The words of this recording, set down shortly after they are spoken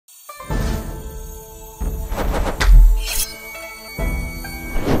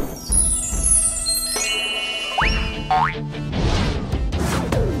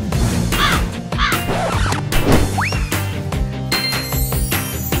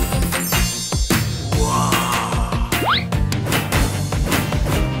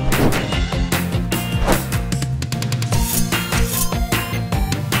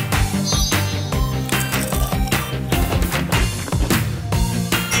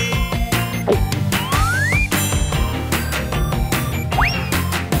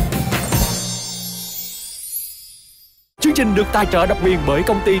trình được tài trợ độc quyền bởi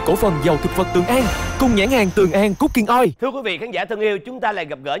công ty cổ phần dầu thực vật Tường An cùng nhãn hàng Tường An CookingOil. Thưa quý vị khán giả thân yêu, chúng ta lại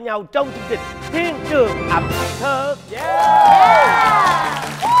gặp gỡ nhau trong chương trình Thiên Đường Ẩm Thực.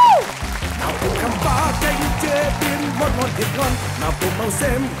 Nào cùng khám phá kênh chế biến món ngon thịt ngon, nào cùng mau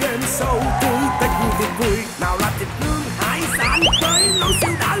xem game show vui cách thịt vui, nào là thịt nướng hải sản với nấu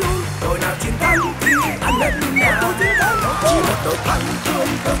siêu đã luôn, đội nào chiến thắng thì ăn hết luôn nhà tôi chiến thắng, chỉ một đội thắng thương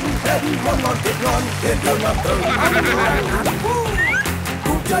từng thêm món ngon thịt ngon. Thiên Đường Ẩm Thực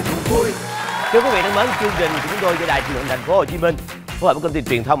cùng chơi cùng vui. Thưa quý vị thân mến, chương trình của chúng tôi do Đài Truyền hình Thành phố Hồ Chí Minh phối hợp với công ty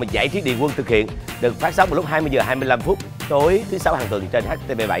truyền thông và giải trí Điền Quân thực hiện, được phát sóng vào lúc 20:25 tối thứ Sáu hàng tuần trên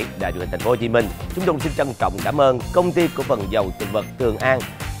HTV7 Đài Truyền hình Thành phố Hồ Chí Minh. Chúng tôi xin trân trọng cảm ơn công ty cổ phần dầu thực vật Tường An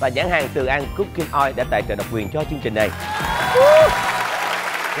và nhãn hàng Tường An CookingOil đã tài trợ độc quyền cho chương trình này.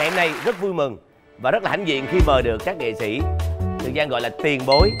 Ngày hôm nay rất vui mừng và rất là hãnh diện khi mời được các nghệ sĩ Trường Giang gọi là tiền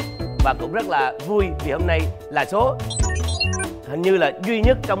bối, và cũng rất là vui vì hôm nay là số hình như là duy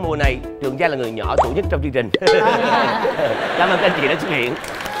nhất trong mùa này Trường Giang là người nhỏ tuổi nhất trong chương trình. Cảm ơn các anh chị đã xuất hiện.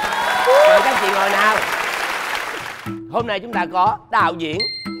 Mời các anh chị ngồi nào. Hôm nay chúng ta có đạo diễn,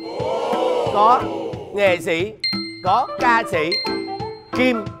 có nghệ sĩ, có ca sĩ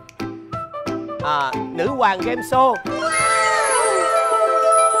Kim, nữ hoàng game show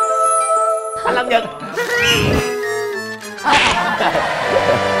anh Lâm Nhật.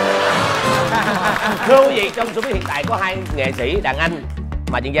 Thưa quý vị, trong số hiện tại có hai nghệ sĩ đàn anh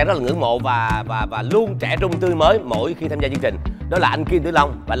mà Trường Giang rất là ngưỡng mộ và luôn trẻ trung tươi mới mỗi khi tham gia chương trình. Đó là anh Kim Tử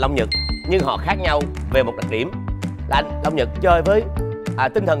Long và anh Long Nhật. Nhưng họ khác nhau về một đặc điểm là anh Long Nhật chơi với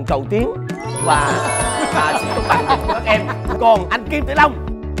tinh thần cầu tiến và sự công bằng của các em. Còn anh Kim Tử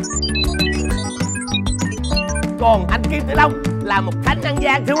Long là một thánh ăn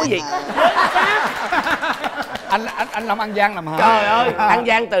gian, thưa quý vị. Anh Long ăn gian làm hả? Trời ơi, ăn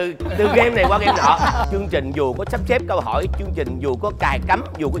gian từ game này qua game nọ. Chương trình dù có sắp xếp câu hỏi, chương trình dù có cài cắm,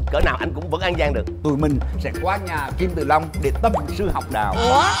 dù có cỡ nào anh cũng vẫn ăn gian được. Tụi mình sẽ qua nhà Kim Tử Long để tâm sư học đào.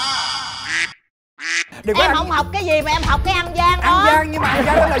 Ủa? Em không học cái gì mà em học cái ăn gian đó. Ăn gian nhưng mà ăn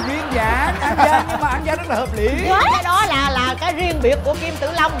gian rất là duyên dáng. Ăn gian nhưng mà ăn gian rất là hợp lý. Cái đó là cái riêng biệt của Kim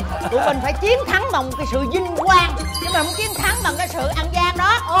Tử Long. Tụi mình phải chiến thắng bằng cái sự vinh quang, chứ mà không chiến thắng bằng cái sự ăn gian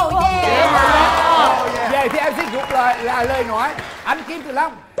đó. Về thì em xin giúp lời nói anh Kim Tử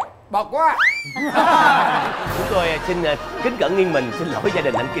Long bỏ qua. Chúng tôi xin kính cẩn nghiêng mình xin lỗi gia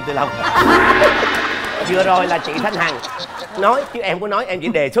đình anh Kim Tử Long. Vừa rồi là chị Thanh Hằng nói chứ em có nói, em chỉ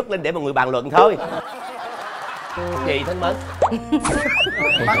đề xuất lên để mọi người bàn luận thôi. Chị thân mến.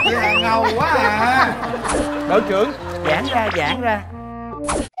 Mặt chị Hằng ngầu quá à. Đội trưởng giãn ra.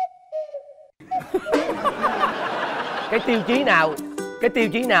 Cái tiêu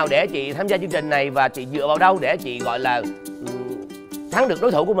chí nào để chị tham gia chương trình này và chị dựa vào đâu để chị gọi là thắng được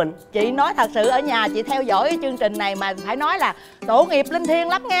đối thủ của mình? Chị nói thật sự ở nhà chị theo dõi cái chương trình này mà phải nói là tổ nghiệp linh thiêng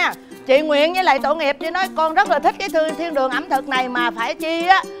lắm nha. Chị Nguyện với lại tổ nghiệp chị nói con rất là thích cái Thiên Đường Ẩm Thực này, mà phải chi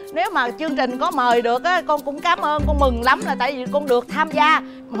á, nếu mà chương trình có mời được á, con cũng cảm ơn, con mừng lắm là tại vì con được tham gia.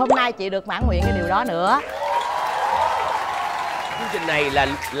 Hôm nay chị được mãn nguyện cái điều đó nữa. Chương trình này là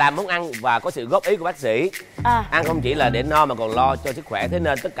làm món ăn và có sự góp ý của bác sĩ. Ăn không chỉ là để no mà còn lo cho sức khỏe, thế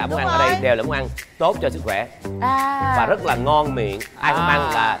nên tất cả món ăn ở đây đều là món ăn tốt cho sức khỏe và rất là ngon miệng. Ai không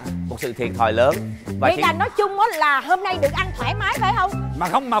ăn là một sự thiệt thòi lớn. Và vậy là nói chung á là hôm nay được ăn thoải mái phải không? mà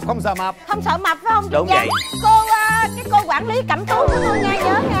không mập không sợ mập. Không sợ mập phải không? Đúng vậy. Cái cô quản lý Cẩm Tú của tôi nghe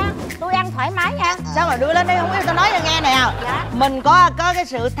nhớ nha, tôi ăn thoải mái nha. Sao mà đưa lên đây không yêu, tao nói cho nghe nè. Mình có cái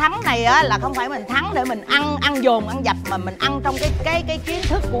sự thắng này á là không phải mình thắng để mình ăn dồn ăn dập, mà mình ăn trong cái kiến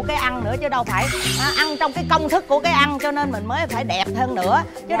thức của cái ăn nữa, chứ đâu phải ăn trong cái công thức của cái ăn, cho nên mình mới phải đẹp hơn nữa,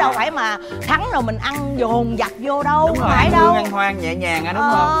 chứ đâu phải mà thắng rồi mình ăn dồn dập vô đâu. Đúng không rồi, phải đâu. ăn hoang nhẹ nhàng đúng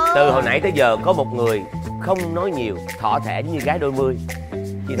không? Từ hồi nãy tới giờ có một người không nói nhiều, thọ thẻ như gái đôi mươi,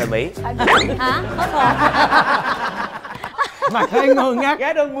 chị Thoại Mỹ. Hả? Có thuộc. Mà thấy ngơ ngác.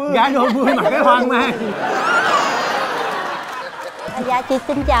 Gái đôi mươi mà cái hoang mang. Dạ chị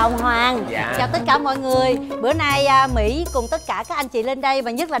xin chào Hoàng. Dạ. Chào tất cả mọi người. Bữa nay Mỹ cùng tất cả các anh chị lên đây,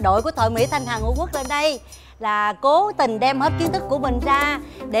 và nhất là đội của Thoại Mỹ, Thanh Hằng, Hữu Quốc lên đây là cố tình đem hết kiến thức của mình ra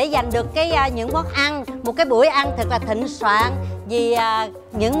để giành được những món ăn, một cái buổi ăn thật là thịnh soạn. Vì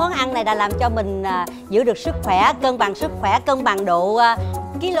những món ăn này đã làm cho mình giữ được sức khỏe, cân bằng sức khỏe, cân bằng độ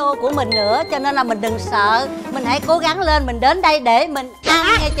kilo của mình nữa, cho nên là mình đừng sợ, mình hãy cố gắng lên, mình đến đây để mình ăn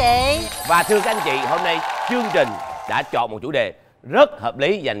nha chị. Và thưa các anh chị, hôm nay chương trình đã chọn một chủ đề rất hợp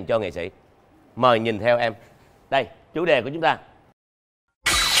lý dành cho nghệ sĩ. Mời nhìn theo em. Đây, chủ đề của chúng ta.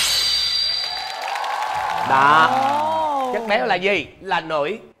 Đó. Chất béo là gì? Là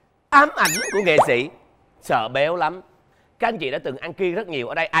nỗi ám ảnh của nghệ sĩ. Sợ béo lắm. Các anh chị đã từng ăn kiêng rất nhiều.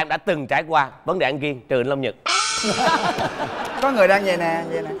 Ở đây ai đã từng trải qua vấn đề ăn kiêng trừ anh Long Nhật. Có người đang vậy nè,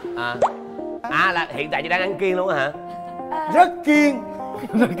 vậy nè. Là hiện tại chị đang ăn kiêng luôn á hả? Rất kiêng.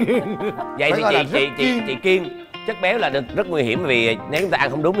 Vậy thì chị kiêng chất béo là được rất nguy hiểm, vì nếu chúng ta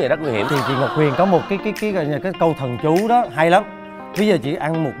ăn không đúng thì rất nguy hiểm. Thì chị Ngọc Huyền có một cái câu thần chú đó hay lắm. Bây giờ chị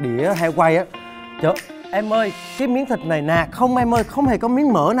ăn một đĩa heo quay á, trời em ơi cái miếng thịt này nè, không em ơi không hề có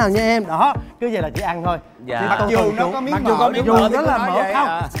miếng mỡ nào nha em. Đó, cứ vậy là chị ăn thôi. Dạ. Mặc dù nó có miếng mỡ, đó là mỡ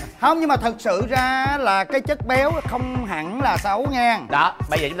không. Không, nhưng mà thật sự ra là cái chất béo không hẳn là xấu nha. Đó,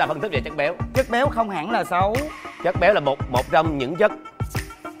 bây giờ chúng ta phân tích về chất béo. Chất béo không hẳn là xấu. Chất béo là một trong những chất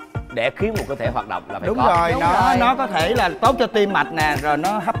để khiến một cơ thể hoạt động là phải đúng có. Rồi, nó có thể là tốt cho tim mạch nè, rồi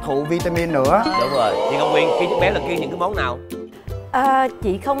nó hấp thụ vitamin nữa. Đúng rồi. Chị Ngọc Huyền kiêng chất béo là kiêng những cái món nào?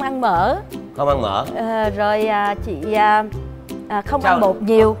 Chị không ăn mỡ. Không ăn mỡ. Rồi chị không ăn bột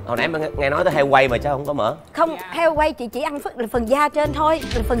nhiều. Hồi nãy em nghe nói tới heo quay mà sao không có mỡ? Không, heo quay chị chỉ ăn phần da trên thôi,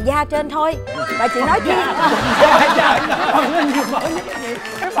 phần da trên thôi. Và chị nói chi? Phần lên nhiều mỡ nhất cái gì?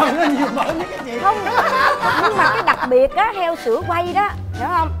 Phần lên nhiều mỡ nhất cái gì? Không, nhưng mà cái đặc biệt á, heo sữa quay đó, hiểu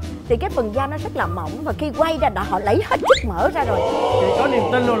không? Thì cái phần da nó rất là mỏng và khi quay ra họ lấy hết chất mỡ ra rồi. Chị có niềm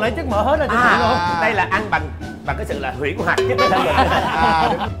tin luôn, lấy chất mỡ hết ra cho chị luôn. Đây là ăn bằng cái sự là huyễn hoặc chứ.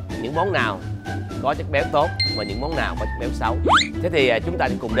 Những món nào có chất béo tốt và những món nào có chất béo xấu. Thế thì chúng ta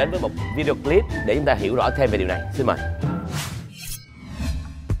sẽ cùng đến với một video clip để chúng ta hiểu rõ thêm về điều này. Xin mời.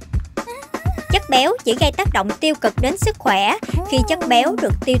 Chất béo chỉ gây tác động tiêu cực đến sức khỏe khi chất béo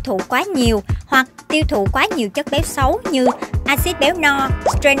được tiêu thụ quá nhiều hoặc tiêu thụ quá nhiều chất béo xấu như axit béo no,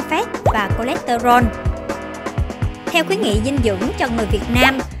 trans fat và cholesterol. Theo khuyến nghị dinh dưỡng cho người Việt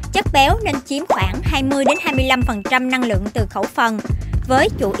Nam, chất béo nên chiếm khoảng 20 đến 25% năng lượng từ khẩu phần, với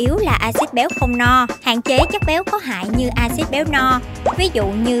chủ yếu là axit béo không no, hạn chế chất béo có hại như axit béo no, ví dụ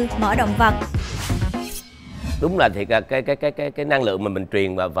như mỡ động vật. Đúng là thì cái năng lượng mà mình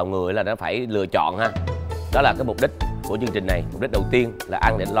truyền vào người là nó phải lựa chọn ha. Đó là cái mục đích của chương trình này. Mục đích đầu tiên là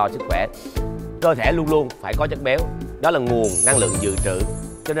ăn để lo sức khỏe. Cơ thể luôn luôn phải có chất béo, đó là nguồn năng lượng dự trữ.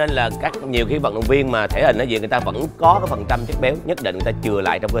 Cho nên là nhiều khi vận động viên mà thể hình nó gì, người ta vẫn có cái phần trăm chất béo nhất định người ta chừa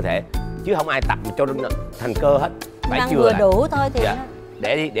lại trong cơ thể, chứ không ai tập cho nó thành cơ hết. Phải ăn chừa vừa lại đủ thôi thì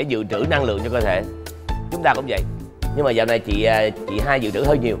để dự trữ năng lượng cho cơ thể. Chúng ta cũng vậy. Nhưng mà dạo này chị hai dự trữ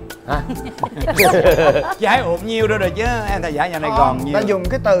hơi nhiều ha. Chị Hai ụt nhiều rồi chứ em thầy giả dạo này còn nhiều. Ta dùng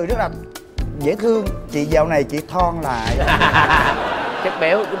cái từ rất là dễ thương. Chị dạo này chị thon lại. Chất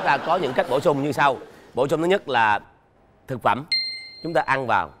béo chúng ta có những cách bổ sung như sau. Bổ sung thứ nhất là thực phẩm chúng ta ăn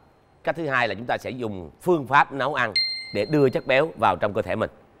vào. Cách thứ hai là chúng ta sẽ dùng phương pháp nấu ăn để đưa chất béo vào trong cơ thể mình.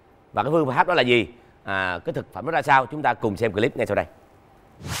 Và cái phương pháp đó là gì? Cái thực phẩm đó ra sao? Chúng ta cùng xem clip ngay sau đây.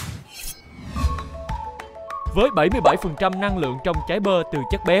 Với 77% năng lượng trong trái bơ từ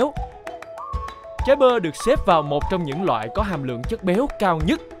chất béo, trái bơ được xếp vào một trong những loại có hàm lượng chất béo cao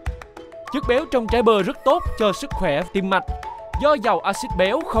nhất. Chất béo trong trái bơ rất tốt cho sức khỏe tim mạch do giàu axit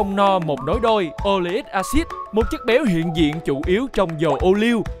béo không no một nối đôi, oleic acid, một chất béo hiện diện chủ yếu trong dầu ô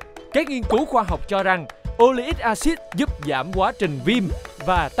liu. Các nghiên cứu khoa học cho rằng oleic acid giúp giảm quá trình viêm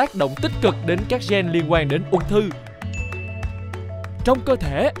và tác động tích cực đến các gen liên quan đến ung thư. Trong cơ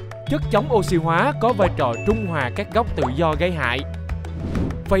thể, chất chống oxy hóa có vai trò trung hòa các gốc tự do gây hại.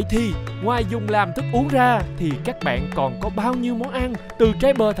 Vậy thì, ngoài dùng làm thức uống ra thì các bạn còn có bao nhiêu món ăn từ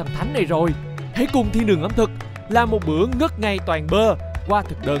trái bơ thần thánh này rồi? Hãy cùng Thiên Đường Ẩm Thực làm một bữa ngất ngây toàn bơ qua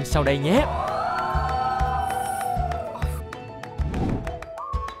thực đơn sau đây nhé.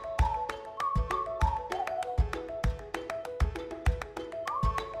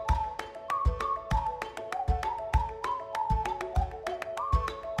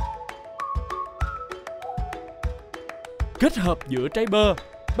 Kết hợp giữa trái bơ,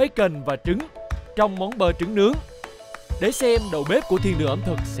 bacon và trứng trong món bơ trứng nướng. Để xem đầu bếp của Thiên Đường Ẩm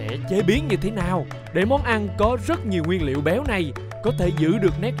Thực sẽ chế biến như thế nào để món ăn có rất nhiều nguyên liệu béo này có thể giữ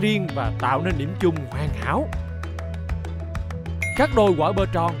được nét riêng và tạo nên điểm chung hoàn hảo. Cắt đôi quả bơ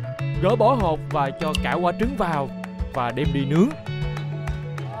tròn, gỡ bỏ hột và cho cả quả trứng vào và đem đi nướng.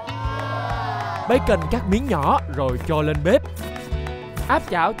 Bacon cắt miếng nhỏ rồi cho lên bếp. Áp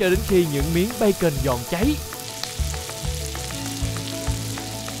chảo cho đến khi những miếng bacon giòn cháy.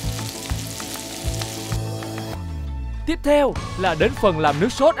 Tiếp theo là đến phần làm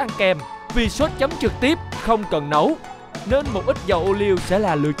nước sốt ăn kèm. Vì sốt chấm trực tiếp không cần nấu nên một ít dầu ô liu sẽ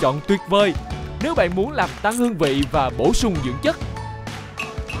là lựa chọn tuyệt vời nếu bạn muốn làm tăng hương vị và bổ sung dưỡng chất.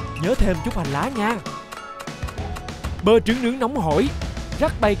 Nhớ thêm chút hành lá nha. Bơ trứng nướng nóng hổi,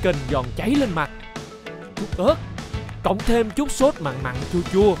 rắc bacon giòn cháy lên mặt, chút ớt, cộng thêm chút sốt mặn mặn chua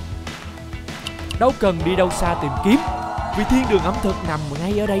chua. Đâu cần đi đâu xa tìm kiếm, vì Thiên Đường Ẩm Thực nằm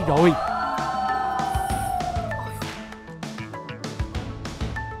ngay ở đây rồi.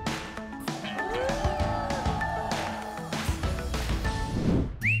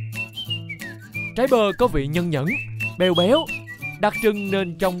 Trái bơ có vị nhân nhẫn, béo béo, đặc trưng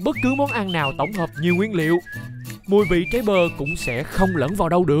nên trong bất cứ món ăn nào tổng hợp nhiều nguyên liệu, mùi vị trái bơ cũng sẽ không lẫn vào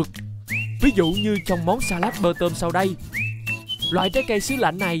đâu được. Ví dụ như trong món salad bơ tôm sau đây. Loại trái cây xứ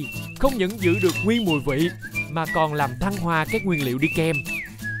lạnh này không những giữ được nguyên mùi vị mà còn làm thăng hoa các nguyên liệu đi kèm.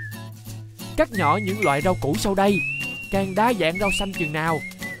 Cắt nhỏ những loại rau củ sau đây. Càng đa dạng rau xanh chừng nào,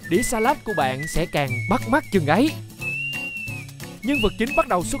 đĩa salad của bạn sẽ càng bắt mắt chừng ấy. Nhân vật chính bắt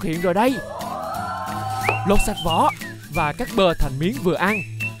đầu xuất hiện rồi đây. Lột sạch vỏ và cắt bơ thành miếng vừa ăn.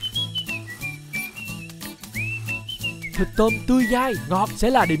 Thịt tôm tươi dai, ngọt sẽ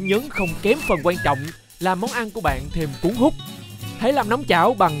là điểm nhấn không kém phần quan trọng làm món ăn của bạn thêm cuốn hút. Hãy làm nóng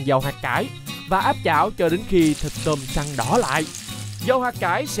chảo bằng dầu hạt cải và áp chảo cho đến khi thịt tôm săn đỏ lại. Dầu hạt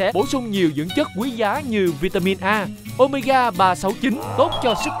cải sẽ bổ sung nhiều dưỡng chất quý giá như vitamin A, omega 369 tốt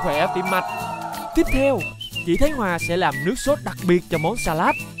cho sức khỏe tim mạch. Tiếp theo, chị Thái Hòa sẽ làm nước sốt đặc biệt cho món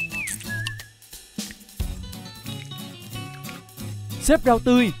salad. Xếp rau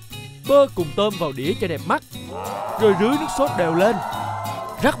tươi, bơ cùng tôm vào đĩa cho đẹp mắt, rồi rưới nước sốt đều lên.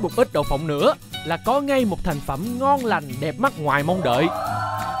 Rắc một ít đậu phộng nữa là có ngay một thành phẩm ngon lành đẹp mắt ngoài mong đợi.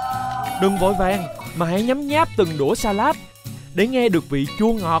 Đừng vội vàng mà hãy nhấm nháp từng đũa salad để nghe được vị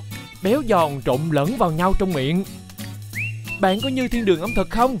chua ngọt, béo giòn trộn lẫn vào nhau trong miệng. Bạn có như thiên đường ẩm thực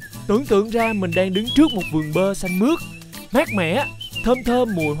không? Tưởng tượng ra mình đang đứng trước một vườn bơ xanh mướt, mát mẻ, thơm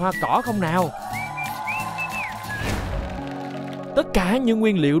thơm mùi hoa cỏ không nào? Tất cả những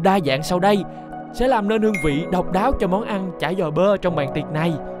nguyên liệu đa dạng sau đây sẽ làm nên hương vị độc đáo cho món ăn chả giò bơ trong bàn tiệc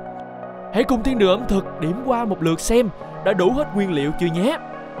này. Hãy cùng thiên đường ẩm thực điểm qua một lượt xem đã đủ hết nguyên liệu chưa nhé.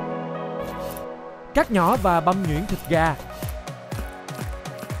 Cắt nhỏ và băm nhuyễn thịt gà.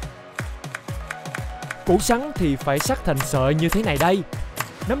 Củ sắn thì phải sắc thành sợi như thế này đây.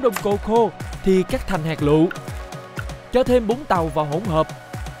 Nấm đông cô khô thì cắt thành hạt lựu. Cho thêm bún tàu vào hỗn hợp.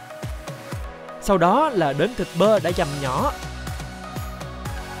 Sau đó là đến thịt bơ đã dằm nhỏ.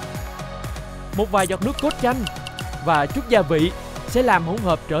 Một vài giọt nước cốt chanh và chút gia vị sẽ làm hỗn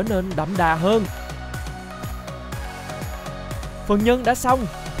hợp trở nên đậm đà hơn. Phần nhân đã xong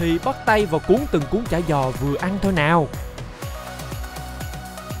thì bắt tay vào cuốn từng cuốn chả giò vừa ăn thôi nào.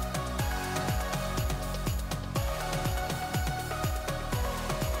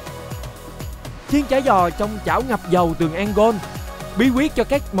 Chiên chả giò trong chảo ngập dầu Tường An Gold. Bí quyết cho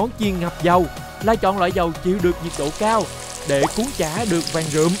các món chiên ngập dầu là chọn loại dầu chịu được nhiệt độ cao để cuốn chả được vàng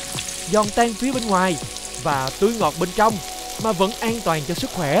rượm, giòn tan phía bên ngoài và tươi ngọt bên trong mà vẫn an toàn cho sức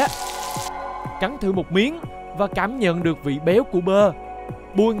khỏe. Cắn thử một miếng và cảm nhận được vị béo của bơ,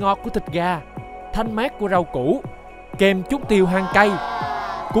 bùi ngọt của thịt gà, thanh mát của rau củ, kèm chút tiêu hăng cay.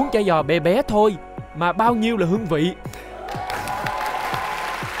 Cuốn chả giò bé bé thôi mà bao nhiêu là hương vị.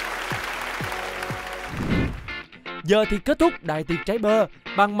 Giờ thì kết thúc đại tiệc trái bơ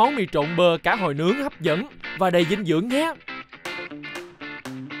bằng món mì trộn bơ cá hồi nướng hấp dẫn và đầy dinh dưỡng nhé.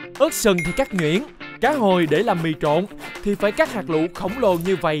 Ớt sừng thì cắt nhuyễn, cá hồi để làm mì trộn thì phải cắt hạt lựu khổng lồ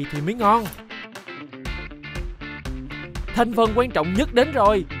như vậy thì mới ngon. Thành phần quan trọng nhất đến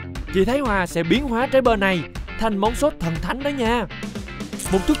rồi. Chị Thái Hòa sẽ biến hóa trái bơ này thành món sốt thần thánh đó nha.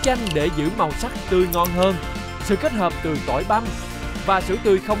 Một chút chanh để giữ màu sắc tươi ngon hơn. Sự kết hợp từ tỏi băm và sữa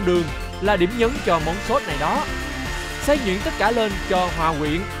tươi không đường là điểm nhấn cho món sốt này đó. Xay nhuyễn tất cả lên cho hòa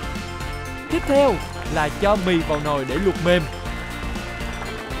quyện. Tiếp theo là cho mì vào nồi để luộc mềm.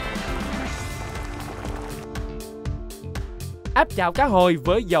 Áp chảo cá hồi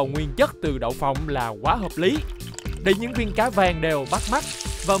với dầu nguyên chất từ đậu phộng là quá hợp lý, để những viên cá vàng đều bắt mắt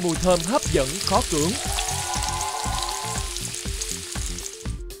và mùi thơm hấp dẫn khó cưỡng.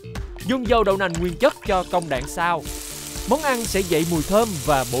 Dùng dầu đậu nành nguyên chất cho công đoạn sau. Món ăn sẽ dậy mùi thơm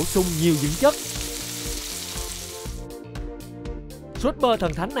và bổ sung nhiều dưỡng chất. Sốt bơ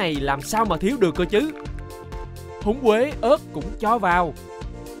thần thánh này làm sao mà thiếu được cơ chứ. Húng quế, ớt cũng cho vào.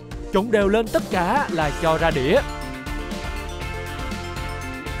 Trộn đều lên tất cả là cho ra đĩa.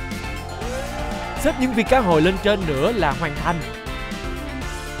 Xếp những viên cá hồi lên trên nữa là hoàn thành.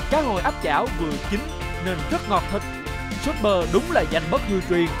 Cá hồi áp chảo vừa chín nên rất ngọt thịt. Sốt bơ đúng là danh bất hư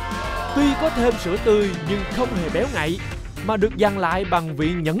truyền. Tuy có thêm sữa tươi nhưng không hề béo ngậy, mà được dằn lại bằng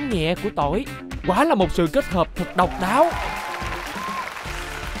vị nhẫn nhẹ của tỏi. Quả là một sự kết hợp thật độc đáo.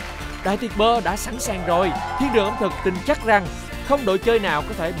 Đại tiệc bơ đã sẵn sàng rồi. Thiên đường ẩm thực tin chắc rằng không đội chơi nào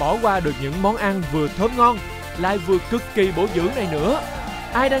có thể bỏ qua được những món ăn vừa thơm ngon lại vừa cực kỳ bổ dưỡng này nữa.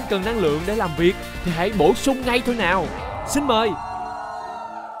 Ai đang cần năng lượng để làm việc thì hãy bổ sung ngay thôi nào. Xin mời.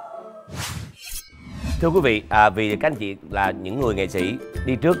 Thưa quý vị, vì các anh chị là những người nghệ sĩ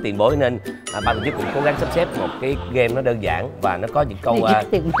đi trước tiền bối nên ban tổ chức cũng cố gắng sắp xếp một cái game nó đơn giản và nó có những câu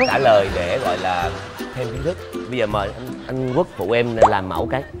trả lời để gọi là thêm kiến thức. Bây giờ mời anh Quốc phụ em làm mẫu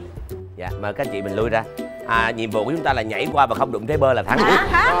cái. Dạ, mời các anh chị mình lui ra. Nhiệm vụ của chúng ta là nhảy qua và không đụng trái bơ là thắng.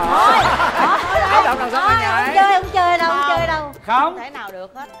 Thôi không chơi đâu. Không thể nào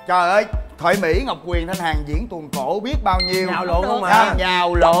được hết. Trời ơi, Thoại Mỹ, Ngọc Huyền, Thanh Hằng diễn tuồng cổ biết bao nhiêu. Nhào lộn không mà.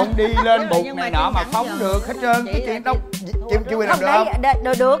 Nhào lộn đi lên bục này nọ mà phóng được hết trơn. Cái chuyện đâu chị Huyền làm được không?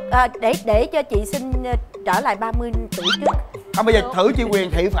 Được, để cho chị xin trở lại 30 tuổi trước. Không, bây giờ thử chị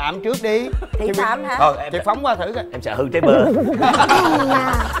Huyền thị phạm trước đi. Thị phạm hả? Thôi Chị phóng qua thử coi. em sợ hư trái bơ.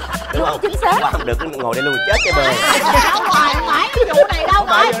 Đúng không? Chính xác. Không được, ngồi đây luôn chết trái bơ. Đâu ngoài cái vụ này đâu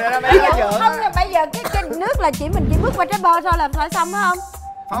rồi. Bây giờ cái nước là mình chỉ bước qua trái bơ thôi làm phải xong phải không?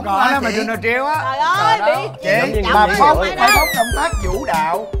 Phóng qua mà đừng treo á. Trời ơi, bị Chị mà phóng phải phóng động tác vũ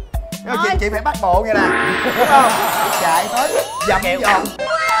đạo. Chị phải bắt bộ nghe nè. Đúng không? Chạy tới dậm giòn.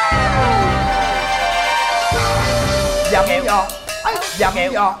 Dậm giòn. Dậm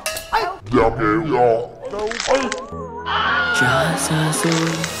giòn. Dậm giòn. Trả ra rồi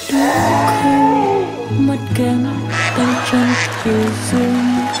mất kem tay chân yêu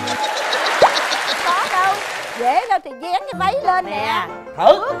dương. Có đâu dễ đâu thì dán cái váy lên nè.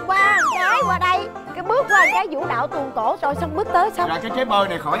 Thử. Bước qua một cái qua đây, cái bước qua một cái vũ đạo tuồng cổ rồi xong bước tới xong. Rồi cái trái bơ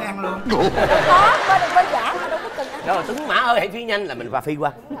này khỏi ăn luôn. Có bên giả mà đâu có cần ăn. Rồi Tuấn Mã ơi, hãy phi nhanh là mình qua phi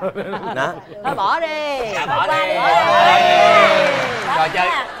qua. Đó. Thôi bỏ đi. Bỏ đi. Trò chơi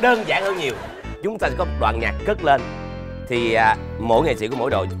đơn giản hơn nhiều. Chúng ta sẽ có đoạn nhạc cất lên. Thì mỗi nghệ sĩ của mỗi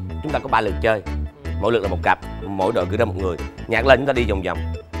đội chúng ta có 3 lượt chơi. Mỗi lượt là một cặp, mỗi đội cử ra một người. Nhạc lên chúng ta đi vòng vòng.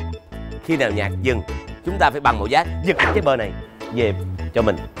 Khi nào nhạc dừng, chúng ta phải bằng một giác giật cái bơ này về cho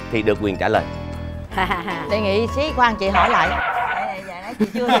mình thì được quyền trả lời. Đề nghị xí khoan chị hỏi lại. Dạ nãy chị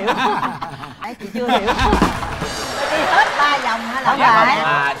chưa hiểu. Nãy chị chưa hiểu. Đi hết 3 vòng hay là không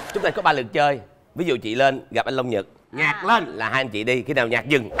phải? Chúng ta có 3 lượt chơi. Ví dụ chị lên gặp anh Long Nhật, nhạc lên là hai anh chị đi. Khi nào nhạc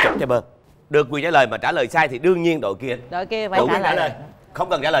dừng chụp trái bơ. Được quyền trả lời, mà trả lời sai thì đương nhiên đội kia phải trả lời. Không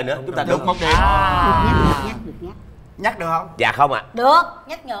cần trả lời nữa, chúng ta được một điểm. Nhắc được không? Dạ không ạ. Được,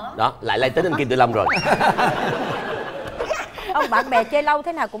 nhắc nhở. Đó, lại lay tính anh Kim Tử Long rồi. Ông bạn bè chơi lâu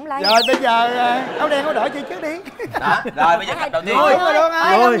thế nào cũng lay. Rồi bây giờ áo đen áo đỏ chơi trước đi. Đó, rồi bây giờ cặp đầu tiên.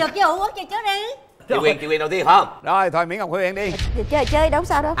 Long Nhật với Hữu Quốc chơi trước đi. Chị Huyền đầu tiên phải không? Rồi thôi Mỹ Ngọc Huyền đi. Chơi đâu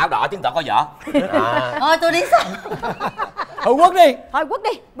sao đâu. Áo đỏ chứng tỏ có võ. Thôi tôi đi sao? Hữu Quốc đi. Thôi Quốc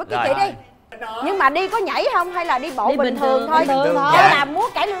đi, bước với chị đi. Nhưng mà đi có nhảy không hay là đi bộ bình thường thôi? Bình thường thôi. Hay là múa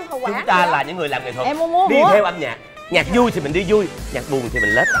cải lương hậu quả? Chúng ta là những người làm nghệ thuật. Em muốn đi theo âm nhạc. Nhạc vui thì mình đi vui, nhạc buồn thì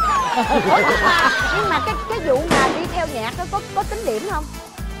mình lết. Nhưng mà cái vụ mà đi theo nhạc đó có tính điểm không?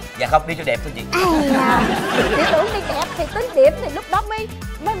 Dạ không, đi cho đẹp thôi chị. Chị tưởng đi đẹp thì tính điểm thì lúc đó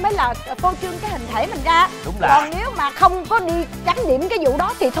mới là phô trương cái hình thể mình ra. Đúng là. Còn nếu mà không có đi tránh điểm cái vụ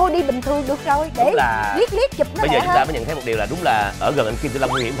đó thì thôi đi bình thường được rồi, để liếc chụp nó. Bây giờ lẹ chúng ta hơn. mới nhận thấy một điều là đúng là ở gần anh Kim Tử Long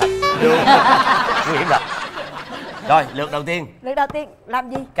nguy hiểm thật. Nguy hiểm thật. Rồi, lượt đầu tiên. Lượt đầu tiên làm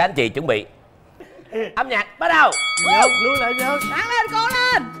gì? Các anh chị chuẩn bị. Âm nhạc bắt đầu. Lui lại nhớ. Thắng lên, cố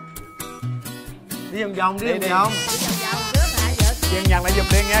lên. Đi vòng vòng, đi vòng vòng. Chuyện nhạc lại giùm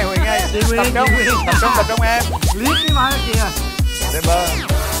đi nghe Huyền ơi. Tập trung em. Liếc cái má kìa. Để bơ.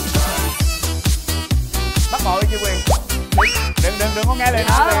 Bắt bộ đi chị Huyền. Đừng có nghe lời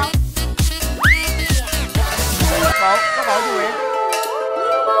nói liền. Bắt bộ chị Huyền.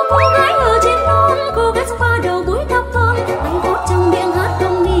 Cô gái ở trên non, cô gái qua đầu cuối thấp thon, anh phút trong miệng hát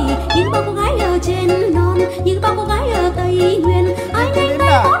không nghỉ. Như bao cô gái ở trên non, như bao cô gái ở Tây Nguyên, ai nhanh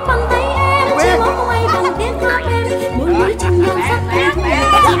tay hót bằng tay em, chưa có không ai bằng tiếng hát em. Mỗi núi trong non sắc khác, chỉ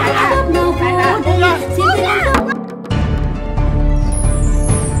một lớp nào vô đây, xin tiếng hát.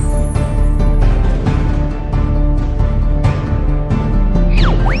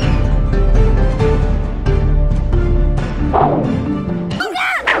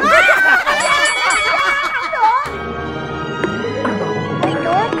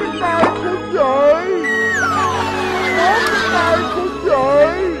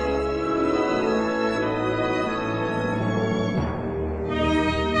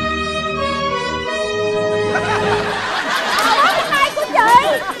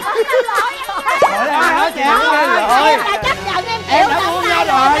 Em đã chấp nhận em đã buông ra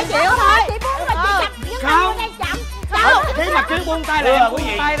rồi. Chịu thôi. Chị muốn là chị chặt nhưng mà hôm nay chậm. Khi mà cứ buông tay là buông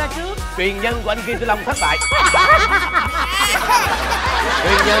tay ra trước. Truyền nhân của anh Kim Tử Long thất bại.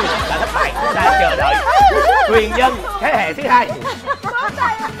 Truyền nhân đã thất bại. Ta chờ đợi truyền nhân thế hệ thứ hai. Bóp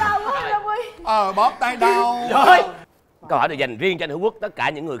tay lên đầu Huy. Bóp tay đâu. Rồi. Câu hỏi được dành riêng cho anh Hữu Quốc. Tất cả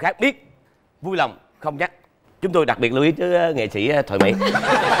những người khác biết vui lòng không nhắc. Chúng tôi đặc biệt lưu ý tới nghệ sĩ Thoại Mỹ.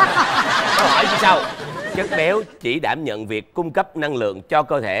 Câu hỏi như sau. Chất béo chỉ đảm nhận việc cung cấp năng lượng cho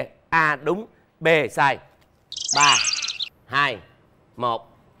cơ thể. A đúng, B sai. 3, 2, 1.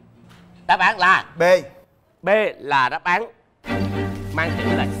 Đáp án là B. B là đáp án mang chữ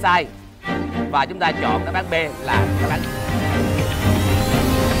là sai. Và chúng ta chọn đáp án B là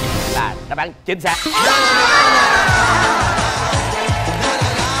đáp án chính xác.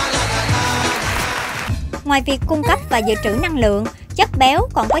 Ngoài việc cung cấp và dự trữ năng lượng, chất béo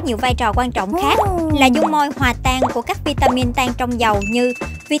còn có nhiều vai trò quan trọng khác là dung môi hòa tan của các vitamin tan trong dầu như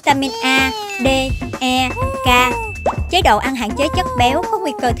vitamin A, D, E, K. Chế độ ăn hạn chế chất béo có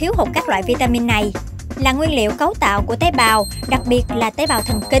nguy cơ thiếu hụt các loại vitamin này. Là nguyên liệu cấu tạo của tế bào, đặc biệt là tế bào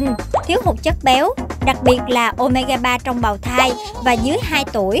thần kinh. Thiếu hụt chất béo, đặc biệt là omega 3 trong bào thai và dưới 2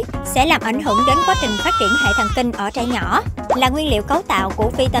 tuổi sẽ làm ảnh hưởng đến quá trình phát triển hệ thần kinh ở trẻ nhỏ. Là nguyên liệu cấu tạo của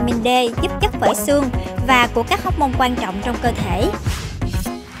vitamin D giúp chất phởi xương và của các hormone quan trọng trong cơ thể.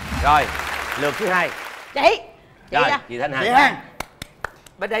 Rồi, lượt thứ 2. Chị Rồi, à? chị Thanh Hằng. Chị Hằng.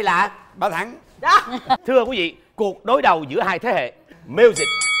 Bên đây là Bà Thắng. Đó. thưa quý vị, cuộc đối đầu giữa hai thế hệ. Music.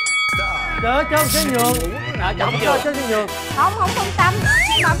 Chớ cái nhường. Trọng chưa? Chớ cái nhường. Không tâm.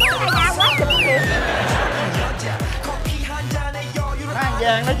 Mà có hai ra quá chụp kìa. Hàng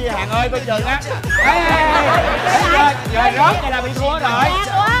vàng đó chị Hằng ơi, coi chừng á. Rồi rớt vậy là bị thua rồi.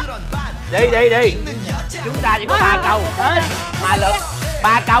 Đi. Chúng ta chỉ có 3 câu. Mà lượt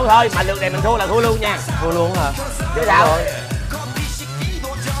 3 câu thôi, mà lượt này mình thua là thua luôn nha. Thua luôn hả? Chứ sao?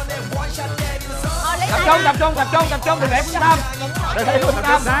 Tập trung, đừng để phân tâm. Đừng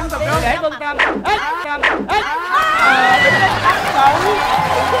để phân tâm.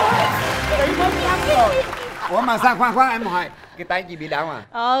 Ủa mà sao khoan em hỏi, cái tay chị bị đau à?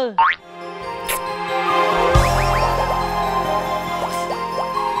 Ừ.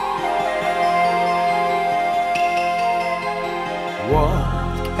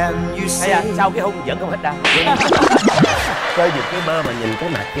 Hay à, sau cái hung vẫn không hết đâu. Coi giật cái bơ mà nhìn cái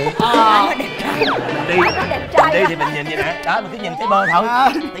mặt kia. Đi thì mình nhìn vậy nè. Đó, mình cứ nhìn cái bơ thôi.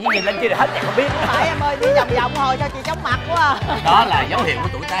 Tự nhiên nhìn lên kia thì hết chẳng không biết. Phải em ơi, đi vòng hồi cho chị chóng mặt quá à. Đó là dấu hiệu của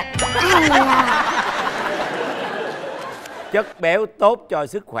tuổi tác. Chất béo tốt cho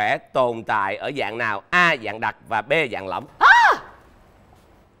sức khỏe tồn tại ở dạng nào? A. Dạng đặc và B. Dạng lỏng.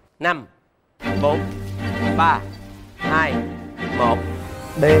 5 4 3 2 1.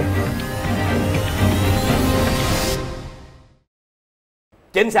 D.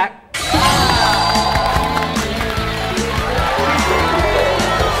 Chính xác.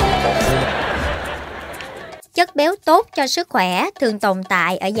 Chất béo tốt cho sức khỏe thường tồn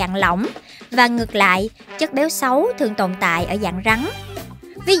tại ở dạng lỏng và ngược lại, chất béo xấu thường tồn tại ở dạng rắn.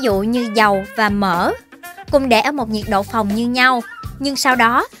 Ví dụ như dầu và mỡ cùng để ở một nhiệt độ phòng như nhau, nhưng sau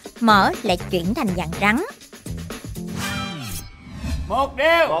đó mỡ lại chuyển thành dạng rắn. Một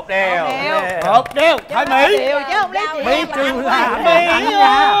điều. Thoại Mỹ. Điều chứ không lấy chị. Mỹ trừ là Mỹ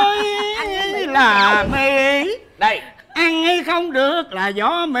ơi, là Mỹ. Đây. Ăn hay không được là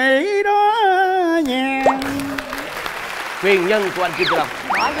do Mỹ đó nha. Truyền nhân của anh Kim Tử Long.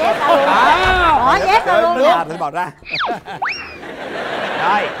 Bỏ dép ra luôn. Bỏ dép ra luôn. Ra thì bỏ ra.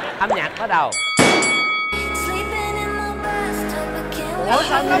 Rồi, âm nhạc bắt đầu. Ủa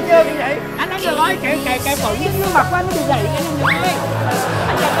sao anh nói dơ như vậy? Anh nói dơ nói kệ bự với mặt của anh nó bị vậy anh Nhật ơi.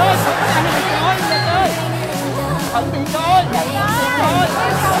 Anh Nhật ơi, anh bị coi, Nhật ơi. Phận bị coi, Nhật ơi.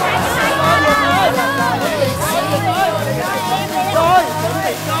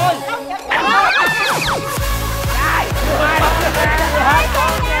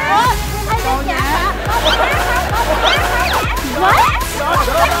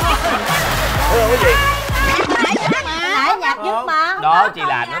 Thưa quý vị, Nãy nhạc dứt mà. đó chỉ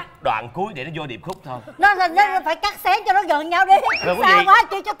là nó đoạn cuối để nó vô điệp khúc thôi. Nó phải cắt xén cho nó gần nhau đi. Thưa quý Sao vị, quá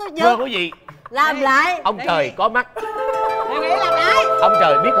chưa cho tôi thưa dứt. quý vị, Làm lại. ông trời có mắt. Nghĩ làm lại. Ông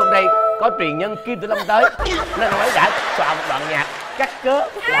trời biết hôm nay có truyền nhân Kim Tử Long tới nên ông ấy đã soạn một đoạn nhạc cắt cớ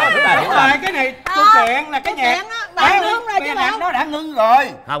làm cái bài Đúng rồi, cái này câu chuyện là cái nhạc. Bạn ngưng rồi chứ Nhạc bạn. nó đã ngưng rồi.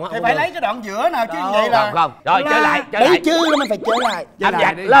 Không, Thì phải lấy cái đoạn giữa nào chứ vậy là. không. Rồi trở lại. Đấy chứ nó mình phải trở lại. Âm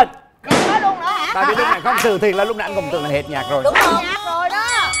nhạc lên. Nói luôn nữa hả? Tại vì lúc này không Từ Thiền là lúc nãy anh cùng Tường là hệt nhạc rồi. Đúng rồi. Nhạc rồi đó.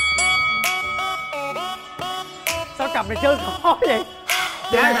 Sao cặp này chơi khó vậy?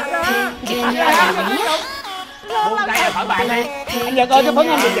 Buông tay ra khỏi bàn đi. Anh Nhật ơi, cái phấn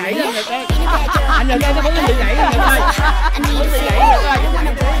anh bị gãy đó anh Nhật ơi. Anh Nhật ơi, cái phấn anh bị gãy đó anh Nhật ơi. Phấn bị gãy rồi.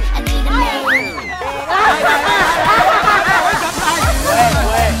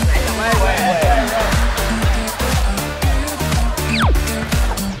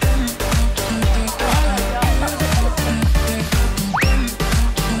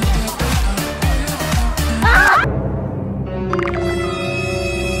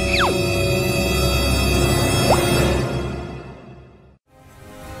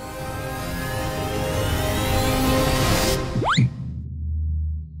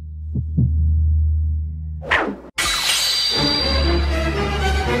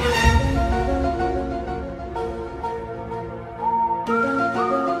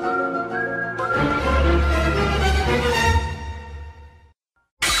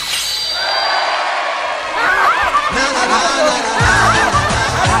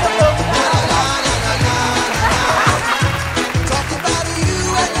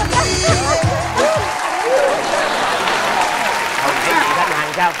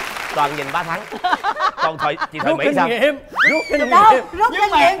 toàn nhìn ba Thắng. Còn chị Thoại Mỹ sao? Rút kinh Đâu, nghiệm. rút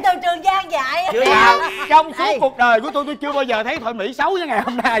kinh nghiệm từ Trường Giang dạy. Chưa sao? Trong suốt cuộc đời của tôi chưa bao giờ thấy Thoại Mỹ xấu như ngày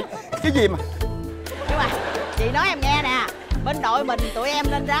hôm nay. Cái gì mà Nhưng mà chị nói em nghe nè, bên đội mình tụi em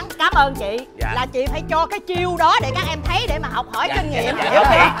nên ráng cảm ơn chị. Dạ. Là chị phải cho cái chiêu đó để các em thấy để mà học hỏi kinh nghiệm. Dạ không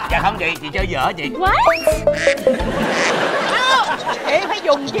chị, dạ không chị chơi dở chị. Quá. Chị phải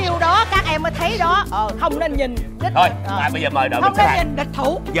dùng chiêu đó các em mới thấy đó. Không nên nhìn đích. Thôi, bây giờ mời đội mình Không xếp nên hàng. nhìn địch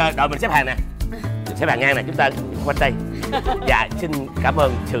thủ. Giờ đội mình xếp hàng nè. Xếp hàng ngang nè, chúng ta quanh đây. Dạ, xin cảm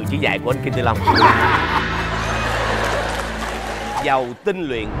ơn sự chỉ dạy của anh Kim Tư Long. Dầu tinh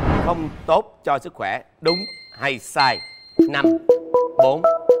luyện không tốt cho sức khỏe, đúng hay sai? 5, 4,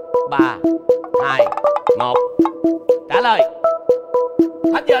 3, 2, 1. Trả lời.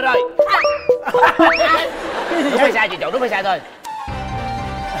 Hết giờ rồi. Đúng hay sai chị chọn đúng hay sai thôi.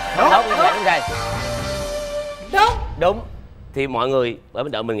 Đúng sai. Đúng. Đúng. Thì mọi người ở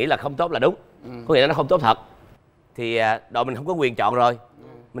bên đội mình nghĩ là không tốt là đúng. Có nghĩa là nó không tốt thật. Thì đội mình không có quyền chọn rồi.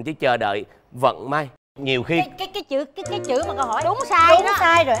 Mình chỉ chờ đợi vận may. Nhiều khi cái chữ mà câu hỏi đúng sai đúng đó.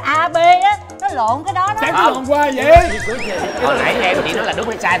 sai rồi A B á, nó lộn cái đó đó. Sáng lộn qua vậy? hồi nãy em chỉ nói là đúng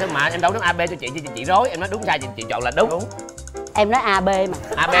hay sai thôi mà, em đâu nói AB cho chị rối. Em nói đúng sai chị chọn là đúng. Em nói A B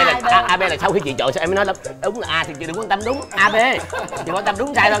mà. AB là sau khi chị chọn sao em mới nói là đúng là A thì chị đừng quan tâm đúng AB. Chị quan tâm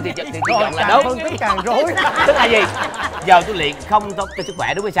đúng sai thôi thì chị chọn là đúng. Càng rối. Tức là gì? Dầu tinh luyện không tốt cho sức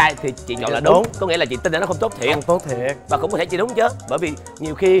khỏe đúng hay sai thì chị chọn là đúng. Có nghĩa là chị tin là nó không tốt thiệt. Không tốt thiệt. Và cũng có thể chị đúng chứ. Bởi vì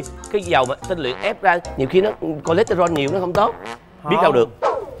nhiều khi cái dầu mà tinh luyện ép ra nhiều khi nó cholesterol nhiều nó không tốt. Biết đâu được.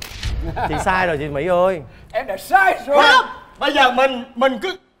 Chị sai rồi chị Mỹ ơi. Em đã sai rồi. Không. Bây giờ mình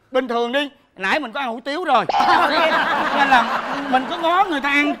cứ bình thường đi. Nãy mình có ăn hủ tiếu rồi nên là mình cứ ngó người ta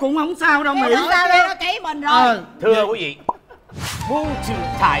ăn cũng không sao đâu Mỹ. Sao đây nó cấy mình rồi. Thưa quý vị, mưu trừ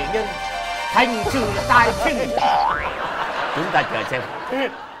tài nhân, thành trừ tài sinh. Chúng ta chờ xem.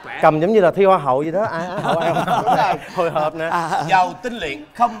 Cầm giống như là thi hoa hậu vậy đó. Ai hậu em hồi hộp nè. Dầu tinh luyện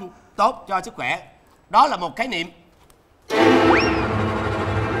không tốt cho sức khỏe, đó là một khái niệm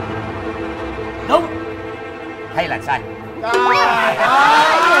đúng hay là sai?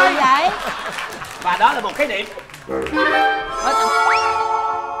 Gì vậy? Và đó là một khái niệm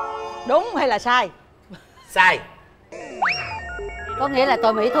Đúng hay là sai? sai. Có nghĩa là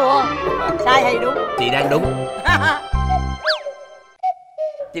tôi Mỹ thua. Sai hay đúng? Chị đang đúng.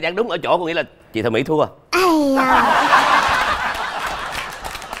 Chị đang đúng ở chỗ có nghĩa là chị Thoại Mỹ thua.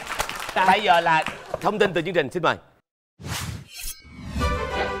 Bây giờ là thông tin từ chương trình, xin mời.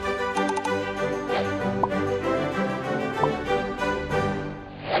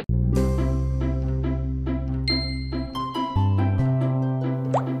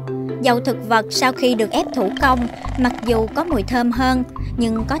 Dầu thực vật sau khi được ép thủ công, mặc dù có mùi thơm hơn,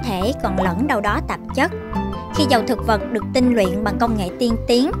 nhưng có thể còn lẫn đâu đó tạp chất. Khi dầu thực vật được tinh luyện bằng công nghệ tiên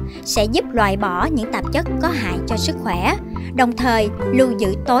tiến, sẽ giúp loại bỏ những tạp chất có hại cho sức khỏe, đồng thời lưu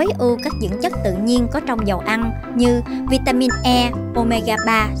giữ tối ưu các dưỡng chất tự nhiên có trong dầu ăn như vitamin E, omega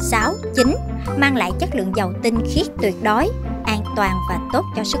 3, 6, 9, mang lại chất lượng dầu tinh khiết tuyệt đối, an toàn và tốt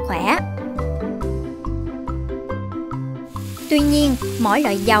cho sức khỏe. Tuy nhiên, mỗi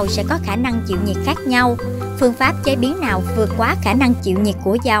loại dầu sẽ có khả năng chịu nhiệt khác nhau. Phương pháp chế biến nào vượt quá khả năng chịu nhiệt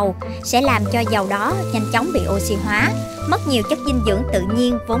của dầu sẽ làm cho dầu đó nhanh chóng bị oxy hóa, mất nhiều chất dinh dưỡng tự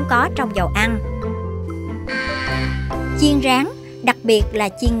nhiên vốn có trong dầu ăn. Chiên rán, đặc biệt là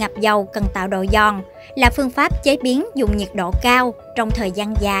chiên ngập dầu cần tạo độ giòn, là phương pháp chế biến dùng nhiệt độ cao trong thời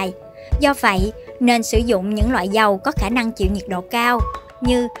gian dài. Do vậy, nên sử dụng những loại dầu có khả năng chịu nhiệt độ cao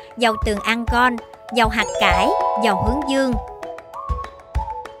như dầu Tường An Ngon, dầu hạt cải, dầu hướng dương.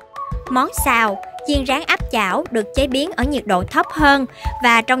 Món xào, chiên rán áp chảo được chế biến ở nhiệt độ thấp hơn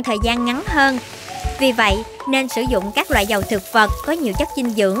và trong thời gian ngắn hơn. Vì vậy, nên sử dụng các loại dầu thực vật có nhiều chất dinh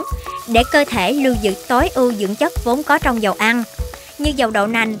dưỡng để cơ thể lưu giữ tối ưu dưỡng chất vốn có trong dầu ăn, như dầu đậu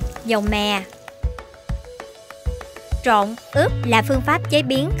nành, dầu mè. Trộn, ướp là phương pháp chế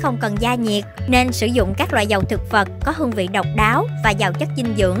biến không cần gia nhiệt, nên sử dụng các loại dầu thực vật có hương vị độc đáo và giàu chất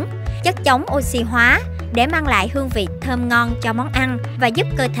dinh dưỡng, chất chống oxy hóa để mang lại hương vị thơm ngon cho món ăn và giúp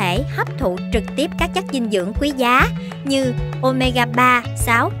cơ thể hấp thụ trực tiếp các chất dinh dưỡng quý giá như omega 3,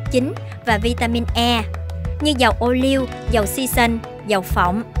 6, 9 và vitamin E, như dầu ô liu, dầu sesam, dầu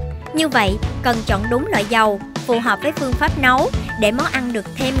phộng. Như vậy, cần chọn đúng loại dầu phù hợp với phương pháp nấu để món ăn được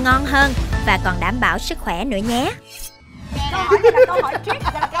thêm ngon hơn và còn đảm bảo sức khỏe nữa nhé. Câu hỏi này là câu hỏi trick,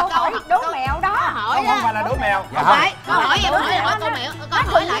 là câu hỏi đố mẹo đó. Không phải là đố mẹo. Không phải. Câu hỏi em hỏi câu mẹo. Nó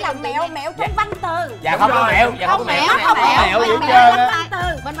hỏi lại là mẹo trong văn từ. Dạ không có mẹo, dạ không có mẹo. Không mẹo Mẹo vậy trơn á. Văn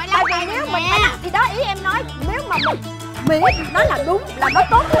từ. Mình phải Tại lắng vì nghe nếu mình nghe. thì đó ý em nói, nếu mà mình Mỹ nói là đúng là nó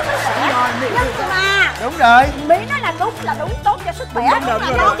tốt cho sức khỏe, nhưng mà Đúng rồi. Mỹ nói là đúng tốt cho sức khỏe. Đúng rồi.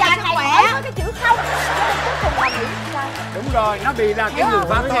 Lâu dài sức khỏe với cái chữ không. Cuối cùng là Mỹ sai. Đúng rồi, nó bị là cái người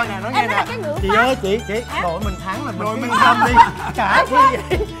phát thôi. Nói nghe nè. Chị ơi, chị đội mình thắng là đội mình thắng đi. Cả chi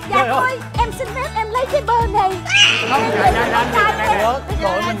vậy? Dạ thôi, em xin phép em lấy cái bơ này. Không,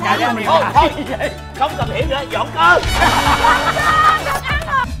 đội mình cả ra mình Thôi, không cần hiểu nữa, dọn cơm.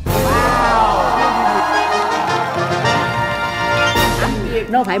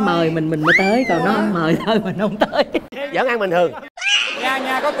 Nó phải mời mình mới tới, còn nó không mời thôi mình không tới. Vẫn ăn bình thường.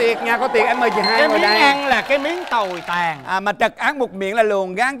 Nhà có tiệc em mời chị hai cái ngồi miếng đây. ăn là cái miếng tồi tàn. Mà trật án một miệng là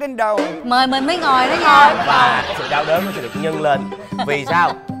luồn gan trên đầu. Mời mình mới ngồi đó nha. Và cái sự đau đớn nó sẽ được nhân lên. Vì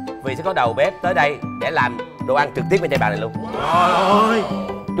sao? Vì sẽ có đầu bếp tới đây để làm đồ ăn trực tiếp bên chai bàn này luôn. Trời ơi.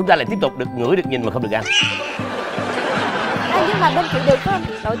 Chúng ta lại tiếp tục được ngửi, được nhìn mà không được ăn. Nhưng mà bên chị được không?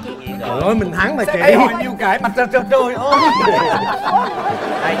 Đội chị. Trời ơi, mình thắng mà chị. Ê, hồi nhiêu cái mặt trời ơi.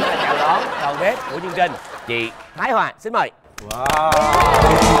 Đây chúng ta chào đón đầu bếp của chương trình, chị Thái Hòa, xin mời.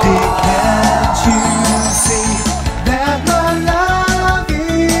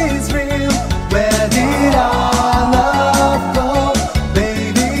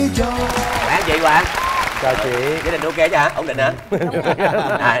 Bạn chị Hoàng. Chào chị. Gia đình ok chứ hả? Ổn định hả?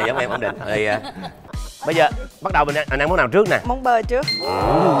 Giống em ổn định. Thì bây giờ bắt đầu mình ăn món nào trước nè? Món bơ trước.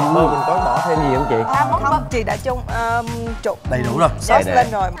 Bơ mình có bỏ thêm gì không chị? Món bơ chị đã chung trụng Đầy đủ rồi. sauce lên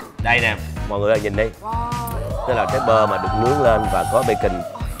rồi. Đây nè, mọi người ơi nhìn đi. Tức là cái bơ mà được nướng lên và có bacon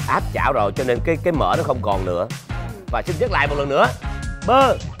áp chảo rồi, cho nên cái mỡ nó không còn nữa. Và xin nhắc lại một lần nữa,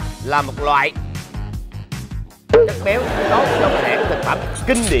 bơ là một loại chất béo tốt trong hệ thực phẩm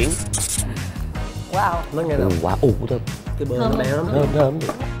kinh điển. Wow. Nó nghe nào? Quá thôi. Cái bơ nó béo lắm. Thơm.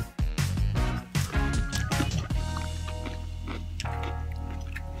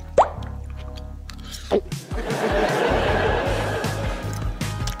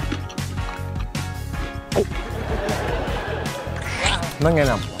 Nó nghe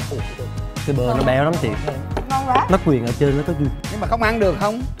nào? Cái bơ nó béo lắm chị. Ngon quá. Nó quyền ở trên nó có duyên. Nhưng mà không ăn được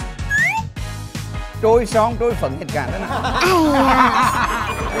không? Trôi son, trôi phận hết cả đó nè.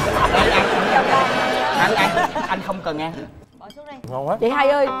 Anh không cần ăn. Ngon quá. Chị hai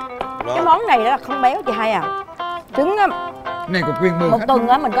ơi, cái món này là không béo chị hai à. Trứng á, Này có quyền mời một khách. tuần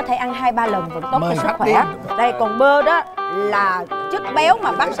á mình có thể ăn 2-3 lần vẫn tốt Mời cho sức khách khỏe. Đây còn bơ đó là chất béo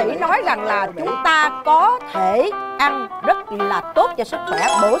mà bác sĩ nói rằng là chúng ta có thể ăn rất là tốt cho sức khỏe,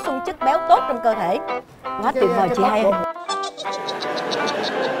 bổ sung chất béo tốt trong cơ thể. Quá tuyệt vời chị hai ơi.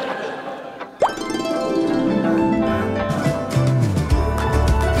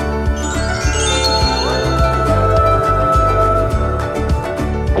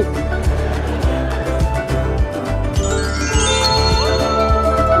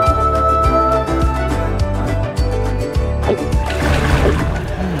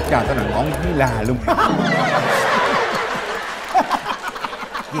 Chà, tao là ngon như là luôn.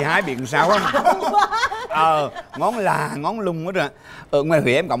 Chị hai biết sao không? Ngón là ngón lung hết rồi. Ở ngoài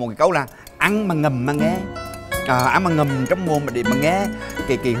Huế em có một cái câu là ăn mà ngầm mà nghe. Ăn mà ngầm trong mồm mà để mà nghe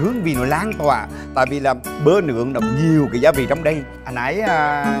cái hương vị nó lan tỏa. Tại vì là bơ nướng nó nhiều cái gia vị trong đây. Hồi nãy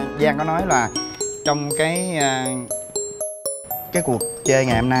Giang có nói là trong cái cuộc chơi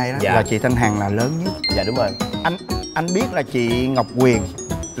ngày hôm nay đó là chị Thanh Hằng là lớn nhất. Dạ đúng rồi. Anh biết là chị Ngọc Huyền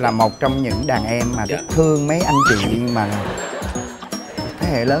là một trong những đàn em mà rất thương mấy anh chị mà thế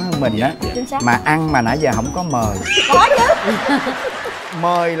hệ lớn hơn mình á, mà ăn mà nãy giờ không có mời. Có chứ.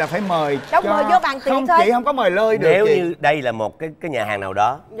 Mời là phải mời. Đâu mời vô bàn tiệc không, thôi. chị không có mời lơi được. Nếu chị. như đây là một cái nhà hàng nào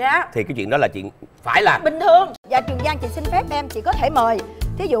đó Dạ. thì cái chuyện đó là chuyện phải làm. Bình thường. Dạ Trường Giang chị xin phép em chỉ có thể mời.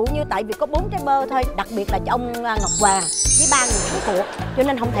 Thí dụ như tại vì có 4 trái bơ thôi, đặc biệt là cho ông Ngọc Hoàng với 3 người chú cuộc, cho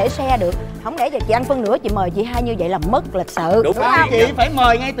nên không thể share được. Không lẽ giờ chị ăn phân nửa chị mời chị hai như vậy là mất lịch sự. Đúng Không, chị phải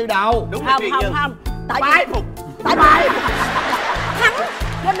mời ngay từ đầu. Đúng Không, không. Tại vì Thắng,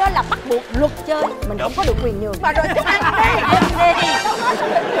 cho nên là bắt buộc luật chơi, mình không có được quyền nhường. Mà rồi chứ ăn đi.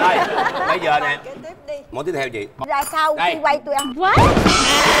 Rồi, bây giờ nè, món tiếp theo chị. Ra sau Đây. khi quay tôi ăn.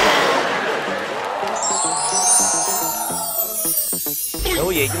 Thưa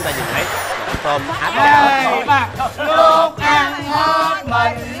quý vị, chúng ta nhìn thấy tôm áp chảo. Lúc ăn hết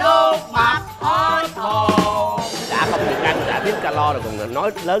mình, lúc mặc hết hồn. Đã không được ăn, đã thiếu calo rồi còn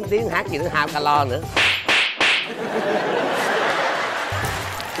nói lớn tiếng hát gì nữa hao calo nữa.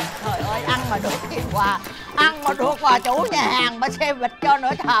 Trời ơi, ăn mà được tiền quà. Ăn mà được quà chủ nhà hàng mà xem vịt cho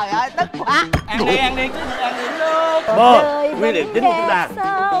nữa, trời ơi, tức quá. Ăn đi, cứ thử ăn đi. Bơ, nguyên liệu chính của chúng ta.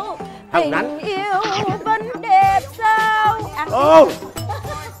 Hồng nánh. Tình yêu vẫn đẹp sao? Ăn Ô,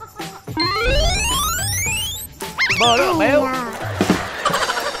 bơ rất là béo,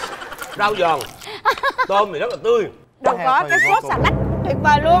 rau giòn, tôm thì rất là tươi. đâu có cái sốt xà lách tuyệt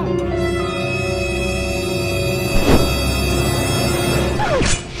vời luôn.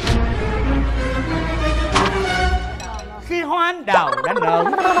 anh đào đã nở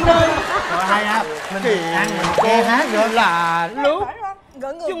nơi. Rồi hay á, mình ăn mình nghe hát rồi là lúc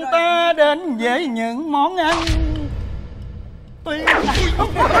chúng ta đến với những món ăn tuyệt.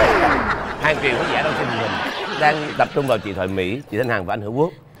 Hai truyền khán giả đang xem mình đang tập trung vào chị Thoại Mỹ, chị Thanh Hằng và anh Hữu Quốc.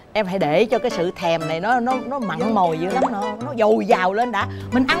 Em phải để cho cái sự thèm này nó mặn mòi dữ lắm, nó dồi dào lên đã.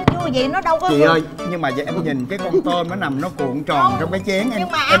 Mình ăn chưa vậy nó đâu có. Chị ơi, nhưng mà giờ em nhìn cái con tôm nó nằm nó cuộn tròn trong cái chén em.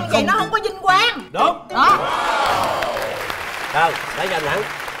 Nhưng mà ăn vậy nó không có vinh quang. Đúng. Đó. Đâu, lấy cho anh Thắng.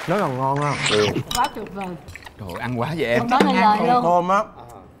 Nó là ngon không? Quá tuyệt vời. Trời ơi, ăn quá vậy em. Không nói nên lời luôn. Tôm á,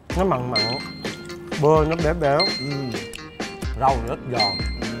 nó mặn mặn, bơ nó béo béo, rau rất giòn,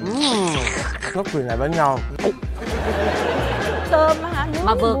 nó quyện lại với nhau. Tôm hả?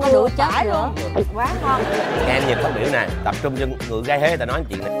 Mà vừa có đủ chất nữa. Quá ngon. Em nhìn phát biểu nè, tập trung cho người gái hế ta nói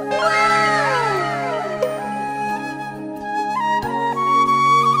chuyện này.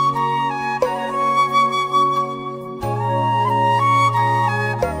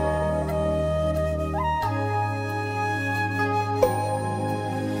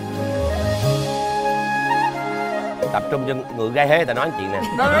 Tập trung cho người gái hế ta nói chuyện nè.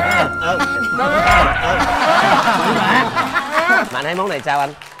 Mà anh thấy món này sao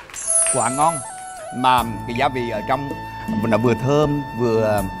anh? Quả ngon. Mà cái gia vị ở trong nó vừa thơm,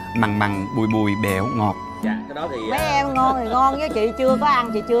 vừa mặn mặn, bùi bùi, béo, ngọt. Dạ, cái đó thì Mấy em ngon thì ngon, với chị chưa có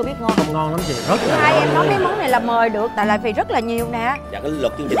ăn, chị chưa biết ngon. Không ngon lắm chị, rất là Hai em nói mấy món này là mời được, tại lại vì rất là nhiều nè. dạ cái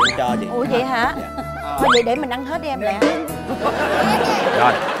luật chương trình em cho chị. Ủa vậy hả? Thôi vậy để mình ăn hết đi em nè.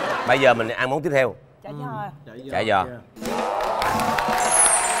 Rồi, bây giờ mình ăn món tiếp theo. Chả giò.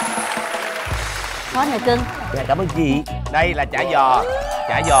 Khó này cưng. Dạ cảm ơn chị. Đây là chả giò.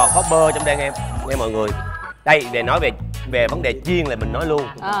 Chả giò có bơ trong đây em nghe mọi người. Đây để nói về vấn đề chiên là mình nói luôn.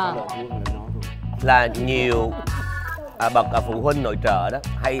 Là nhiều bậc phụ huynh nội trợ đó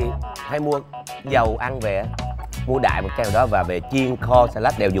hay mua dầu ăn về, mua đại một chai đó và về chiên kho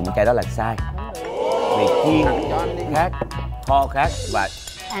salad đều dùng chai đó là sai. Vì chiên khác, kho khác và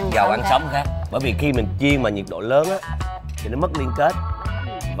dầu ăn sống khác. Bởi vì khi mình chiên mà nhiệt độ lớn á thì nó mất liên kết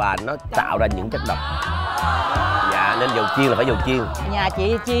và nó tạo ra những chất độc. Dạ nên dầu chiên là phải dầu chiên. Nhà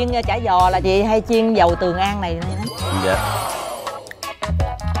chị chiên chả giò là chị hay chiên dầu Tường An này. Dạ.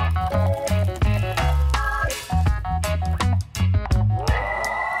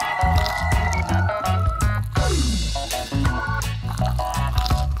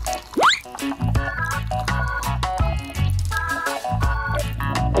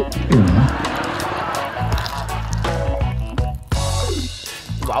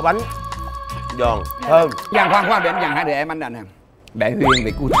 Vỏ bánh giòn thơm. Khoan để em dặn hai đứa em ăn nè. Bé Huyền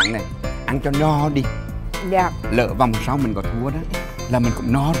với cô Thắng này ăn cho no đi. Dạ. Lỡ vòng sau mình có thua đó là mình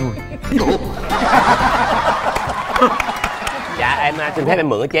cũng no rồi. Dạ em xin phép em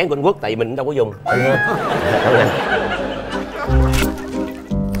mượn cái chén của anh Quốc tại vì mình đâu có dùng.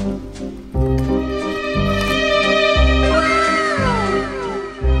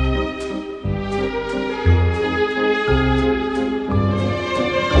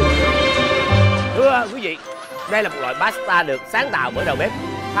 Thưa quý vị, đây là một loại pasta được sáng tạo bởi đầu bếp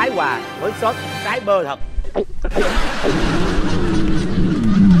Thái Hòa với sốt trái bơ thật.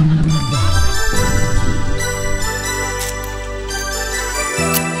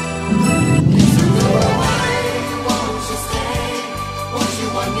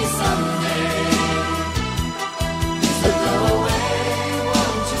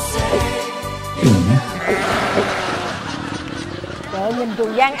 Nhìn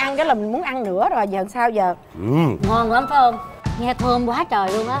Trường Giang ăn cái là mình muốn ăn nữa rồi, giờ sao giờ? Ngon lắm phải không? Nghe thơm quá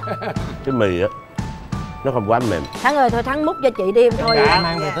trời luôn á. Cái mì á nó không quá mềm. Thắng ơi, thôi Thắng múc cho chị đi em thôi. Em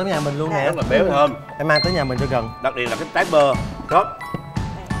mang về tới nhà mình luôn nè. Rất là béo thơm. Em mang tới nhà mình cho gần. Đặc biệt là cái trái bơ tốt.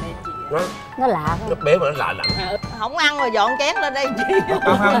 Nó lạ Nó béo mà nó lạ lắm. Không ăn rồi dọn chén lên đây chị.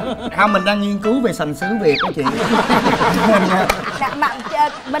 Không, mình đang nghiên cứu về sành xứ Việt đó chị.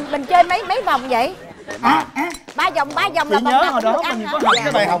 Mình chơi mấy vòng vậy? Ba vòng là chị nhớ hồi đó mình có học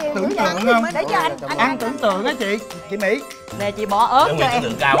cái bài học tưởng tượng không? Để cho anh ăn tưởng tượng á chị Mỹ. Nè chị bỏ ớt cho em.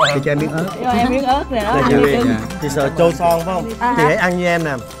 Cao quá. Chị cho em miếng ớt. Cho em miếng ớt nè đó. Chị sợ trôi son phải không? Chị hãy ăn như em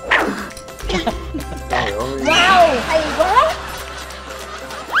nè. Wow, hay quá.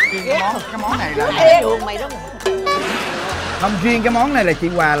 Cái món này là Mày đó. không, riêng cái món này là chị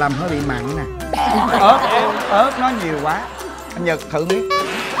Hòa làm hơi bị mặn nè. ớt nó nhiều quá. Anh Nhật thử miếng.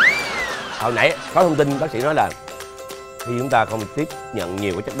 Hồi nãy có thông tin bác sĩ nói là khi chúng ta không tiếp nhận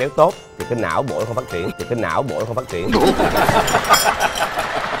nhiều cái chất béo tốt thì cái não bộ nó không phát triển.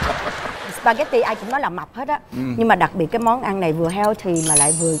 Spaghetti ai cũng nói là mập hết á. Nhưng mà đặc biệt cái món ăn này vừa healthy mà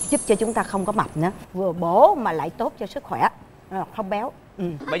lại vừa giúp cho chúng ta không có mập nữa, vừa bổ mà lại tốt cho sức khỏe, không béo.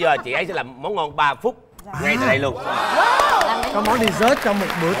 Bây giờ chị ấy sẽ làm món ngon 3 phút ngay tại đây luôn. Có món dessert trong một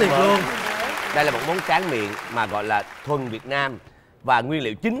bữa tiệc luôn. Đây là một món tráng miệng mà gọi là thuần Việt Nam. Và nguyên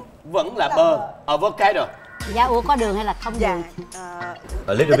liệu chính vẫn là bơ, avocado. Dạ, ủa có đường hay là không đường?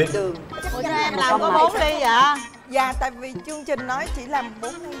 Lít được biết. Đường. Ủa sao em làm có 4 ly vậy? Dạ, tại vì chương trình nói chỉ làm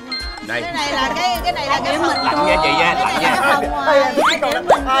 4 ly. Đây. Cái này là cái phần Lạnh nha chị nha, lạnh nha.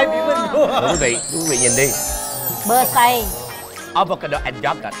 Hai bị mình thua. Quý vị nhìn đi. Bơ xay. Avocado and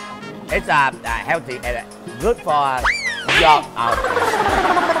yogurt. It's healthy and good for your.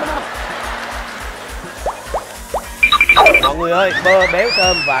 Mọi người ơi, bơ béo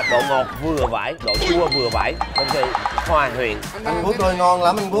thơm và độ ngọt vừa phải, độ chua vừa phải, không thể hòa quyện. Anh Quốc ơi, ngon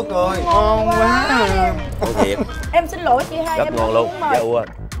lắm anh Quốc ơi. Ngon quá. Ngon thiệt. Em xin lỗi chị hai. Rất ngon luôn. Dạ ua.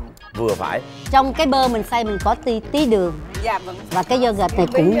 Vừa phải. Trong cái bơ mình xay mình có tí đường. Dạ vâng. Và cái yogurt này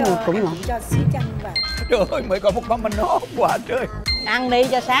cũng ngọt. Cho xí chanh vào. Trời ơi, mới có một món mình ngon quá trời. ăn đi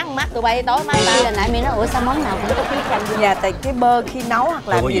cho sáng mắt tụi bay tối mai Như là nãy mình nói ủa sao món nào cũng có tí chanh. Dạ, tại cái bơ khi nấu hoặc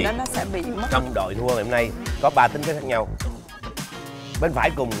làm gì đó nó sẽ bị mất. Trong đội thua ngày hôm nay có 3 tính cách khác nhau. Bên phải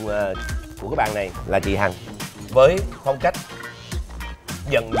cùng của các bạn này là chị Hằng với phong cách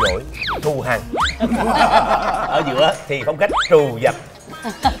giận dỗi thù hằn. Ở giữa thì phong cách trù dập.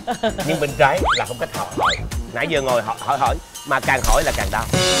 Nhưng bên trái là phong cách học hỏi. Nãy giờ ngồi hỏi mà càng hỏi là càng đau.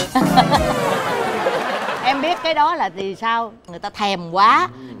 Em biết cái đó là vì sao? Người ta thèm quá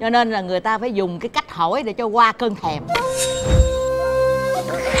cho nên là người ta phải dùng cái cách hỏi để cho qua cơn thèm.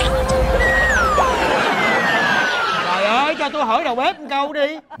 Trời ơi, cho tôi hỏi đầu bếp một câu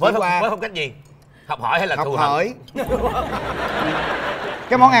đi. Với phong cách gì? Học hỏi hay là thù hằn? Hỏi.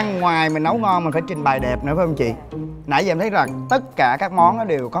 Cái món ăn ngoài mình nấu ngon mình phải trình bày đẹp nữa phải không chị? Nãy giờ em thấy rằng tất cả các món nó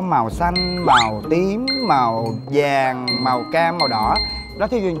đều có màu xanh, màu tím, màu vàng, màu cam, màu đỏ. Đó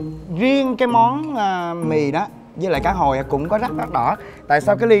thì riêng cái món mì đó với lại cá hồi cũng có rất đỏ. Tại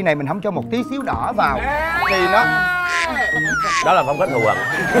sao cái ly này mình không cho một tí xíu đỏ vào thì nó... Đó là phong cách thù hằn.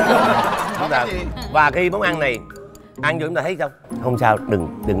 Và khi món ăn này ăn vô chúng ta thấy không? Không sao,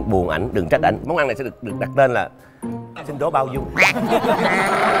 đừng buồn ảnh, đừng trách ảnh. Món ăn này sẽ được đặt tên là sinh tố bao dung.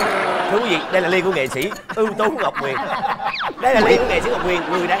 Thưa quý vị, đây là ly của nghệ sĩ ưu tú Ngọc Huyền. Đây là ly của nghệ sĩ Ngọc Huyền,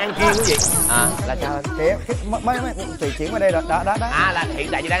 người đang ăn kiêng quý vị. Là sao anh? Mấy tùy chuyển qua đây đó. Là hiện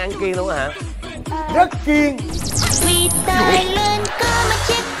tại chị đang ăn kiêng luôn hả? Rất kiêng. Vì tài lên có mà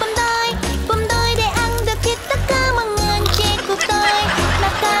chết bông đôi để ăn được hết tất cả mọi người chết cuộc tôi. Mà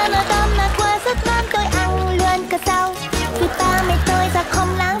ca mà tôm mà qua rất ngon tôi ăn luôn cả sau. Vì ba mẹ tôi ra không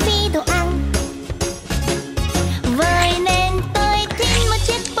lãng phí đồ ăn. Vậy nên tôi thích mà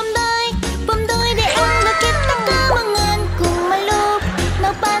chết bông đôi để ăn được hết tất cả mọi người cùng mà lúc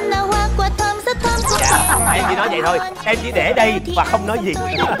nào ban nào hoa quả thơm rất thơm của Em chỉ nói vậy thôi, em chỉ để đây và không nói gì.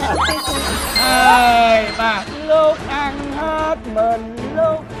 Mà lúc ăn hết mình,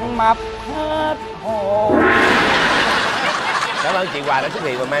 lúc mập hết hồn. Cảm ơn chị Hòa đã xuất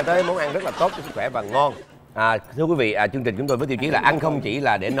hiện và mang tới món ăn rất là tốt cho sức khỏe và ngon. Thưa quý vị, chương trình chúng tôi với tiêu chí là ăn không chỉ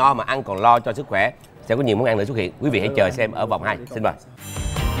là để no mà ăn còn lo cho sức khỏe. Sẽ có nhiều món ăn nữa xuất hiện. Quý vị hãy chờ xem ở vòng 2. Xin mời.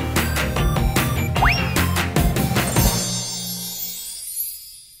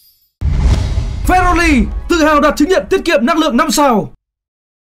 Ferroli, tự hào đạt chứng nhận tiết kiệm năng lượng 5 sao.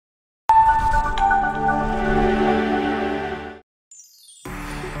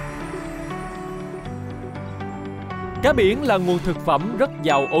 Cá biển là nguồn thực phẩm rất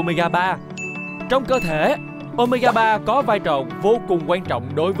giàu omega 3. Trong cơ thể, omega 3 có vai trò vô cùng quan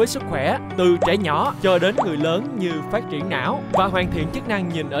trọng đối với sức khỏe từ trẻ nhỏ cho đến người lớn như phát triển não và hoàn thiện chức năng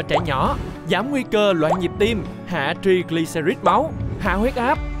nhìn ở trẻ nhỏ, giảm nguy cơ loạn nhịp tim, hạ triglycerid máu, hạ huyết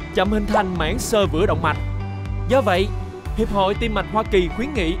áp, chậm hình thành mảng xơ vữa động mạch. Do vậy, Hiệp hội Tim mạch Hoa Kỳ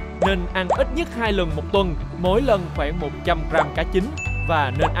khuyến nghị nên ăn ít nhất 2 lần một tuần, mỗi lần khoảng 100 g cá chín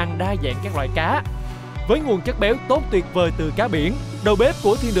và nên ăn đa dạng các loại cá. Với nguồn chất béo tốt tuyệt vời từ cá biển, đầu bếp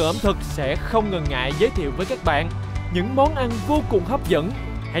của Thiên Đường Ẩm Thực sẽ không ngần ngại giới thiệu với các bạn những món ăn vô cùng hấp dẫn.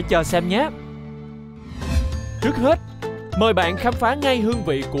 Hãy chờ xem nhé! Trước hết, mời bạn khám phá ngay hương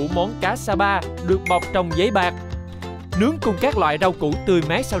vị của món cá Sapa được bọc trong giấy bạc, nướng cùng các loại rau củ tươi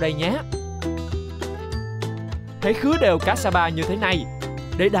mát sau đây nhé. Hãy khứa đều cá Sapa như thế này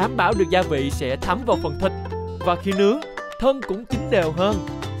để đảm bảo được gia vị sẽ thấm vào phần thịt và khi nướng, thân cũng chín đều hơn.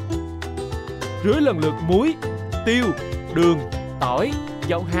 Rưới lần lượt muối, tiêu, đường, tỏi,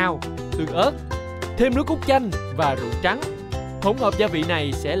 dầu hào, tương ớt, thêm nước cốt chanh và rượu trắng. Hỗn hợp gia vị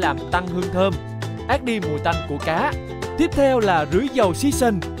này sẽ làm tăng hương thơm, át đi mùi tanh của cá. Tiếp theo là rưới dầu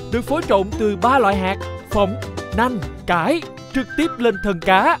season được phối trộn từ 3 loại hạt: phộng, nanh, cải trực tiếp lên thân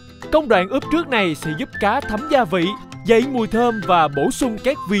cá. Công đoạn ướp trước này sẽ giúp cá thấm gia vị, dậy mùi thơm và bổ sung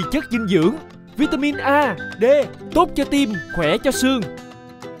các vi chất dinh dưỡng, vitamin A, D, tốt cho tim, khỏe cho xương.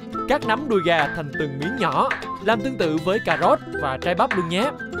 Cắt nắm đuôi gà thành từng miếng nhỏ, làm tương tự với cà rốt và trái bắp luôn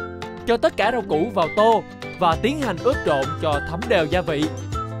nhé. Cho tất cả rau củ vào tô và tiến hành ướp trộn cho thấm đều gia vị.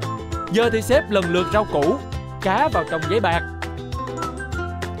 Giờ thì xếp lần lượt rau củ, cá vào trong giấy bạc.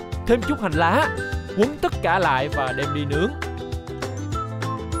 Thêm chút hành lá, quấn tất cả lại và đem đi nướng.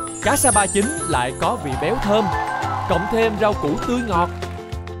 Cá sa ba chín lại có vị béo thơm, cộng thêm rau củ tươi ngọt.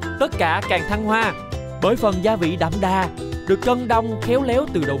 Tất cả càng thăng hoa bởi phần gia vị đậm đà, được cân đong khéo léo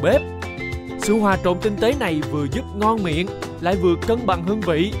từ đầu bếp. Sự hòa trộn tinh tế này vừa giúp ngon miệng, lại vừa cân bằng hương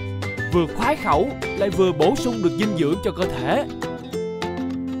vị, vừa khoái khẩu, lại vừa bổ sung được dinh dưỡng cho cơ thể.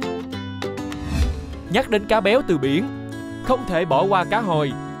 Nhắc đến cá béo từ biển, không thể bỏ qua cá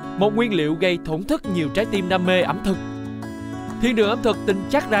hồi, một nguyên liệu gây thổn thức nhiều trái tim đam mê ẩm thực. Thiên Đường Ẩm Thực tin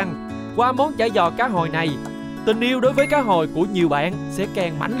chắc rằng qua món chả giò cá hồi này, tình yêu đối với cá hồi của nhiều bạn sẽ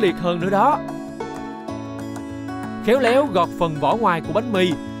càng mãnh liệt hơn nữa đó. Khéo léo gọt phần vỏ ngoài của bánh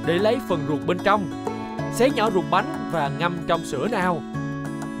mì để lấy phần ruột bên trong. Xé nhỏ ruột bánh và ngâm trong sữa nào.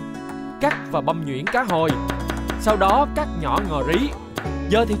 Cắt và băm nhuyễn cá hồi, sau đó cắt nhỏ ngò rí.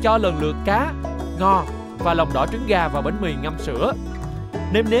 Giờ thì cho lần lượt cá, ngò và lòng đỏ trứng gà vào bánh mì ngâm sữa.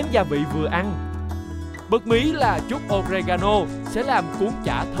 Nêm nếm gia vị vừa ăn. Bật mí là chút oregano sẽ làm cuốn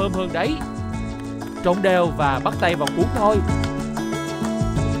chả thơm hơn đấy. Trộn đều và bắt tay vào cuốn thôi.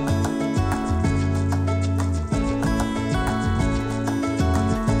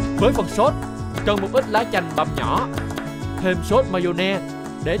 Với phần sốt, cần một ít lá chanh băm nhỏ. Thêm sốt mayonnaise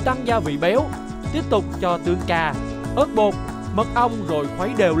để tăng gia vị béo. Tiếp tục cho tương cà, ớt bột, mật ong rồi khuấy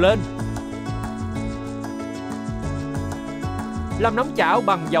đều lên. Làm nóng chảo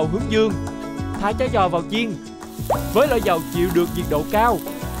bằng dầu hướng dương. Thả chả giò vào chiên. Với loại dầu chịu được nhiệt độ cao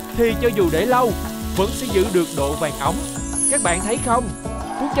thì cho dù để lâu vẫn sẽ giữ được độ vàng óng. Các bạn thấy không?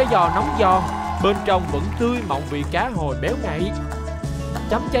 Cuốn chả giò nóng giòn, bên trong vẫn tươi mọng vị cá hồi béo ngậy.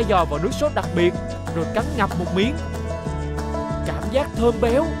 Chấm chả giò vào nước sốt đặc biệt rồi cắn ngập một miếng. Cảm giác thơm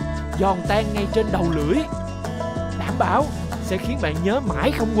béo, giòn tan ngay trên đầu lưỡi. Đảm bảo sẽ khiến bạn nhớ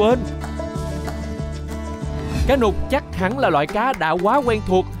mãi không quên. Cá nục chắc hẳn là loại cá đã quá quen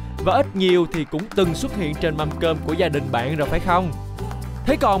thuộc và ít nhiều thì cũng từng xuất hiện trên mâm cơm của gia đình bạn rồi phải không?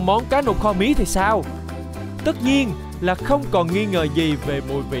 Thế còn món cá nục kho mía thì sao? Tất nhiên là không còn nghi ngờ gì về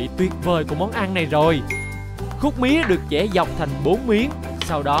mùi vị tuyệt vời của món ăn này rồi. Khúc mía được chẻ dọc thành 4 miếng,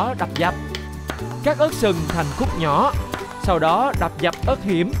 sau đó đập dập. Cắt ớt sừng thành khúc nhỏ, sau đó đập dập ớt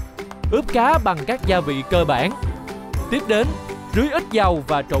hiểm. Ướp cá bằng các gia vị cơ bản. Tiếp đến, rưới ít dầu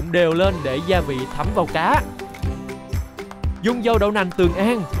và trộn đều lên để gia vị thấm vào cá. Dùng dầu đậu nành Tường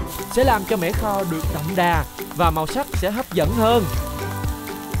An sẽ làm cho mẻ kho được đậm đà và màu sắc sẽ hấp dẫn hơn.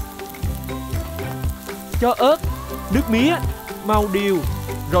 Cho ớt, nước mía, màu điều,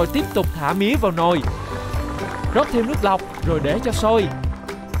 rồi tiếp tục thả mía vào nồi. Rót thêm nước lọc rồi để cho sôi.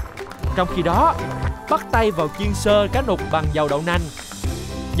 Trong khi đó, bắt tay vào chiên sơ cá nục bằng dầu đậu nành.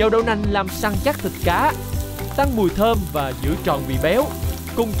 Dầu đậu nành làm săn chắc thịt cá, tăng mùi thơm và giữ trọn vị béo,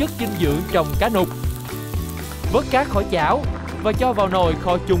 cung chất dinh dưỡng trong cá nục. Vớt cá khỏi chảo và cho vào nồi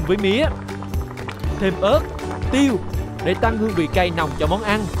kho chung với mía. Thêm ớt, tiêu để tăng hương vị cay nồng cho món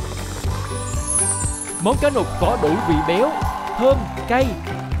ăn. Món cá nục có đủ vị béo, thơm, cay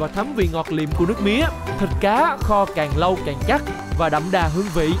và thấm vị ngọt liệm của nước mía. Thịt cá kho càng lâu càng chắc và đậm đà hương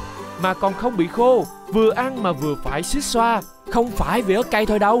vị, mà còn không bị khô, vừa ăn mà vừa phải xít xoa. Không phải vì ớt cay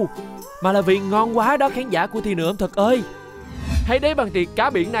thôi đâu, mà là vì ngon quá đó khán giả của Thiên Đường Ẩm Thực ơi. Hãy để bàn tiệc cá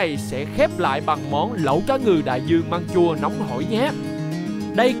biển này sẽ khép lại bằng món lẩu cá ngừ đại dương măng chua nóng hổi nhé.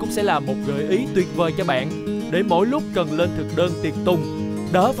 Đây cũng sẽ là một gợi ý tuyệt vời cho bạn để mỗi lúc cần lên thực đơn tiệc tùng,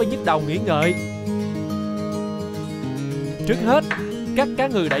 đỡ phải nhức đầu nghĩ ngợi. Trước hết, cắt cá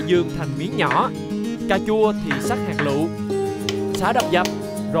ngừ đại dương thành miếng nhỏ. Cà chua thì xắt hạt lựu, xả đập dập,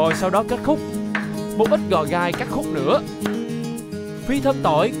 rồi sau đó kết khúc. Một ít gò gai cắt khúc nữa. Phi thơm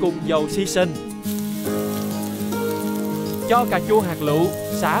tỏi cùng dầu season. Cho cà chua hạt lựu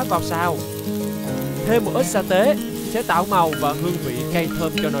xả vào xào. Thêm một ít sa tế sẽ tạo màu và hương vị cay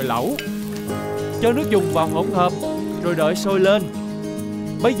thơm cho nồi lẩu. Cho nước dùng vào hỗn hợp rồi đợi sôi lên.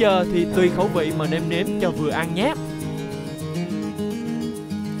 Bây giờ thì tùy khẩu vị mà nêm nếm cho vừa ăn nhé.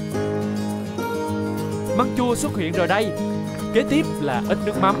 Măng chua xuất hiện rồi đây. Kế tiếp là ít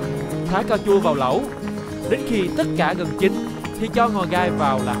nước mắm. Thả cà chua vào lẩu. Đến khi tất cả gần chín thì cho ngò gai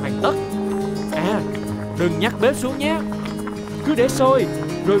vào là hoàn tất. À, đừng nhắc bếp xuống nhé. Cứ để sôi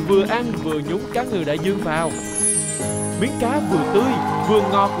rồi vừa ăn vừa nhúng cá ngừ đại dương vào. Miếng cá vừa tươi, vừa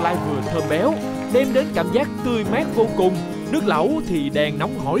ngọt lại vừa thơm béo, đem đến cảm giác tươi mát vô cùng. Nước lẩu thì đang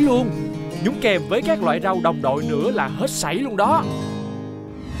nóng hổi luôn. Nhúng kèm với các loại rau đồng đội nữa là hết sảy luôn đó.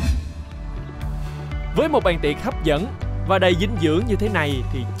 Với một bàn tiệc hấp dẫn, và đầy dinh dưỡng như thế này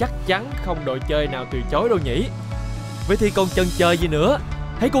thì chắc chắn không đội chơi nào từ chối đâu nhỉ. Vậy thì còn chần chờ gì nữa?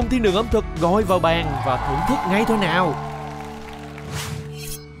 Hãy cùng Thiên Đường Ẩm Thực gọi vào bàn và thưởng thức ngay thôi nào.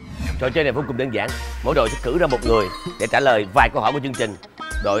 Trò chơi này vô cùng đơn giản. Mỗi đội sẽ cử ra một người để trả lời vài câu hỏi của chương trình.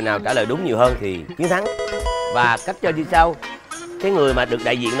 Đội nào trả lời đúng nhiều hơn thì chiến thắng. Và cách chơi như sau. Cái người mà được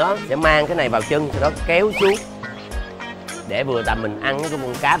đại diện đó sẽ mang cái này vào chân, sau đó kéo xuống để vừa tầm mình ăn cái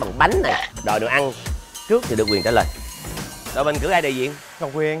con cá bằng bánh này. Đội được ăn trước thì được quyền trả lời. Đội mình cử ai đại diện? Ngọc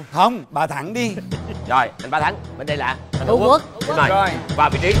Huyền. Không, bà Thắng đi. Rồi, anh Ba Thắng. Bên đây là anh Hữu Quốc. Xin mời. Rồi. Vào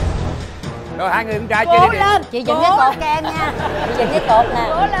vị trí. Rồi hai người con trai chơi Cố đi. lên. Chị dành cái cột cho em nha. Chị dành cái cột nè.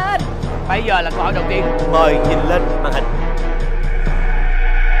 Cố lên. Bây giờ là câu hỏi đầu tiên. Mời nhìn lên màn hình.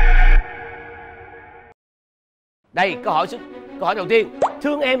 Đây, câu hỏi đầu tiên.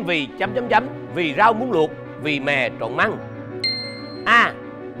 Thương em vì ... vì rau muống luộc, vì mè trộn măng. A.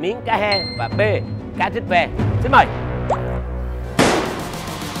 Miếng cá he và B. Cá trích ve. Xin mời.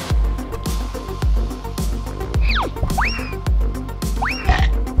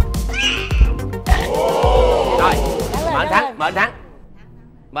 Rồi, mời anh Thắng.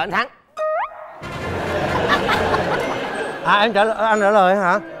 Mời anh Thắng. Anh trả lời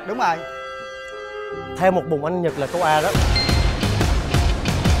hả? Đúng rồi. Theo một bụng anh Nhật là câu A đó.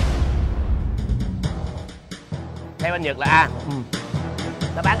 Theo anh Nhật là A.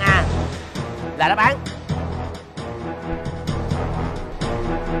 Đáp án A là đáp án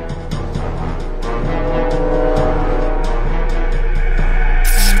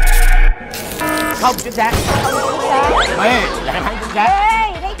không chính xác. B là đáp án chính xác.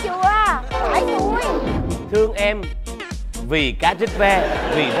 Ê, thấy chưa? Phải tôi. Thương em vì cá trích ve,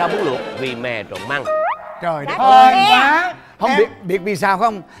 vì rau muống luộc, vì mè trộn măng. Trời đất ơi, ơi quá. Không biết vì sao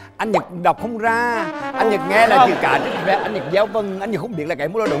không? Anh Nhật đọc không ra. Anh Nhật nghe là chữ cá trích ve, anh Nhật giáo vân, anh Nhật không biết là cái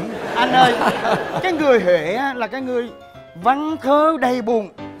món đó đúng. Anh ơi, cái người Huế là cái người văn thơ đầy bụng.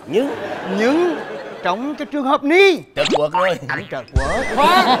 Nhưng trong cái trường hợp ni trật quật rồi. Anh trật quật.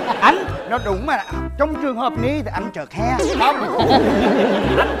 Khoan, anh nó đúng mà trong trường hợp ni thì anh trật he. Không.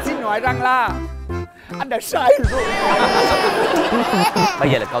 Anh xin nói rằng là anh đã sai rồi. Bây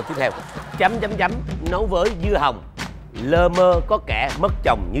giờ là câu tiếp theo. ... nấu với dưa hồng, lơ mơ có kẻ mất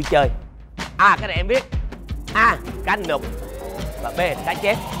chồng như chơi. A. Cái này em biết. A. Canh nục và B. Cá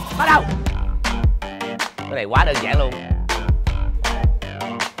chép. Bắt đầu. Cái này quá đơn giản luôn.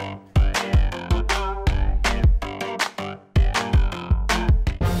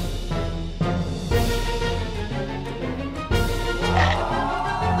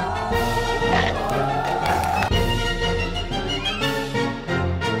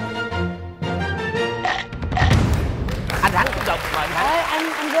 Anh Thắng tiếp tục. Mời anh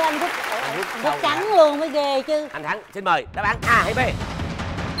Thắng. Ôi, anh rất trắng luôn mới ghê chứ. Anh Thắng xin mời đáp án A hay B?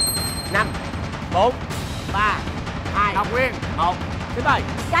 5 4 3 2 Ngọc Huyền 1. Xin mời.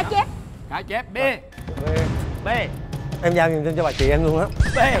 Cá chép. Cá chép. B. B. Em giao niềm tin cho bà chị em luôn á.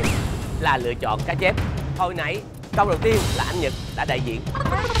 B là lựa chọn cá chép. Hồi nãy câu đầu tiên là anh Nhật đã đại diện.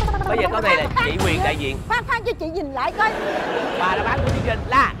 Bây giờ câu này là chị Huyền đại diện. Khoan cho chị nhìn lại coi. Và đáp án của chương trình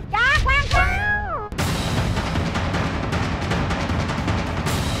là Cá. Khoan.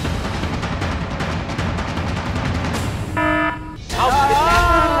 không chính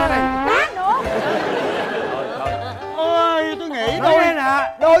xác. Cá nữa. Ôi, tôi nghĩ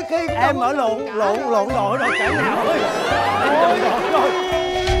đôi khi Em ở lộn đội rồi cãi nào ơi.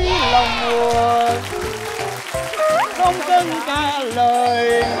 lòng mùa không cần trả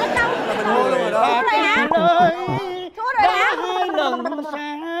lời. Mình mua luôn rồi đó. Thua rồi hả? Hai lần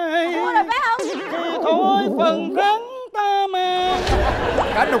sai Thua rồi phải không? thì thôi phần thắng ta mà.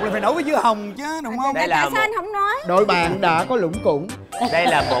 Cá đục là phải nấu với dưa hồng chứ đúng không? Đây là Sao anh không nói? Đội bạn đã có lũng củng. đây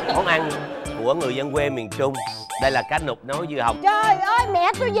là một món ăn của người dân quê miền Trung. Đây là cá nục nấu dưa hồng. Trời ơi,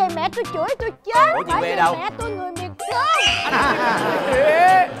 mẹ tôi về mẹ tôi chửi tôi chết. Ủa, chị Bởi quê vì đâu? mẹ tôi người miền Trung.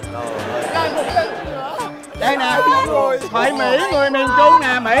 Đây nè, Thoại Mỹ người miền Trung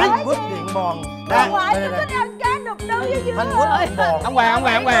nè, Mỹ. Thanh Quốc điện bòn. Bà ngoại tôi thích ăn cá nục nấu với dưa. Thanh Quốc điện bòn. Ông Hoàng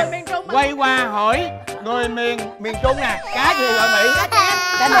quay qua hỏi người miền Trung nè, cá gì gọi Mỹ?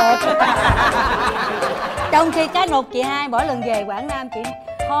 Cá nục. Trong khi cá nục chị hai mỗi lần về Quảng Nam chị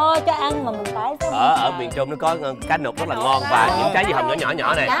kho cho ăn mà mình tái sống. Ở miền Trung nó có cá nục rất là ngon và những trái dưa hồng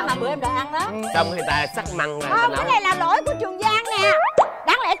nhỏ này. Cá mà bữa em đã ăn đó. Xong người ta sắc măng ra người ta Không, nấu. cái này là lỗi của Trường Giang nè.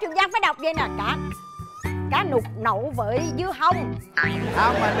 Đáng lẽ Trường Giang phải đọc vậy nè. Cá nục nậu với dưa hồng.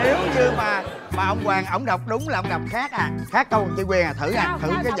 Không, mà nếu như mà ông Hoàng ổng đọc đúng là ông đọc khác à. Khác câu chị Quyền à, thử à, thử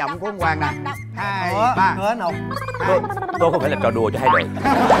cái giọng của ông Hoàng nè. 2 3. Cửa nục. Tôi không phải là trò đùa cho hai đội.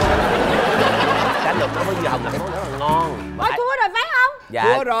 Cá nục nấu với dưa hồng là cái món rất là ngon. Ôi thua rồi phải không?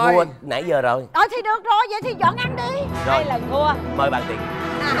 Dạ thua rồi. thua nãy giờ rồi. Thì được rồi, vậy thì dọn ăn đi. Rồi. Hay là thua. Mời bạn Tiệc.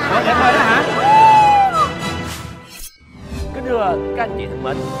 Em mời đó hả? Kính thưa các anh chị thân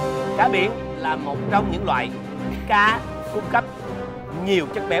mến, cá biển là một trong những loại cá cung cấp nhiều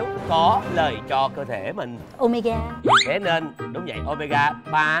chất béo có lợi cho cơ thể mình. Omega. Thế nên đúng vậy, omega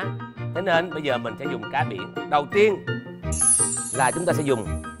 3. Thế nên bây giờ mình sẽ dùng cá biển. Đầu tiên là chúng ta sẽ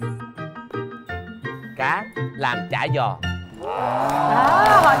dùng cá làm chả giò.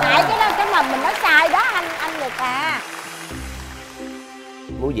 Đó, hồi nãy cái mà mình nói sai đó anh Lực à.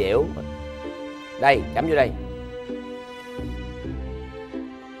 Muối dẻo. Đây, chấm vô đây.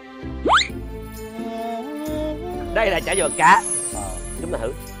 Đây là chả giò cá. Chúng ta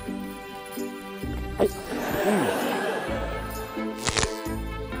thử.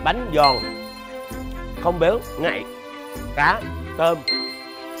 Bánh giòn, không béo, ngậy. Cá, tôm,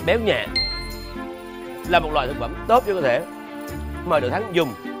 béo nhẹ, là một loại thực phẩm tốt cho cơ thể. Mời đội Thắng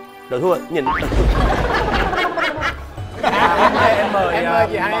dùng, đội thua nhìn. Em mời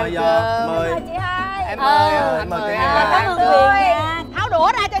chị hai mời Chị hai. Em mời anh mời mời chị em. hai. Cảm ơn Huyền nha. Tháo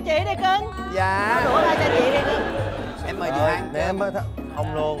đũa ra cho chị đi cưng. Dạ. Tháo đũa ra cho chị đi cưng. Em mời chị hai. Để em mới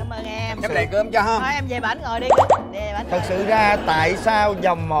không luôn. Cảm ơn em. Em lấy cơm cho không? Thôi em về bển ngồi đi cưng. Về bển. Thật sự ra tại sao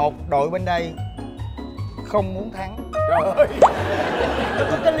vòng 1 đội bên đây không muốn thắng? Trời ơi. Tôi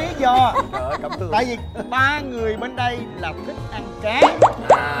có cái lý do. Trời ơi, cảm thương. Tại vì 3 người bên đây là thích ăn cá.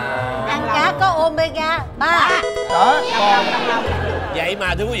 Ăn cá có omega 3. Đó, còn Vậy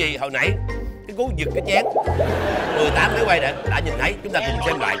mà thưa quý vị, hồi nãy cái cú giật cái chén 18 máy quay đã nhìn thấy. Chúng ta cùng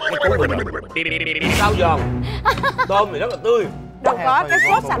xem lại cái cú vừa rồi. Rau giòn, tôm thì rất là tươi. đâu có cái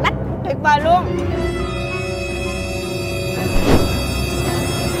sốt xà lách tuyệt vời luôn.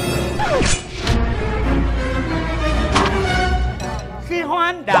 khi hoa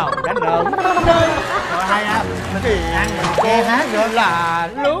anh đào đã nở nơi rồi hay á thì ăn mình nghe hát rồi là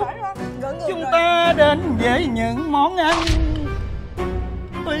lúc chúng ta đến với những món ăn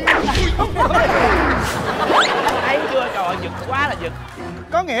tuy Thấy chưa, trời ơi, giật quá là giật.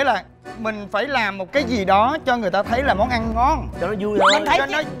 có nghĩa là mình phải làm một cái gì đó cho người ta thấy là món ăn ngon Cho nó vui thôi. Mình thấy cho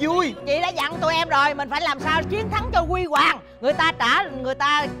nó vui. chị đã dặn tụi em rồi, mình phải làm sao chiến thắng cho quy hoàng. Người ta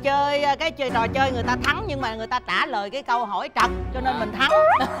chơi cái trò chơi người ta thắng, nhưng mà người ta trả lời cái câu hỏi trật, cho nên mình thắng.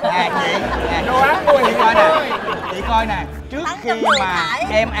 Chị đồ án tôi chị coi nè, chị coi nè, trước khi mà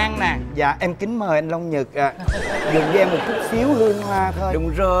em ăn nè, dạ em kính mời anh Long Nhật dùng cho em một chút xíu hương hoa thôi.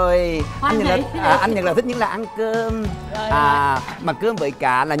 Đúng rồi. Anh Nhật là thích nhất là ăn cơm. Mà cơm với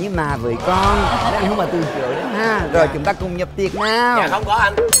cả là như mà với con. Để anh không mà từ chối đó ha. Rồi chúng ta cùng nhập tiệc nào. Dạ không có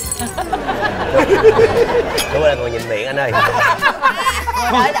anh. Đúng là ngồi nhìn miệng anh ơi.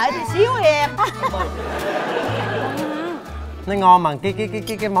 Đợi tí xíu đi em. Nó ngon bằng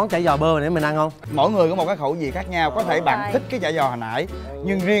cái món chả giò bơ để mình ăn không? Mỗi người có một cái khẩu vị khác nhau. Có thể bạn thích cái chả giò hồi nãy,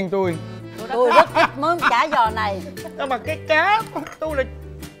 nhưng riêng tôi rất thích món chả giò này. nhưng mà cái cá tôi là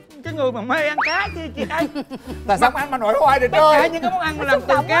cái người mà mê ăn cá chứ chị hay. Tại sao ăn mà nổi hoài được Tất cả trời. những cái món ăn mà làm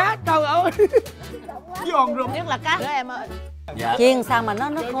từ cá, trời ơi giòn rụm. Nhất là cá nữa em ơi. Dạ. Chiên sao mà nó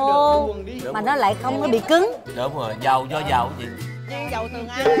khô mà nó lại không có bị cứng. Đúng rồi, dầu cho dầu chị. Chiên dầu Tường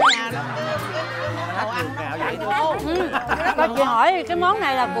An ở nhà nó cái đồ ăn nó chảy vô. Có chị hỏi cái món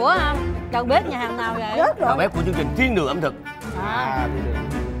này là của đầu bếp nhà hàng nào vậy? Đầu bếp của chương trình Thiên Đường Ẩm Thực.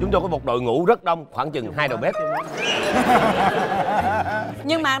 Chúng tôi có một đội ngũ rất đông, khoảng chừng 2 đầu bếp.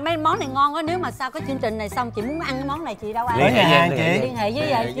 Nhưng mà mấy món này ngon quá, nếu mà sau cái chương trình này xong chị muốn ăn cái món này chị đâu ăn? Liên hệ hàng chị. Liên hệ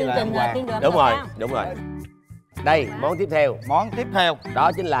với chương trình Thiên Đường Ẩm Đúng Thực rồi, á. đúng rồi. Đây, món tiếp theo. Món tiếp theo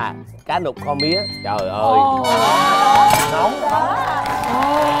Đó chính là cá nục kho mía. Trời ơi. Nóng.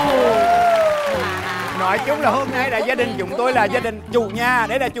 Nói chung là hôm nay là gia đình chúng tôi là gia đình chủ nhà.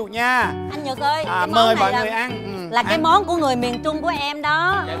 Đấy là chủ nhà. Anh Nhật ơi, cái món mời này mọi là người ăn. là cái món của người miền Trung của em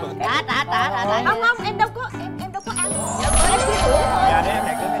đó. Trả. Không không, em đâu có em đâu có ăn. Dạ đây em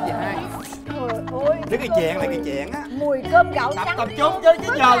lại cơm cho chị hai. Trời ơi, Lấy cái chén, lấy cái chén á. mùi cơm gạo trắng. tập trung chứ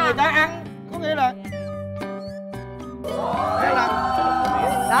giờ người ta ăn có nghĩa là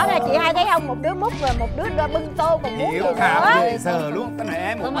Đó nè chị hai thấy không, một đứa múc rồi một đứa bưng tô còn muốn gì Hiểu nữa. khảo dễ sờ luôn. Cái này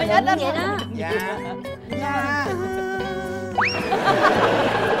em một Mình hết vậy đó. Dạ. Dạ.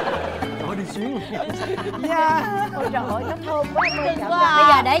 Thôi đi xuyến. Dạ. Ôi trời ơi nó thơm quá. Bây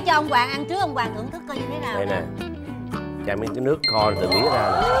giờ để cho ông Hoàng ăn trước, ông Hoàng thưởng thức coi như thế nào. Đây nè. Chà miếng cái nước kho từ mía ra.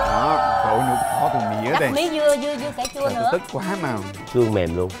 Đó, trời ơi, nước khó từ mía đây. Cắt mí dưa cải chua nữa. Tức quá mà. Xương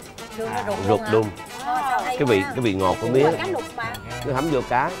mềm luôn. Rụt luôn. Cái vị ngọt của mía nó thấm vô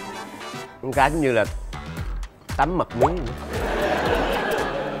cá. Con cá giống như là tắm mật miếng.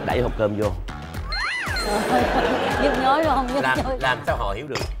 Đẩy hộp cơm vô. Nhức nhối luôn, nhức nhối. Làm sao họ hiểu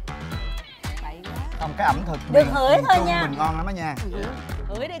được. Không, cái ẩm thực được hửi thôi Trung nha. mình ngon lắm á nha.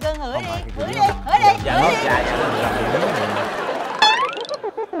 Hửi đi cưng, hửi đi, hửi đi, hửi đi, hửi đi.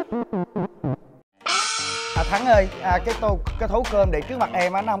 Thắng ơi, cái thố cơm để trước mặt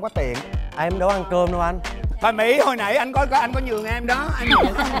em á, nó không có tiện. Em đâu ăn cơm đâu anh. Thoại Mỹ hồi nãy anh có nhường em đó.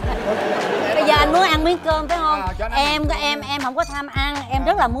 Bây giờ anh muốn ăn miếng cơm phải không? cho anh Em không có tham ăn, em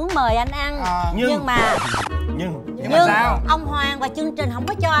rất là muốn mời anh ăn. Nhưng mà sao? ông Hoàng và chương trình không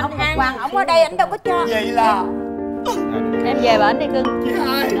có cho anh ăn. Hoàng ổng ở đây anh đâu có cho. Vậy là Em về bển đi cưng. chị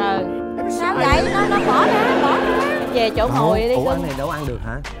hai. Sao vậy? Nó bỏ ra. Về chỗ ngồi đi Ủa cưng. anh này đâu ăn được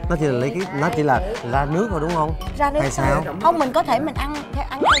hả? Nó chỉ là lấy cái, nó chỉ là ra nước thôi đúng không? Ra nước hay sao? Không, mình có thể mình ăn theo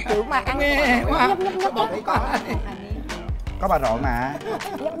kiểu mà ăn nhấp. Có bà rọi mà.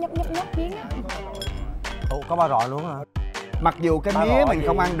 Nhấp miếng. Ủa có ba rọi luôn hả? Mặc dù cái mía mình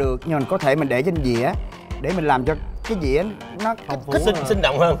không ăn được nhưng mình có thể mình để trên dĩa để mình làm cho cái dĩa nó sinh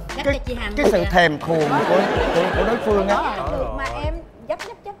động hơn. cái sự thèm thuồng của đối phương á. Mà em dấp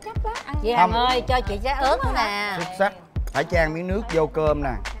đó ăn. Chị Hằng ơi, cho chị trái ớt nữa nè. Xuất sắc. Phải chan miếng nước vô cơm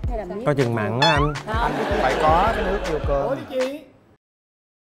nè. Coi chừng mặn á anh. Anh phải có cái nước vô cơm.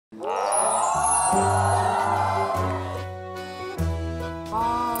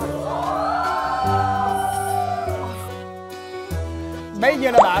 Bây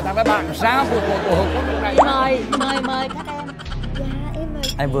giờ là bà thằng là bạn sao của lúc này. Mời các em. Dạ em mời.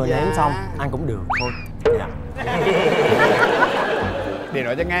 Em vừa nếm xong, ăn cũng được thôi. Dạ. Để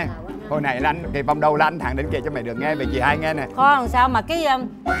nói cho nghe. Hồi nãy là anh cái vòng đầu là anh thẳng đến kể cho mày được nghe về chị hai nghe nè. Khó làm sao mà cái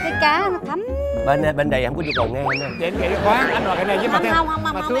cá nó thấm. Bên đây không có nhu cầu nghe em. Đến cái khoáng anh nói cái này chứ mà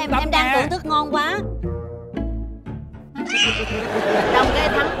Không, em đang thưởng thức ngon quá. Trong cái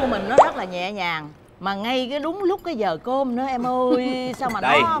Thắng của mình nó rất là nhẹ nhàng. Mà ngay cái đúng lúc cái giờ cơm nữa em ơi. Sao mà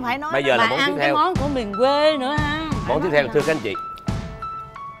đây, nó phải nói. bây giờ là mà món ăn tiếp cái theo. món của miền quê nữa ha. Món tiếp theo thưa các anh chị.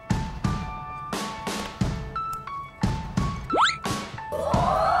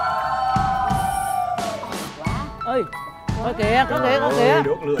 Ơi, có kìa.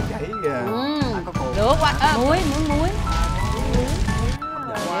 Đốt lửa cháy kìa. Được quá. Muối.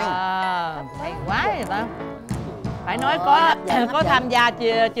 Wow, hay quá vậy ta. Phải nói có tham gia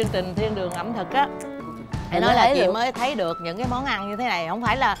chương trình Thiên Đường Ẩm Thực á. Phải nói là chị mới thấy được những cái món ăn như thế này. Không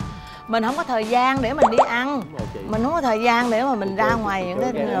phải là mình không có thời gian để mình đi ăn, mình không có thời gian để mà mình ra ngoài những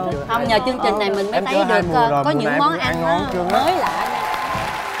cái Không, nhờ chương trình này mình mới thấy được có những món ăn mới lạ.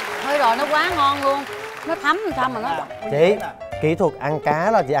 Thôi rồi nó quá ngon luôn. Nó thấm làm sao mà nó. Chị, kỹ thuật ăn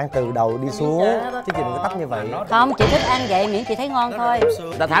cá là chị ăn từ đầu đi xuống chứ chị đừng có tách như vậy. Không, chị thích ăn vậy miễn chị thấy ngon thôi.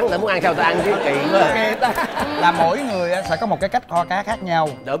 Ta Thắng ta muốn ăn sao ta ăn chứ kỳ quá. Là mỗi người sẽ có một cái cách kho cá khác nhau.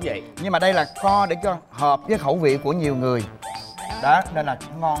 Đúng vậy. Nhưng mà đây là kho để cho hợp với khẩu vị của nhiều người. Đó, nên là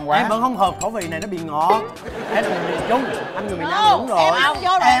ngon quá. Em vẫn không hợp khẩu vị này, nó bị ngọt. Em là người miền Trung, anh người miền Nam đúng rồi. Em ăn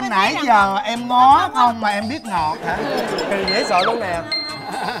vô rồi Em nãy giờ em ngó không mà em biết ngọt hả? Kỳ dễ sợ luôn nè.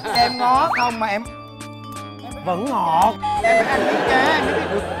 Em ngó không mà em Vẫn ngọt. ăn miếng cá em mới biết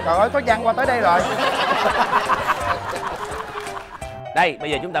được. Trời ơi, có văng qua tới đây rồi. Đây,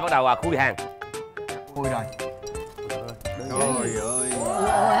 bây giờ chúng ta bắt đầu khui hàng. Ui rồi. Trời ơi.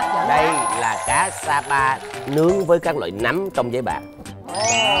 Đây là cá Sapa nướng với các loại nấm trong giấy bạc.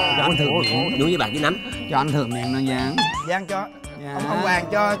 Cho anh thử nướng giấy bạc với nấm. Cho anh thử miệng nữa Giang. Giang cho Dạ. ông Hoàng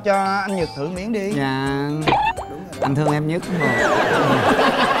cho anh Nhật thử miếng đi. Dạ. Anh thương em nhất mà.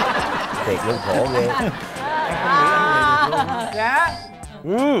 Thiệt luôn, khổ ghê. Dạ.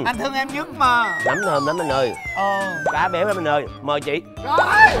 Anh thương em nhất mà. Nấm thơm lắm anh ơi. Cá béo lắm anh ơi. Mời chị.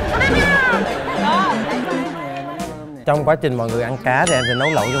 Trong quá trình mọi người ăn cá thì em sẽ nấu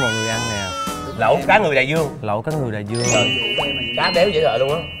lẩu cho mọi người ăn nè. Lẩu cá người đại dương. Lẩu cá người đại dương. Cá béo dễ sợ luôn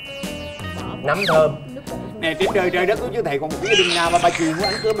á. Nấm thơm. Nè trên đời trời đất cũng chưa thấy còn một cái gia đình nào mà bà chị muốn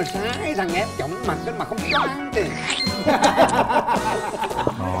ăn cơm mà sai thằng em chồng mặt cái mà không cho ăn thì.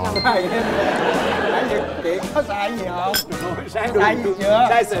 Chị có sai gì không? Sai đủ Sai gì chưa?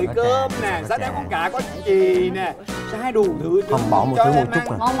 sai sợi cơm nè, sai đeo con cá có gì nè, sai đủ thứ. Không, bỏ một thứ một chút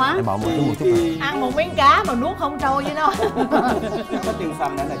rồi. Ngon quá. Em bỏ một thứ một chút rồi. ăn một miếng cá mà nuốt không trôi với nó. Có tiêu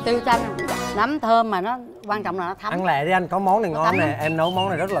xanh nữa này. Tiêu chanh, nấm thơm mà nó quan trọng là nó thấm. Ăn lẹ đi anh, có món này ngon nè. Em nấu món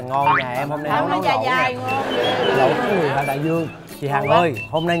này rất là ngon. Nhà em hôm nay nấu lẩu nè. Lẩu cá người đại dương. Chị Hằng ơi,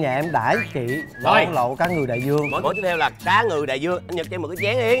 hôm nay nhà em đãi chị món lẩu cá người đại dương. Món tiếp theo là cá người đại dương. Anh Nhật cho em một cái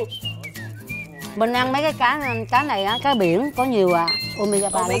chén đi. Mình ăn mấy cái cá này á, cá biển có nhiều omega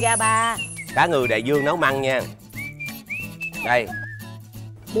 3. Omega 3. Cá người đại dương nấu măng nha. Đây.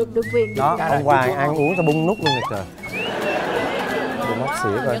 Được quyền. Đó, ông Hoàng ăn uống sao bung nút luôn rồi trời. Tôi móc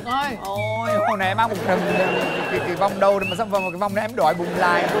xỉa rồi. Ôi, hồi nãy em ăn một rừng cái vòng đầu mà xong vào một cái vòng này em đòi bùng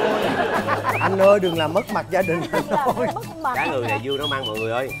lại luôn. Anh ơi, đừng làm mất mặt gia đình. Cá người đại dương nấu măng mọi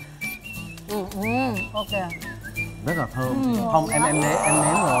người ơi. Ok. Rất là thơm. Không, em nếm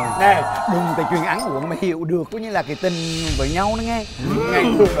rồi. Nè, đừng tại chuyện ăn uống mà hiểu được có như là cái tình với nhau nó nghe. Ngày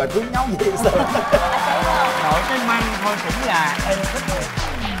thường là cưới nhau vậy sao? Nội cái măng thôi cũng là em thích rồi.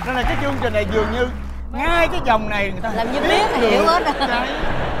 Nên là cái chương trình này dường như ngay cái dòng này người ta làm như biết là hiểu hết.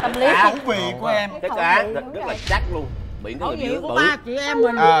 Tâm lý khẩu vị của em. Cái cá rất là chắc luôn. Biển cái vị của bự. ba chị em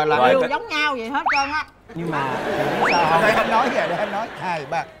mình đều giống nhau vậy hết trơn á. Nhưng mà Sao đây anh nói về đây anh nói 2,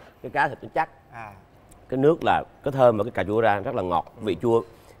 3. Cái cá thịt nó chắc. Cái nước là cái thơm và cái cà chua ra rất là ngọt, vị chua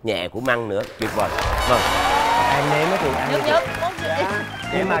nhẹ của măng nữa, tuyệt vời. Vâng. em nếm thì ăn. Nhớ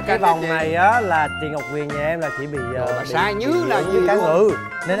Nhưng mà cái vòng này á là chị Ngọc Huyền nhà em là chỉ bị sai như là gì cá ngừ,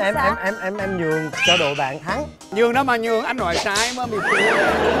 nên em nhường cho đội bạn thắng. Nhường đó mà nhường anh nói sai mà bị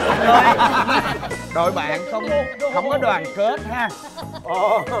Đội bạn không có đoàn kết ha.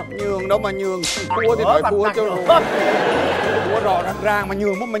 nhường đâu mà nhường, thua thì phải thua cho rồi. Thua rõ ràng mà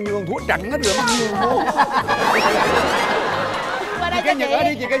nhường thua trắng hết rồi mà nhường luôn. Qua đây Chị cái Nhật ở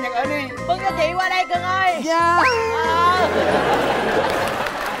đi, chị cái Nhật ở đi. Bưng cho chị qua đây cưng ơi. Dạ.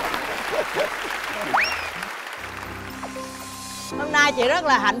 Hôm nay chị rất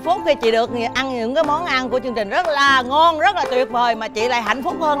là hạnh phúc khi chị được ăn những cái món ăn của chương trình rất là ngon, rất là tuyệt vời. Mà chị lại hạnh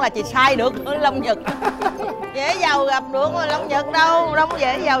phúc hơn là chị sai được Long Nhật. Dễ giàu gặp được Long Nhật đâu có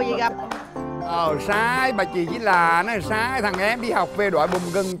dễ giàu gì gặp. Sai bà chị chỉ là nó sai. Thằng em đi học về đói bụng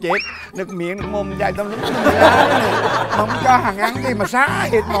gần chết, nước miệng nước mồm dài tao lắm không cho thằng ăn gì mà sai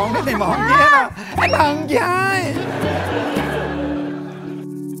hết món cái này món kia mà em hận chị ơi.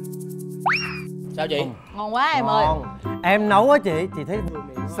 Sao chị? Ngon quá em ơi. Em nấu á chị thấy vừa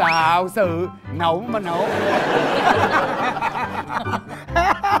miệng. Xào sự nấu mà nấu.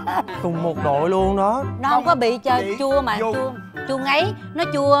 Cùng một đội luôn đó. Nó không có bị chua mà chua ngấy, nó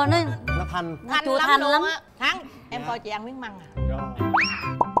chua nó thanh, nó chua thanh lắm. Thắng, em coi chị ăn miếng măng à.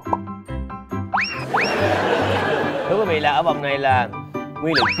 Thưa quý vị, là ở vòng này là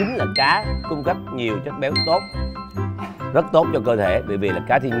nguyên liệu chính là cá, cung cấp nhiều chất béo tốt, rất tốt cho cơ thể, bởi vì là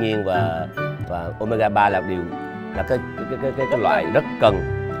cá thiên nhiên và omega 3 là điều là cái loại rất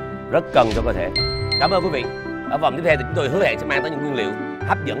cần cho cơ thể. Cảm ơn quý vị. Ở vòng tiếp theo thì chúng tôi hứa hẹn sẽ mang tới những nguyên liệu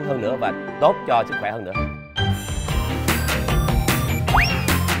hấp dẫn hơn nữa và tốt cho sức khỏe hơn nữa.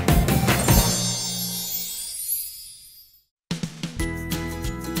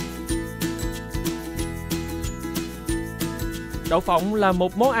 Đậu phộng là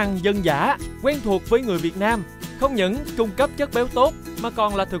một món ăn dân dã, quen thuộc với người Việt Nam. Không những cung cấp chất béo tốt mà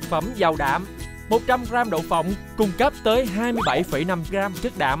còn là thực phẩm giàu đạm. 100g đậu phộng cung cấp tới 27,5g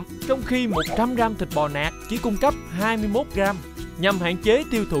chất đạm, trong khi 100g thịt bò nạc chỉ cung cấp 21g. Nhằm hạn chế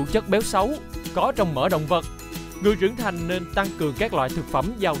tiêu thụ chất béo xấu có trong mỡ động vật, người trưởng thành nên tăng cường các loại thực phẩm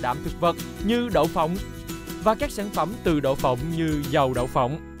giàu đạm thực vật như đậu phộng và các sản phẩm từ đậu phộng như dầu đậu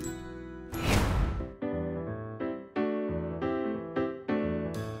phộng.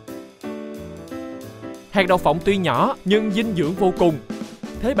 Hạt đậu phộng tuy nhỏ nhưng dinh dưỡng vô cùng.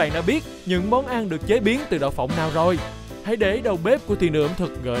 Thế bạn đã biết những món ăn được chế biến từ đậu phộng nào rồi? Hãy để đầu bếp của Thiên Đường Ẩm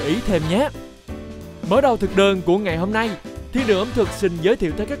Thực gợi ý thêm nhé. Mở đầu thực đơn của ngày hôm nay, Thiên Đường Ẩm Thực xin giới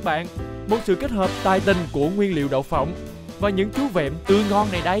thiệu tới các bạn một sự kết hợp tài tình của nguyên liệu đậu phộng và những chú vẹm tươi ngon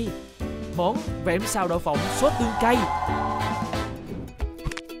này đây. Món vẹm xào đậu phộng sốt tương cay.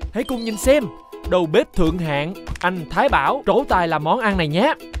 Hãy cùng nhìn xem đầu bếp thượng hạng anh Thái Bảo trổ tài làm món ăn này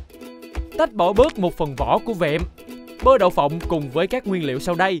nhé. Tách bỏ bớt một phần vỏ của vẹm, bơ đậu phộng cùng với các nguyên liệu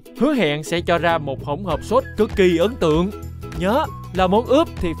sau đây hứa hẹn sẽ cho ra một hỗn hợp sốt cực kỳ ấn tượng. Nhớ là món ướp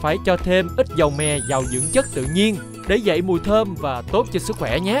thì phải cho thêm ít dầu mè giàu dưỡng chất tự nhiên để dậy mùi thơm và tốt cho sức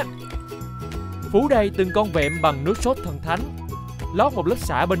khỏe nhé. Phủ đầy từng con vẹm bằng nước sốt thần thánh, lót một lớp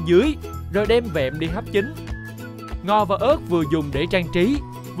sả bên dưới rồi đem vẹm đi hấp chín. Ngò và ớt vừa dùng để trang trí,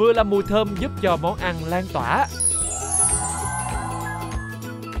 vừa làm mùi thơm giúp cho món ăn lan tỏa.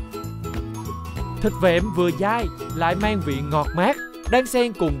 Thịt vẹm vừa dai lại mang vị ngọt mát, đan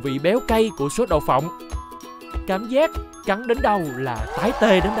xen cùng vị béo cay của sốt đậu phộng. Cảm giác cắn đến đâu là tái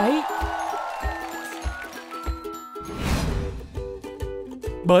tê đến đấy.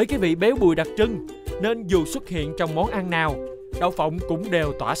 Bởi cái vị béo bùi đặc trưng nên dù xuất hiện trong món ăn nào, đậu phộng cũng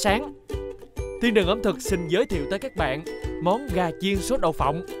đều tỏa sáng. Thiên Đường Ẩm Thực xin giới thiệu tới các bạn món gà chiên sốt đậu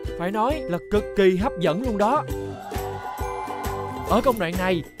phộng, phải nói là cực kỳ hấp dẫn luôn đó. Ở công đoạn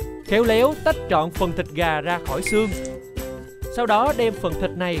này, khéo léo tách trọn phần thịt gà ra khỏi xương. Sau đó đem phần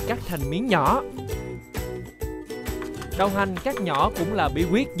thịt này cắt thành miếng nhỏ. Đậu hành cắt nhỏ cũng là bí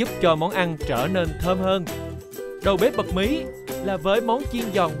quyết giúp cho món ăn trở nên thơm hơn. Đầu bếp bật mí là với món chiên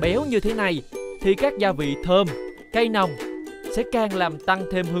giòn béo như thế này thì các gia vị thơm, cay nồng sẽ càng làm tăng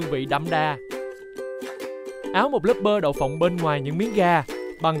thêm hương vị đậm đà. Áo một lớp bơ đậu phộng bên ngoài những miếng gà,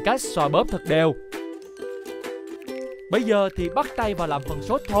 bằng cách xoa bóp thật đều. Bây giờ thì bắt tay vào làm phần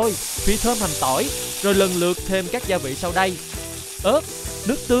sốt thôi. Phi thơm hành tỏi, rồi lần lượt thêm các gia vị sau đây: ớt,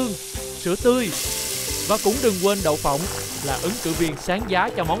 nước tương, sữa tươi. Và cũng đừng quên đậu phộng là ứng cử viên sáng giá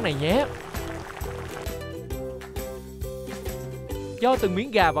cho món này nhé. Cho từng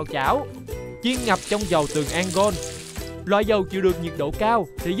miếng gà vào chảo, chiên ngập trong dầu Tường An Gold. Loại dầu chịu được nhiệt độ cao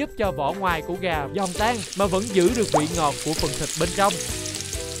sẽ giúp cho vỏ ngoài của gà giòn tan mà vẫn giữ được vị ngọt của phần thịt bên trong.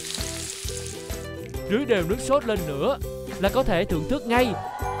 Rưới đều nước sốt lên nữa là có thể thưởng thức ngay.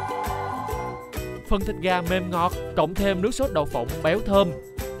 Phần thịt gà mềm ngọt cộng thêm nước sốt đậu phộng béo thơm.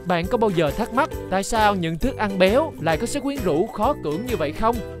 Bạn có bao giờ thắc mắc tại sao những thức ăn béo lại có sức quyến rũ khó cưỡng như vậy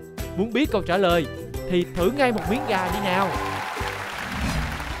không? Muốn biết câu trả lời thì thử ngay một miếng gà đi nào.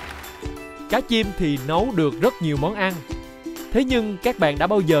 Cá chim thì nấu được rất nhiều món ăn. Thế nhưng các bạn đã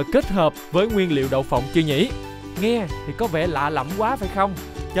bao giờ kết hợp với nguyên liệu đậu phộng chưa nhỉ? Nghe thì có vẻ lạ lẫm quá phải không?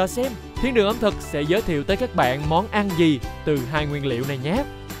 Chờ xem Thiên Đường Ẩm Thực sẽ giới thiệu tới các bạn món ăn gì từ hai nguyên liệu này nhé.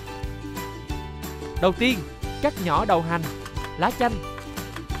 Đầu tiên, cắt nhỏ đầu hành, lá chanh.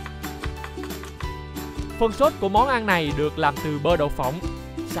 Phần sốt của món ăn này được làm từ bơ đậu phộng,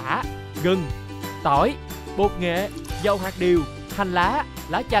 sả, gừng, tỏi, bột nghệ, dầu hạt điều, hành lá,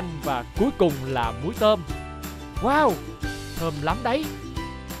 lá chanh và cuối cùng là muối tôm. Wow, thơm lắm đấy.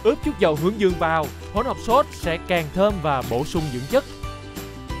 Ướp chút dầu hướng dương vào, hỗn hợp sốt sẽ càng thơm và bổ sung dưỡng chất.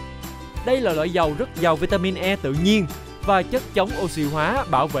 Đây là loại dầu rất giàu vitamin E tự nhiên và chất chống oxy hóa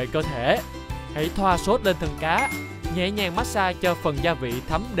bảo vệ cơ thể. Hãy thoa sốt lên thân cá, nhẹ nhàng massage cho phần gia vị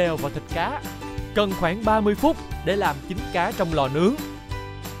thấm đều vào thịt cá. Cần khoảng 30 phút để làm chín cá trong lò nướng.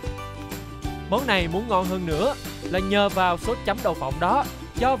 Món này muốn ngon hơn nữa là nhờ vào sốt chấm đậu phộng đó.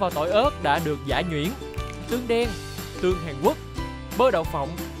 Cho vào tỏi ớt đã được giã nhuyễn, tương đen, tương Hàn Quốc, bơ đậu phộng,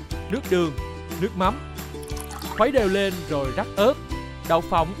 nước đường, nước mắm. Khuấy đều lên rồi rắc ớt, đậu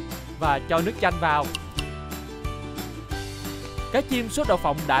phộng và cho nước chanh vào. Cá chim sốt đậu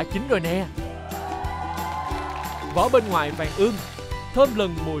phộng đã chín rồi nè. Vỏ bên ngoài vàng ươm, thơm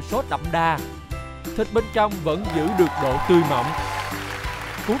lừng mùi sốt đậm đà. Thịt bên trong vẫn giữ được độ tươi mọng.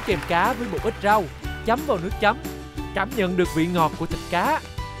 Cuốn kèm cá với một ít rau, chấm vào nước chấm. Cảm nhận được vị ngọt của thịt cá,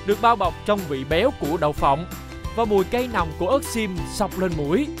 được bao bọc trong vị béo của đậu phộng và mùi cay nồng của ớt xiêm xộc lên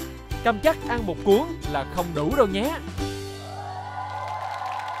mũi. Cầm chắc ăn một cuốn là không đủ đâu nhé.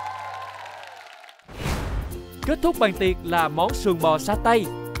 Kết thúc bàn tiệc là món sườn bò sa tây.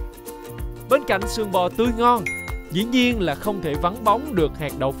 Bên cạnh sườn bò tươi ngon, dĩ nhiên là không thể vắng bóng được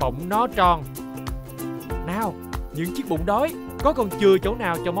hạt đậu phộng nó tròn. Nào, những chiếc bụng đói có còn chừa chỗ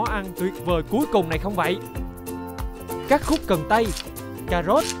nào cho món ăn tuyệt vời cuối cùng này không vậy? Cắt khúc cần tây, cà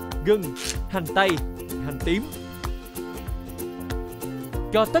rốt, gừng, hành tây, hành tím.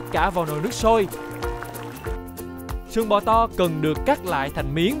 Cho tất cả vào nồi nước sôi. Sườn bò to cần được cắt lại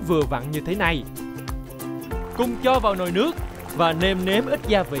thành miếng vừa vặn như thế này. Cùng cho vào nồi nước và nêm nếm ít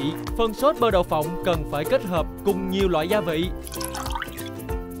gia vị. Phần sốt bơ đậu phộng cần phải kết hợp cùng nhiều loại gia vị.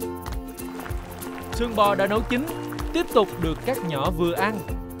 Sườn bò đã nấu chín, tiếp tục được cắt nhỏ vừa ăn.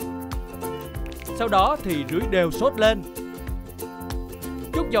 Sau đó thì rưới đều sốt lên.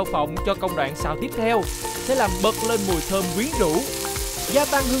 Chút dầu phộng cho công đoạn xào tiếp theo sẽ làm bật lên mùi thơm quyến rũ, gia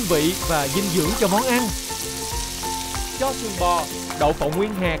tăng hương vị và dinh dưỡng cho món ăn. Cho sườn bò, đậu phộng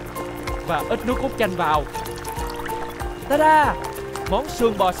nguyên hạt và ít nước cốt chanh vào. Ta-da! Món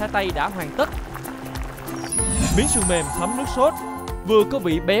sườn bò sa tây đã hoàn tất. Miếng sườn mềm thấm nước sốt, vừa có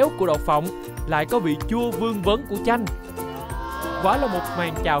vị béo của đậu phộng, lại có vị chua vương vấn của chanh. Quả là một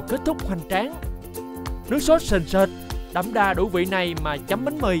màn chào kết thúc hoành tráng. Nước sốt sền sệt, đậm đà đủ vị này mà chấm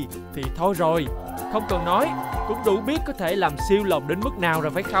bánh mì thì thôi rồi. Không cần nói, cũng đủ biết có thể làm siêu lòng đến mức nào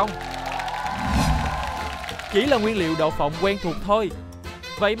rồi phải không? Chỉ là nguyên liệu đậu phộng quen thuộc thôi.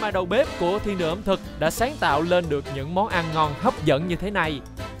 Vậy mà đầu bếp của Thiên Đường Ẩm Thực đã sáng tạo lên được những món ăn ngon hấp dẫn như thế này.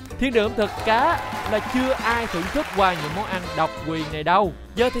 Thiên Đường Ẩm Thực cá là chưa ai thưởng thức qua những món ăn độc quyền này đâu.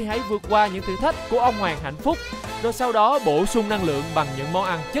 Giờ thì hãy vượt qua những thử thách của ông Hoàng hạnh phúc, rồi sau đó bổ sung năng lượng bằng những món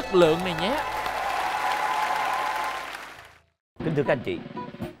ăn chất lượng này nhé. Kính thưa các anh chị,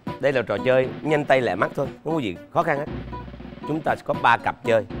 đây là trò chơi nhanh tay lẹ mắt thôi, không có gì khó khăn hết. Chúng ta sẽ có 3 cặp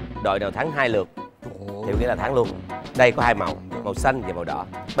chơi, đội nào thắng 2 lượt thì nghĩa là thắng luôn. Đây có 2 màu, màu xanh và màu đỏ.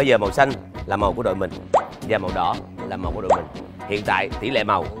 Bây giờ màu xanh là màu của đội mình và màu đỏ là màu của đội mình. Hiện tại tỷ lệ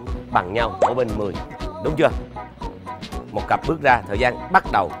màu bằng nhau, mỗi bên 10, đúng chưa? Một cặp bước ra, thời gian bắt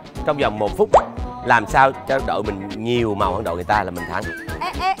đầu trong vòng 1 phút. Làm sao cho đội mình nhiều màu hơn đội người ta là mình thắng.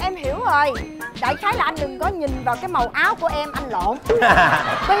 Em hiểu rồi. đại khái là anh đừng có nhìn vào cái màu áo của em, anh lộn.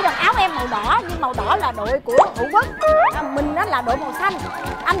 Tuy rằng áo em màu đỏ nhưng màu đỏ là đội của Hữu Quốc, mình đó là đội màu xanh.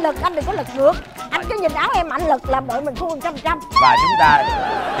 Anh lật anh đừng có lật ngược, anh cứ nhìn áo em mà anh lật làm đội mình thua 100%. Và chúng ta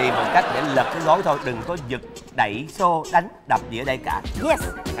tìm một cách để lật cái gối thôi, đừng có giật, đẩy, xô, đánh, đập gì ở đây cả. Yes.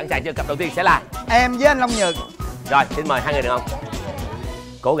 Sẵn sàng chưa? Cặp đầu tiên sẽ là Em với anh Long Nhật. rồi, xin mời hai người đàn ông.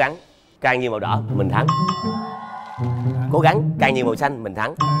 Cố gắng càng nhiều màu đỏ mình thắng, cố gắng càng nhiều màu xanh mình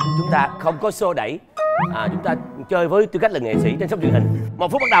thắng. Chúng ta không có xô đẩy, chúng ta chơi với tư cách là nghệ sĩ trên sóng truyền hình.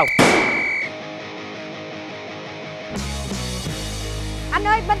 1 phút bắt đầu. Anh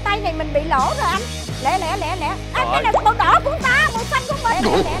ơi, bên tay này mình bị lỗ rồi anh. Lẹ. Anh cái này màu đỏ của ta, màu xanh của mình.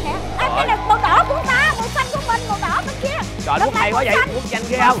 Lẹ. Anh cái này màu đỏ của ta, màu xanh của mình, màu đỏ bên kia. Trời, Quốc hay quá vậy, Quốc nhanh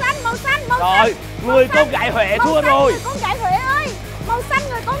ghê không? Màu xanh. Rồi, người con gái Huệ thua rồi. Người con gái Huệ ơi, màu xanh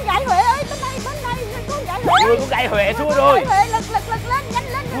người con gái Huệ ơi, bên đây người con gái Huệ. Người con gái Huệ thua rồi. Lật lên, nhanh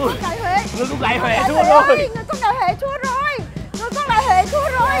lên người con gái Huệ. Người con gái Huệ thua rồi. Người con gái Huệ thua rồi. Người con gái Huệ thua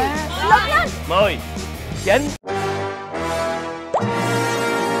rồi. Lật lên. 10, 9,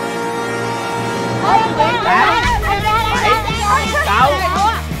 8, 7, 6,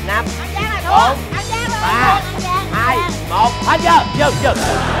 5, 4, 3, 2, 1. Hết giờ. Dừng.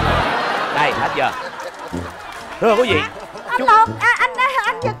 Đây, hết giờ. Thưa quý vị, Anh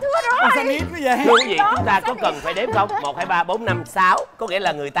Nhật thua rồi. thưa quý vị, chúng ta có cần phải đếm không? 1, 2, 3, 4, 5, 6. Có nghĩa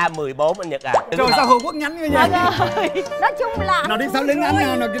là người ta 14, anh Nhật à. Rồi sao Hữu Quốc nhánh như vậy? Nói chung là Nào đi sau lưng anh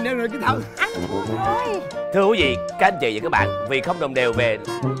nào rồi cái thằng. anh thua rồi. Thưa quý vị, các anh chị và các bạn, vì không đồng đều về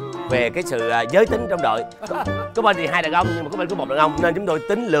cái sự giới tính trong đội. Có bên thì 2 đàn ông nhưng mà có bên có 1 đàn ông, nên chúng tôi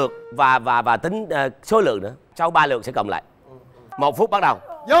tính lượt và tính số lượng nữa. Sau 3 lượt sẽ cộng lại. 1 phút bắt đầu.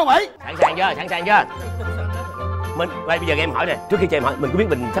 Vô Mỹ. Sẵn sàng chưa? Mình bây giờ em hỏi nè, trước khi cho em hỏi, mình có biết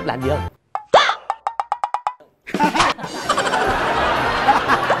mình sắp làm gì không?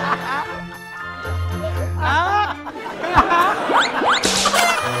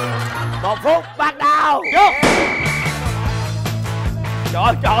 Một phút bắt đầu. Vô.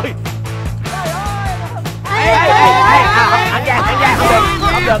 Trời. Ăn Giang,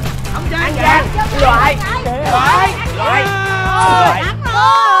 không được. Ăn Giang, loại.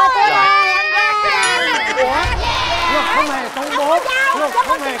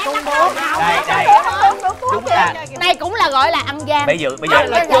 Không hề công bố. Đây. Chúng ta Đây cũng là gọi là ăn gian. bây giờ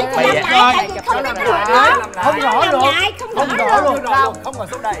Không rõ luôn. Không rõ luôn. Không có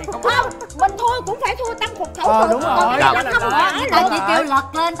số đầy, không. Không, mình thua cũng phải thua tăng phục khẩu. Đúng rồi. Là chị kêu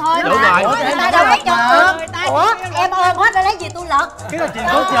lật lên thôi. Đúng rồi. Người ta đâu lấy chồng. Ủa, em ôm hết rồi lấy gì tôi lật. Cái là chuyện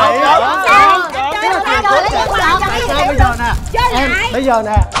của chị. Cái là chuyện của chị. Tại sao bây giờ nè? Em bây giờ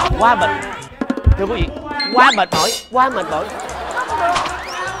nè. Quá mệt. Thưa quý vị, quá mệt mỏi. Rõ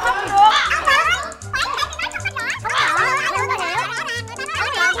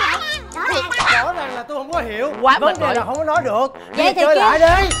ràng là tôi không có hiểu. Quá vấn mệt đề mỏi. là không có nói được. Vậy thì chơi lại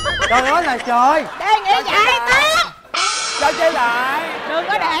đi. Trời ơi là trời. Đề nghị giải tán. Cho chơi lại. Đừng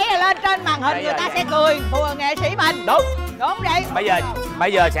có để lên trên màn hình người ta sẽ cười thua nghệ sĩ mình. Đúng Vậy.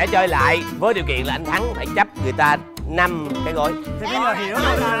 Bây giờ sẽ chơi lại với điều kiện là anh Thắng phải chấp người ta 5 cái gói. Thì bây giờ hiểu là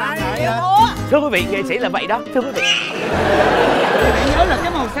Thưa quý vị, nghệ sĩ là vậy đó. Thưa quý vị, Chị nhớ là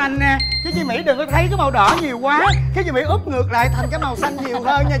cái màu xanh nè, chứ chị Mỹ đừng có thấy cái màu đỏ nhiều quá, cái chị Mỹ úp ngược lại thành cái màu xanh nhiều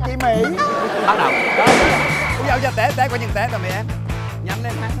hơn nha chị Mỹ. bắt đầu. Bây giờ té qua nhìn té rồi mày em. Nhanh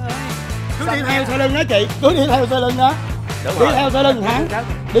lên Thắng ơi. Cứ đi theo sau lưng đó chị, cứ đi theo sau lưng đó. Đúng Đi rồi. theo sau lưng Thắng.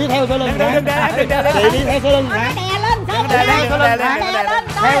 Đi theo sau lưng Thắng. Chị đi theo sau lưng Thắng. Đè lên,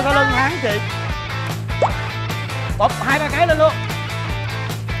 Theo sau lưng Thắng chị. Bóp 2-3 cái lên luôn.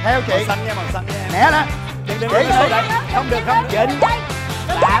 Theo chị. Màu xanh nha, màu xanh nha em. Né lên. Đừng có số đầy. Không được, không. 9,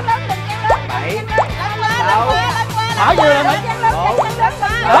 8, 7, 6, Mở vừa lên Mỹ.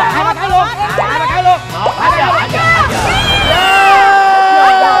 2-3 cái luôn. 2-3 cái luôn. 1. Hết giờ.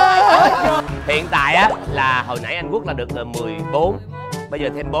 Hiện tại á là hồi nãy anh Quốc là được 14. Bây giờ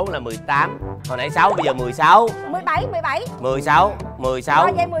thêm 4 là 18. Hồi nãy 6, bây giờ 16. 17. 16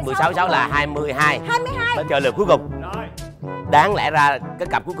 vậy 16 6 là 22. 22. Đến chờ lượt cuối cùng. Đáng lẽ ra cái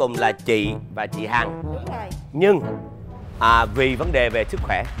cặp cuối cùng là chị và chị Hằng. Đúng rồi. Nhưng vì vấn đề về sức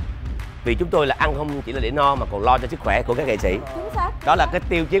khỏe, vì chúng tôi là ăn không chỉ là để no mà còn lo cho sức khỏe của các nghệ sĩ. Chính xác. Đó là cái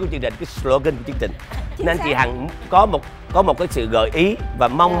tiêu chí của chương trình, cái slogan của chương trình. Nên chị Hằng có một cái sự gợi ý và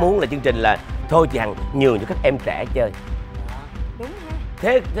mong muốn là chương trình là thôi chị Hằng nhường cho các em trẻ chơi. Đúng ha.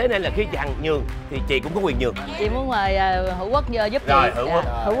 Thế nên là khi chị Hằng nhường thì chị cũng có quyền nhường. Chị muốn mời Hữu Quốc giúp Rồi, chị. Hữu Quốc.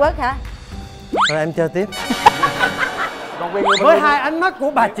 Hữu Quốc hả? Rồi em chơi tiếp. Với hai ánh mắt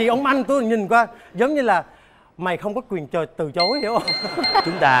của bà chị ông anh tôi nhìn qua giống như là mày không có quyền từ chối, hiểu không?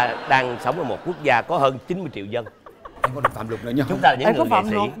 Chúng ta đang sống ở một quốc gia có hơn 90 triệu dân. Em có được phạm luật nữa nha. Chúng ta là những Em có người phạm nghệ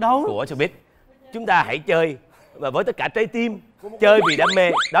sĩ luật đâu. của showbiz chúng ta hãy chơi và với tất cả trái tim, chơi vì đam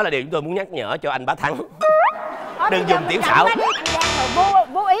mê. Đó là điều chúng tôi muốn nhắc nhở cho anh Bá Thắng. Đừng dùng tiểu xảo.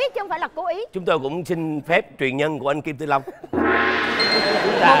 Vô ý chứ không phải là cố ý. Chúng tôi cũng xin phép truyền nhân của anh Kim Tư Long.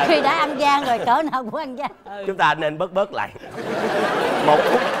 Một khi đã ăn gian rồi cỡ nào cũng ăn gian. Chúng ta nên bớt lại. 1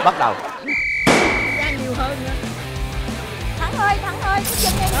 phút bắt đầu. Gian nhiều hơn nữa. Thắng ơi, cái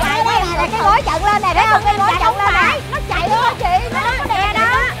chân em chạy đây là cái gối chận lên này, đấy không cái gối chận lên này. Nó chạy luôn hả chị? Nó không có đẹp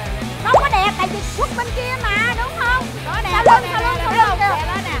đó. Không có đẹp tại vì Quốc bên kia mà, đúng không? Có đẹp. Sau lưng kìa.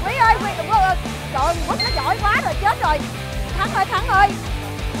 Quý ơi, trời ơi, Quốc nó giỏi quá rồi, chết rồi. Thắng ơi,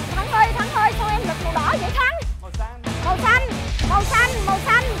 sao em ngực màu đỏ vậy Thắng? Màu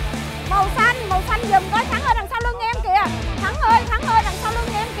xanh giùm coi. Thắng ơi, đằng sau lưng em kìa. Thắng ơi, đằng sau lưng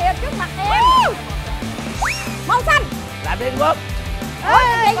em kìa, trước mặt em. Màu xanh. Làm đi Quốc.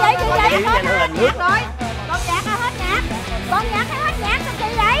 Chị vậy? Hết nhạc rồi. Con nhạc hay hết nhạc? Con nhạc hay hết nhạc sao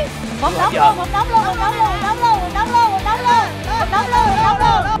chị vậy? Một đống luôn.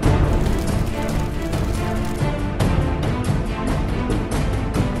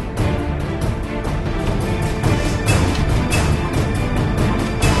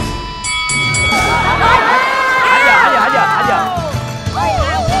 Hả giờ.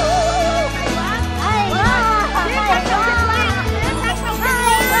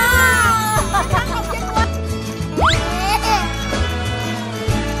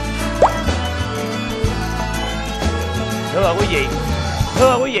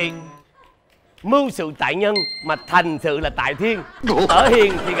 Thưa quý vị, mưu sự tại nhân mà thành sự là tại thiên. Ở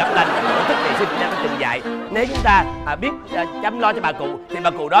hiền thì gặp lành, ở thức thì sinh ra từng dạy. Nếu chúng ta biết chăm lo cho bà cụ thì bà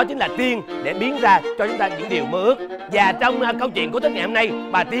cụ đó chính là tiên để biến ra cho chúng ta những điều mơ ước. Và trong câu chuyện của Tết ngày hôm nay,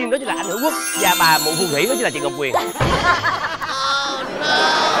 bà tiên đó chính là anh Hữu Quốc và bà mụ phù thủy đó chính là chị Ngọc Huyền.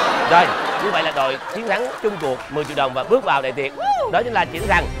 Rồi, như vậy là đội chiến thắng chung cuộc 10 triệu đồng và bước vào đại tiệc. Đó chính là Trường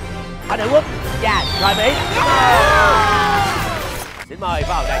Giang, anh Hữu Quốc và Thoại Mỹ. Xin mời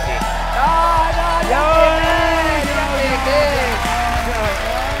vào đại tiệc.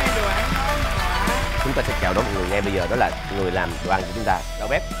 Chúng ta sẽ chào đón mọi người ngay bây giờ, đó là người làm đồ ăn cho chúng ta. Đầu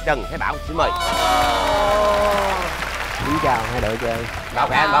bếp Trân, Thái Bảo, xin mời. Xin chào hai đội chơi. Bảo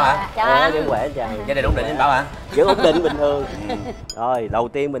khỏe anh Bảo hả? Chào. Vẫn khỏe chào. Gia đình ổn định anh Bảo hả? Vẫn ổn định bình thường. Rồi đầu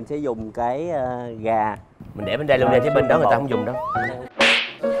tiên mình sẽ dùng cái gà. Mình để bên đây luôn nha, chứ bên đó người ta không dùng đâu.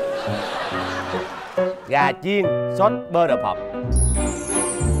 Gà chiên sốt bơ đậu phộng.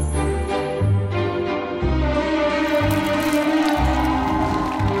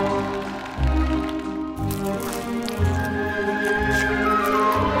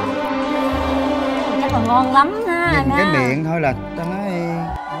 Chắc là ngon lắm ha. Nhìn cái miệng thôi là ta nói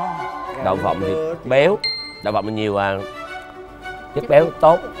ngon. Đậu phộng thì béo, đậu phộng nhiều chất béo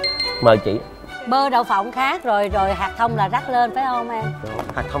tốt. Mời chị. Bơ đậu phộng khác rồi hạt thông là rắc lên phải không em?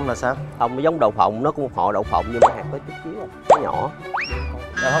 Hạt thông là sao? Thông giống đậu phộng, nó cũng một họ đậu phộng nhưng mà hạt có chút xíu, nó nhỏ.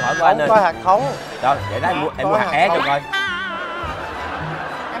 Rồi không hỏi của anh Không có hạt thống. Rồi để đó em mua hạt é cho coi.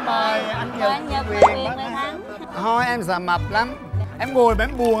 Em mời anh Nhật Quyền Quyền Thắng. Thôi em sợ mập lắm. Em ngồi mà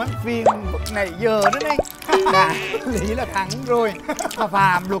em buồn, em phiền này giờ đó đây. Lý là thắng rồi. Mà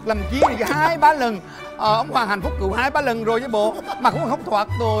phạm luật làm chi thì 2-3 lần. Ông Hoàng hạnh phúc cựu 2-3 lần rồi chứ bộ. Mà cũng không thoát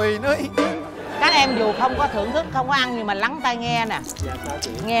rồi nữa. Các em dù không có thưởng thức, không có ăn nhưng mà lắng tai nghe nè.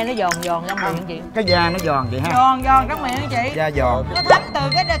 Nghe nó giòn trong miệng chị. Cái da nó giòn vậy ha? Giòn trong miệng chị. Da giòn. Nó thấm từ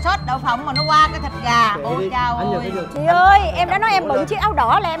cái sốt đậu phộng mà nó qua cái thịt gà. Ôi chao ơi. Chị ơi, em đã nói em bận chiếc áo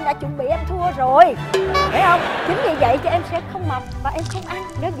đỏ là em đã chuẩn bị em thua rồi. Thấy không? Chính vì vậy cho em sẽ không mập và em không ăn.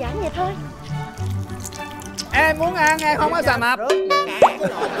 Đơn giản vậy thôi. Em muốn ăn, em không có sợ mập.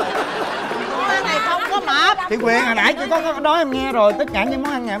 Món ăn này không có mập. Chị Quyền hồi nãy chị có nói em nghe rồi. Tất cả những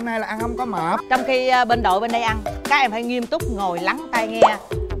món ăn ngày hôm nay là ăn không có mập. Trong khi bên đội bên đây ăn, các em phải nghiêm túc ngồi lắng tai nghe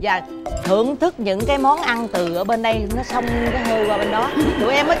và thưởng thức những cái món ăn từ ở bên đây nó xông cái hơi qua bên đó.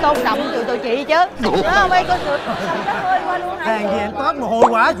 Tụi em mới tôn trọng tụi chị chứ. Đúng không? Mấy có sự xông cái hơi qua luôn. Hàng gì em toát mồ hôi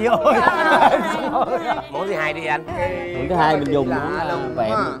quá chị ơi. Món thứ hai đi anh. Món thứ hai mình dùng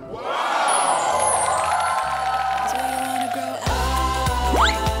vẹn.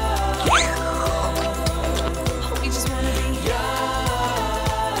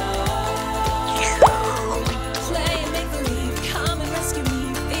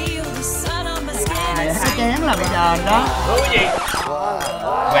 Cái chén là bây giờ đó. Thưa quý vị,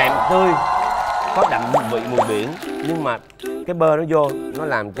 vẹn tươi, có đậm mùi biển, nhưng mà cái bơ nó vô nó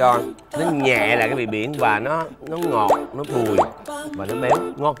làm cho nó nhẹ lại cái vị biển và nó ngọt, nó bùi và nó béo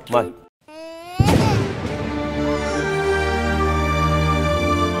ngon. Mời.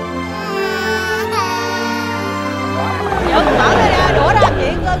 Nhớ mở ra đũa ra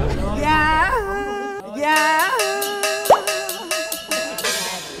chuyện cưng. Dạ.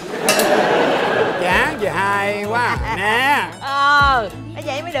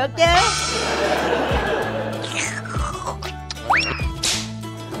 được chứ.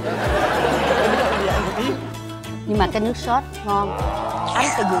 Nhưng mà cái nước sốt ngon. Anh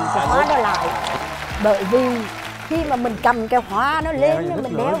phải dùng cái hóa đó lại. Bởi vì khi mà mình cầm cái hóa nó lên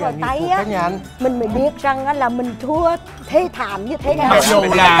mình đeo vào tay á, mình mới biết rằng là mình thua thê thảm như thế nào. Mặc dù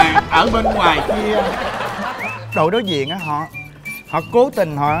là ở bên ngoài kia đội đối diện á, họ cố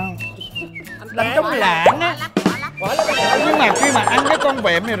tình họ đánh trống lãng á, nhưng mà khi mà ăn cái con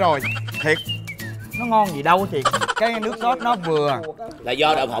vẹm này rồi thiệt nó ngon gì đâu chị. Cái nước sốt nó vừa là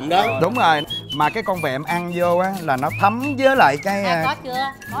do đậu phộng đó. Đúng rồi, mà cái con vẹm ăn vô á là nó thấm với lại cái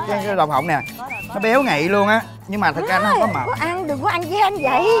đậu phộng nè, nó béo ngậy luôn á, nhưng mà thực ra nó không có mập. Có ăn đừng có ăn gian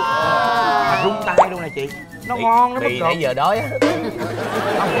vậy. Mà rung tay luôn nè chị, nó ngon, nó bất nãy giờ đói á.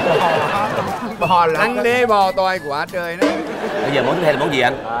 Bò là ăn đi, bò toài quả trời đó. Bây giờ món thứ hai là món gì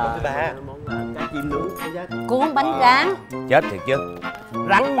anh? Thứ ba món cá chim nướng. Cuốn bánh rán. Chết thiệt chứ,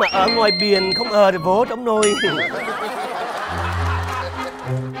 rắn mà ở ngoài biển không thì vỗ trong nồi.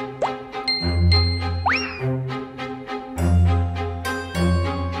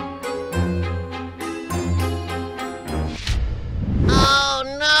 Oh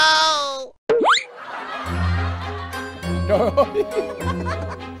no. Trời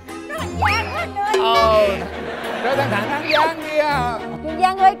ơi. Rồi thằng Thắng ăn gian kia. Trường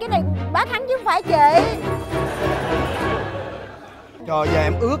Giang ơi, cái này bá Thắng chứ không phải chị. Trời, giờ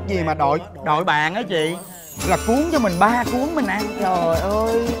em ước gì mà đội bạn á chị, là cuốn cho mình 3 cuốn mình ăn. Trời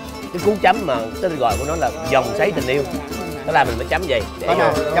ơi, Cái cuốn chấm mà tên gọi của nó là vòng xoáy tình yêu. Đó là mình phải chấm vậy. coi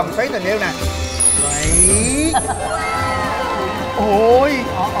nè, vòng xoáy tình yêu nè. Vậy. Ôi,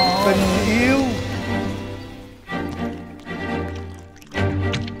 tình yêu.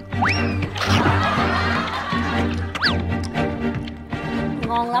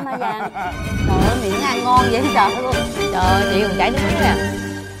 Ngon lắm hả Giang? Trời ơi, miệng ăn ngon vậy sợ luôn. Trời ơi, chị còn chảy nước miếng nè.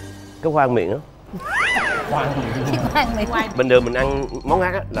 Cái khoan miệng á. Khoan miệng. Bình thường mình ăn món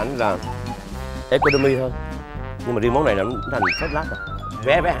khác á là economy thôi, nhưng mà riêng món này là nó thành first class rồi,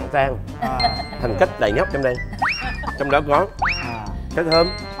 vé hạng sang, thành cách đầy nhóc trong đây. Trong đó có cá thơm,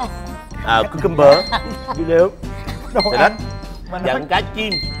 cucumber, dưa leo, xà lách, dặn cá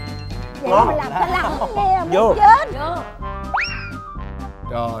chim. Vậy mà làm ta làm nè, Vô. muốn chết.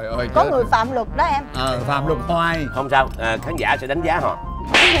 Trời ơi. Có người phạm luật đó em. Phạm luật hoài. Không sao, khán giả sẽ đánh giá họ.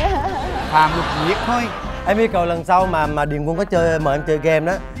 Phạm luật nhiệt thôi. Em yêu cầu lần sau mà Điền Quân có chơi mời em chơi game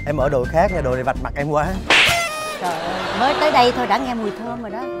đó, em ở đội khác nha, đội này vạch mặt em quá. Trời ơi, mới tới đây thôi đã nghe mùi thơm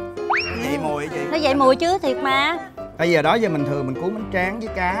rồi đó. Vậy mùi chị. Nó vậy mùi chứ thiệt mà. Bây giờ đó giờ mình thường mình cuốn bánh tráng với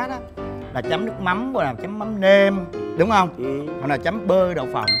cá đó là chấm nước mắm, hoặc là chấm mắm nêm, đúng không? Hoặc là chấm bơ đậu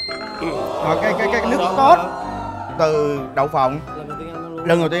phộng. Rồi cái nước sốt từ đậu phộng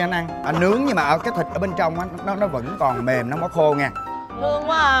lần đầu tiên anh ăn, anh nướng nhưng mà ở cái thịt ở bên trong á nó vẫn còn mềm, nó không có khô nha. Thương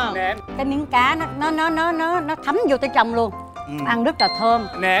quá à. Cái miếng cá nó thấm vô tới trong luôn. Ăn rất là thơm.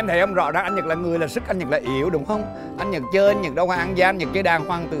 Nè em thấy không, rõ ràng anh Nhật là người là sức, anh Nhật là yếu đúng không? Anh Nhật chơi, anh Nhật đâu có ăn gian, anh Nhật chơi đàng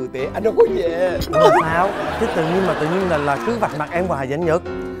hoàng tử tế, anh đâu có về. Sao? Chứ tự nhiên là cứ vạch mặt em hoài vậy anh Nhật.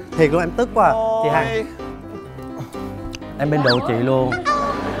 Thiệt luôn, em tức quá. Chị Hằng, em bên đội chị luôn.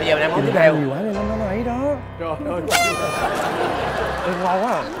 Bây giờ mình ăn món tiếp theo. Nhiều quá nên nó ấy đó. Trời ơi. Ngon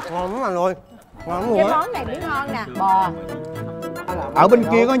quá à. Ngon lắm anh ơi. Ngon lắm Cái luôn á. món này mới ngon nè, bò. Ở bên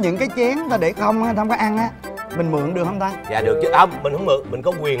kia có những cái chén ta để không có ăn á, mình mượn được không ta? Dạ được chứ, không, mình không mượn, mình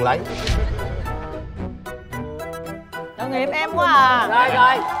có quyền lấy. Tội nghiệp em quá à.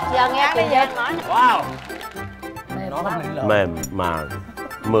 Rồi, giờ nghe đi về. Wow. Mềm mà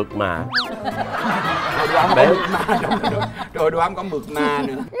mượt mà. Rồi đồ ăn có mượt mà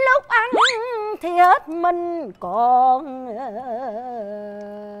nữa. Lúc ăn thì hết mình còn,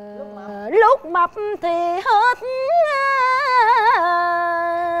 lúc mập thì hết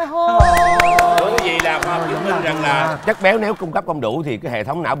hồn. Cái gì là khoa học chứng minh rằng là chất béo nếu cung cấp không đủ thì cái hệ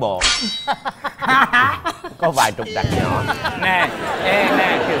thống não bộ có vài trục trặc nhỏ. Nè,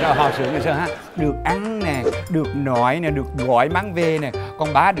 nè, họ sướng ngày xưa ha, được ăn nè, được nói nè, được gọi mang về nè,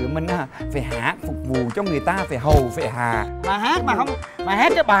 còn ba đứa mình ha phải hát phục vụ cho người ta, phải hầu phải hà. Mà hát mà không, mà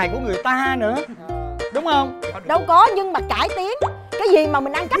hát cái bài của người ta nữa, đúng không? Đâu có, nhưng mà cải tiến. Cái gì mà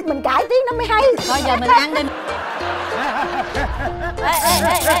mình ăn cách mình cải tiến nó mới hay. Thôi giờ mình ăn đi.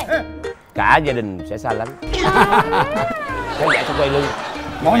 Ê. Cả gia đình sẽ xa lánh. Khán giả sẽ quay lưng.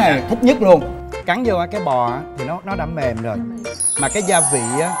 Món này thích nhất luôn. Cắn vô cái bò á, thì nó đã mềm rồi. Mà cái gia vị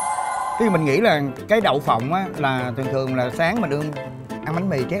á, cái mình nghĩ là cái đậu phộng á là thường là sáng mình ăn bánh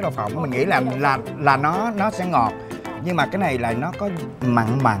mì chét đậu phộng, mình nghĩ là nó sẽ ngọt. Nhưng mà cái này là nó có mặn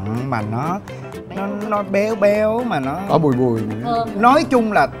mà nó béo mà nó có bùi. Nói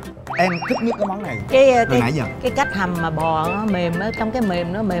chung là em thích nhất cái món này Cái nãy giờ? cái cách hầm mà bò nó mềm ở trong cái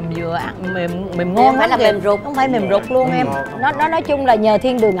mềm, nó mềm vừa ăn mềm ngon, phải là mềm ruột, không phải mềm ruột luôn em. Nó nói chung là nhờ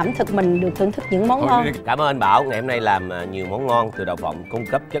Thiên Đường Ẩm Thực mình được thưởng thức những món ngon. Cảm ơn anh Bảo, ngày hôm nay làm nhiều món ngon từ đậu phộng, cung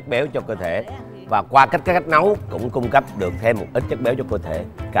cấp chất béo cho cơ thể. Và qua cách nấu cũng cung cấp được thêm một ít chất béo cho cơ thể.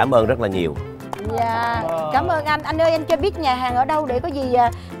 Cảm ơn rất là nhiều. Dạ, cảm ơn anh. Anh ơi, anh cho biết nhà hàng ở đâu để có gì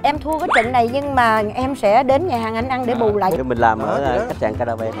em thua cái trận này nhưng mà em sẽ đến nhà hàng anh ăn để bù lại. Mình làm ở khách sạn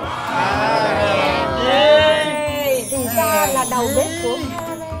Caravan. Thì ra là đầu bếp của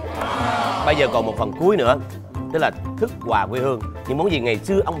Bây giờ còn một phần cuối nữa, tức là thức quà quê hương. Những món gì ngày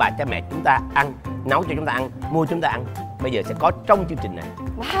xưa ông bà cha mẹ chúng ta ăn, nấu cho chúng ta ăn, mua chúng ta ăn, bây giờ sẽ có trong chương trình này.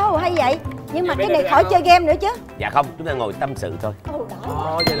 Wow, hay vậy. Nhưng mà cái này khỏi chơi game nữa chứ. Dạ không, chúng ta ngồi tâm sự thôi.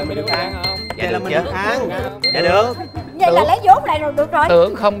 Vậy là mình được ăn không? Dạ được chứ? ăn. Dạ được. Vậy là lấy vốn lại rồi, được rồi.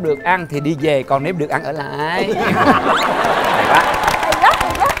 Tưởng không được ăn thì đi về, còn nếu được ăn ở lại. Hay quá.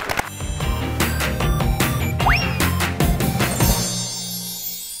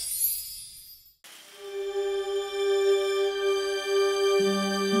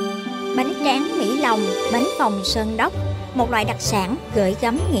 Bánh tráng Mỹ Lòng, bánh phồng Sơn Đốc, một loại đặc sản gửi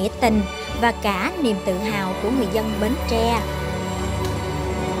gắm nghĩa tình và cả niềm tự hào của người dân Bến Tre.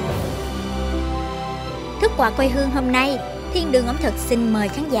 Thức quà quê hương hôm nay, Thiên Đường Ẩm Thực xin mời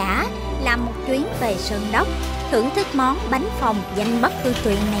khán giả làm một chuyến về Sơn Đốc, thưởng thức món bánh phồng danh bất hư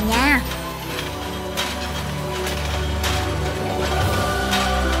truyền này nha.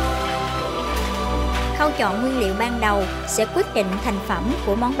 Khâu chọn nguyên liệu ban đầu sẽ quyết định thành phẩm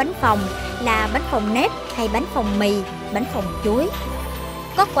của món bánh phồng là bánh phồng nếp hay bánh phồng mì, bánh phồng chuối.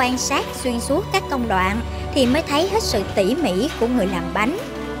 Có quan sát xuyên suốt các công đoạn thì mới thấy hết sự tỉ mỉ của người làm bánh.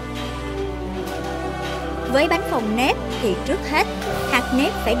 Với bánh phồng nếp thì trước hết hạt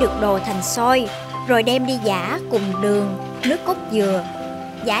nếp phải được đồ thành xôi, rồi đem đi giã cùng đường, nước cốt dừa.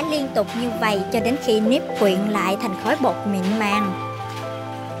 Giã liên tục như vậy cho đến khi nếp quyện lại thành khối bột mịn màng.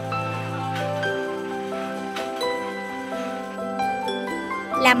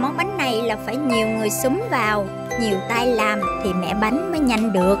 Làm món bánh này là phải nhiều người xúm vào, nhiều tay làm thì mẻ bánh mới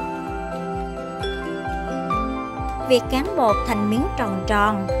nhanh được. Việc cán bột thành miếng tròn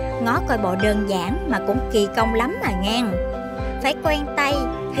tròn, ngó coi bộ đơn giản mà cũng kỳ công lắm mà ngang. Phải quen tay,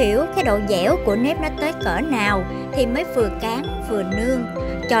 hiểu cái độ dẻo của nếp nó tới cỡ nào thì mới vừa cán vừa nương,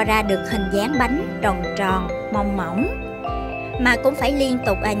 cho ra được hình dáng bánh tròn tròn, mỏng mỏng. Mà cũng phải liên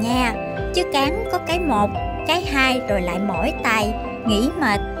tục à nha, chứ cán có cái một, cái hai rồi lại mỏi tay, nghĩ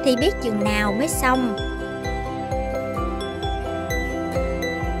mệt thì biết chừng nào mới xong.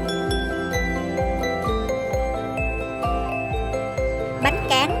 Bánh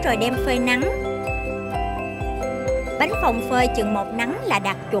cán rồi đem phơi nắng. Bánh phồng phơi chừng một nắng là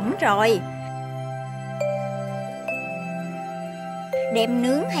đạt chuẩn rồi. Đem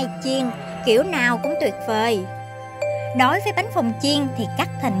nướng hay chiên, kiểu nào cũng tuyệt vời. Đối với bánh phồng chiên thì cắt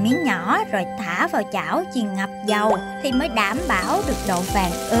thành miếng nhỏ rồi thả vào chảo chiên ngập dầu thì mới đảm bảo được độ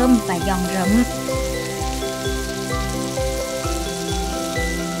vàng ươm và giòn rụm.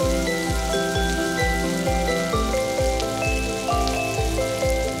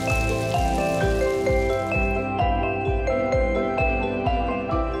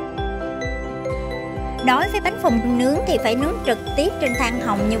 Đối với bánh phồng nướng thì phải nướng trực tiếp trên than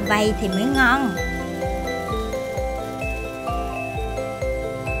hồng như vậy thì mới ngon.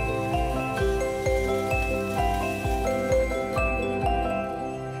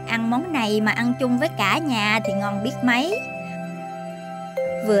 Ăn món này mà ăn chung với cả nhà thì ngon biết mấy.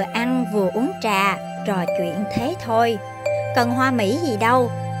 Vừa ăn vừa uống trà, trò chuyện thế thôi. Cần hoa mỹ gì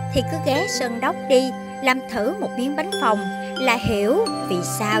đâu thì cứ ghé Sơn Đốc đi, làm thử một miếng bánh phồng là hiểu vì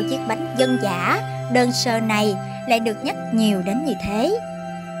sao chiếc bánh dân dã đơn sơ này lại được nhắc nhiều đến như thế.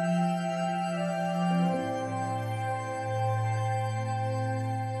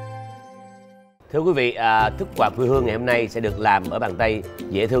 Thưa quý vị, thức quà quê hương ngày hôm nay sẽ được làm ở bàn tay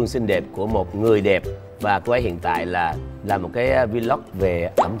dễ thương xinh đẹp của một người đẹp. Và cô ấy hiện tại là làm một cái vlog về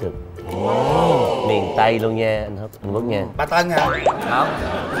ẩm thực miền Tây luôn nha anh Quốc nha. Bà Tân hả? Đó.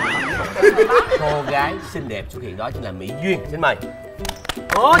 Cô gái xinh đẹp xuất hiện đó chính là Mỹ Duyên. Xin mời.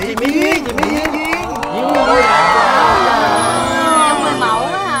 Ồ, chị Mỹ Duyên, chị Mỹ Duyên. Trong người mẫu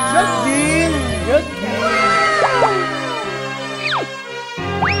đó hả? Rất duyên, rất duyên.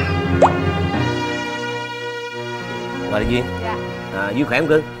 Mời đi Duyên. Dạ. Duyên khỏe không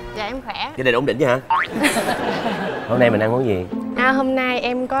cưng? Dạ em khỏe. Gia đình ổn định chứ hả? Hôm nay mình ăn món gì? Hôm nay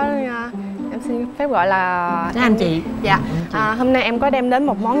em có em xin phép gọi là anh chị. Dạ. Hôm nay em có đem đến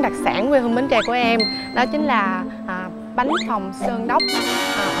một món đặc sản quê hương Bến Tre của em, đó chính là bánh phồng Sơn Đốc.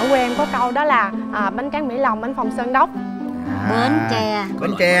 Ở quê em có câu đó là bánh tráng Mỹ Lòng, bánh phồng Sơn Đốc. Bến Tre.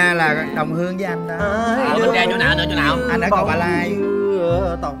 Bến Tre là đồng hương với anh đó. Bến Tre chỗ nào nữa, chỗ nào? Anh ở cầu Ba Lai.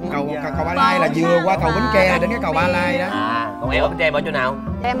 Cầu Ba Lai là vừa qua cầu Bến Tre đến cái cầu Ba Lai đó. Còn em ở Bến Tre ở chỗ nào?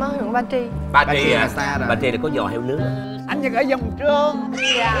 Em ở huyện Ba Tri. Ba Tri à? Ba Tri là có giò heo nướng. Anh Nhật ở Dòng Trơn.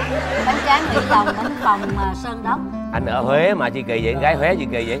 Dạ. Bánh tráng Mỹ Lòng, bánh phồng Sơn Đốc. Anh ở Huế mà chi kỳ vậy? Gái Huế chi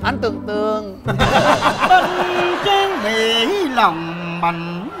kỳ vậy? Anh Tường bánh tráng Mỹ Lòng,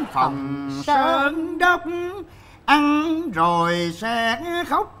 bánh phồng Sơn Đốc. Ăn rồi sẽ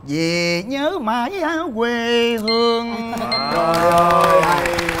khóc về nhớ mãi quê hương.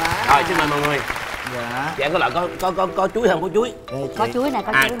 Rồi xin mời mọi người. Dạ. Chị ăn có loại có chuối không? Có chuối. Có chuối này,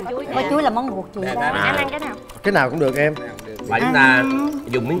 có chuối này. Có chuối là món ruột chị đó. Anh ăn cái nào? Cái nào cũng được em. Và chúng ta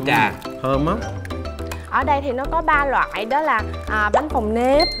dùng miếng trà. Thơm á. Ở đây thì nó có 3 loại, đó là bánh phồng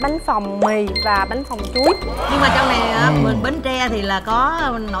nếp, bánh phồng mì và bánh phồng chuối. Nhưng mà trong này mình Bến Tre thì là có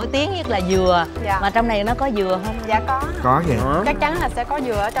nổi tiếng nhất là dừa. Dạ. Mà trong này nó có dừa không? Dạ có. Có gì? Chắc chắn là sẽ có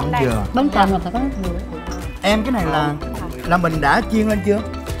dừa ở trong đây. Dừa. Bánh trần là phải có dừa. Em cái này là mình đã chiên lên chưa?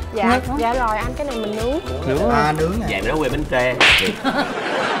 Dạ, dạ rồi anh, cái này mình nướng. Nướng nè. Vậy nó quê Bến Tre.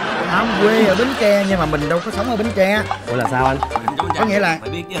 Không, quê ở Bến Tre nhưng mà mình đâu có sống ở Bến Tre. Ủa là sao anh? Có nghĩa là Phải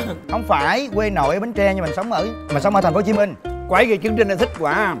biết chứ. không phải quê nội ở Bến Tre nhưng mình sống ở thành phố Hồ Chí Minh. Quái cái chương trình này thích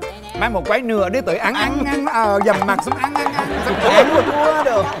quá. Mang một quái nừa để tụi ăn dầm mặt xuống ăn chua chua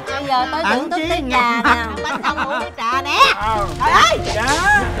được. Bây giờ tới thưởng thức cái trà nào. Bánh phồng uống cái trà nè. Trời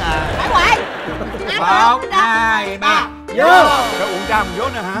ơi. Phải ngoài. 1, 2, 3. Vô. Rồi uống trà vô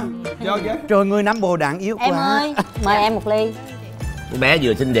nữa hả? Vô chứ. Trời, người Nam Bồ đạn yếu quá. Em ơi, mời em một ly. Bé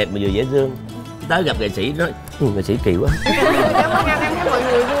vừa xinh đẹp mà vừa dễ thương. Tới gặp nghệ sĩ nói nghệ sĩ kỳ quá. Cảm ơn anh, em thấy mọi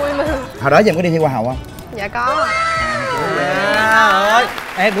người vui mà. Hồi đó giờ em có đi thi Hoa hậu không? Dạ có. Ơi,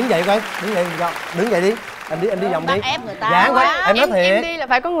 em đứng dậy coi, đứng dậy đi. Anh đi vòng đi. Ép người ta. Dạ quá. Em nói thiệt. Em đi là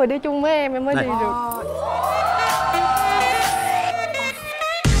phải có người đi chung với em mới đi được.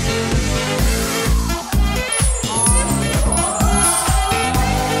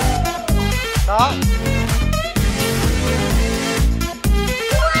 Đó.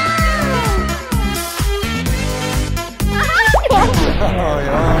 Trời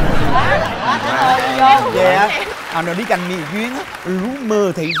ơi. Dạ. Nó đi cành mì duyên á, lú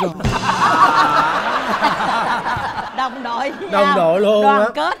mơ thị rồi. Đồng đội. Đồng đội luôn á.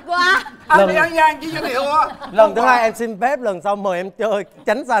 Đoàn kết quá. Anh đi ăn gian chứ giới thiệu á. Lần thứ hai em xin phép, lần sau mời em chơi,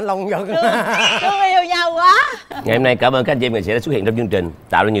 tránh xa lòng giận. Thương yêu nhau quá. Ngày hôm nay cảm ơn các anh chị em nghệ sĩ đã xuất hiện trong chương trình,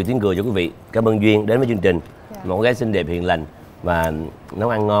 tạo ra nhiều tiếng cười cho quý vị. Cảm ơn Duyên đến với chương trình. Một cô gái xinh đẹp hiền lành và nấu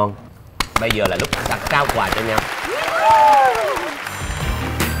ăn ngon. Bây giờ là lúc đặt trao quà cho nhau.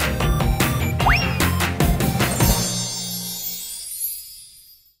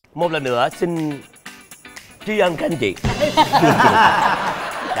 Một lần nữa xin tri ân các anh chị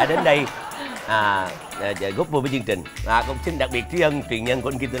đã đến đây góp vui với chương trình. Cũng xin đặc biệt tri ân truyền nhân của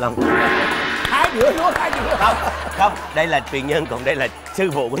anh Kim Tử Long. Hai đứa luôn, hai đứa. Không, đây là truyền nhân, còn đây là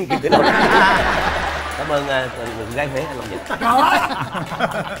sư phụ của anh Kim Tử Long. Cảm ơn người gái Huế anh Long Nhật. Trời ơi,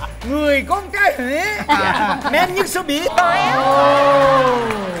 người con trai Huế men nhất số biết.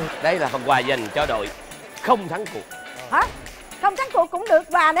 Đây là phần quà dành cho đội không thắng cuộc. Hả? Không thắng cuộc cũng được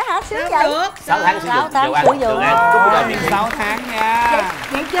quà nữa hả? Sướng vậy. 6 tháng sử dụng dầu ăn Tường An CookingOil. 6 tháng nha.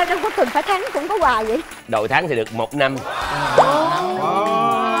 Vậy chơi đâu có cần phải thắng cũng có quà vậy. Đội thắng thì được 1 năm.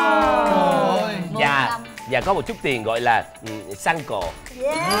 Và có một chút tiền gọi là xăng cộ. 10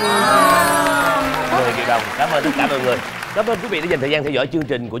 triệu đồng. Cảm ơn tất cả mọi người. Cảm ơn quý vị đã dành thời gian theo dõi chương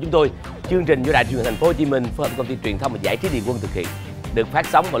trình của chúng tôi. Chương trình do Đài Truyền hình Thành phố Hồ Chí Minh phối hợp công ty truyền thông và giải trí Điện Quân thực hiện. Được phát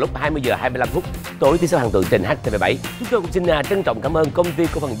sóng vào lúc 20 giờ 25 phút tối thứ Sáu hàng tuần trên HTV7. Chúng tôi cũng xin trân trọng cảm ơn công ty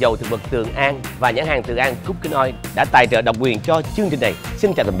cổ phần dầu thực vật Tường An và nhãn hàng Tường An CookingOil đã tài trợ độc quyền cho chương trình này.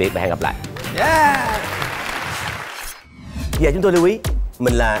 Xin chào tạm biệt và hẹn gặp lại. Giờ chúng tôi lưu ý,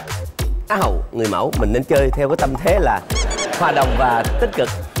 mình là Á hậu người mẫu, mình nên chơi theo cái tâm thế là hòa đồng và tích cực.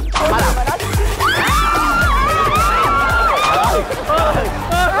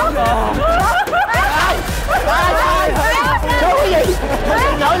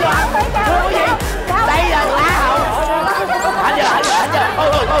 Đây là Á hậu.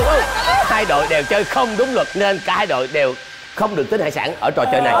 Hai đội đều chơi không đúng luật nên cả hai đội đều không được tính hải sản ở trò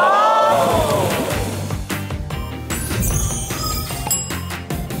chơi này.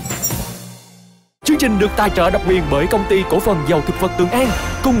 Chương trình được tài trợ độc quyền bởi công ty cổ phần dầu thực vật Tường An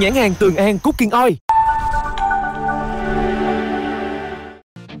cùng nhãn hàng Tường An CookingOil.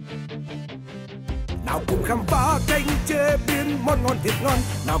 Nào cùng khám phá kênh chế biến món ngon thiệt ngon.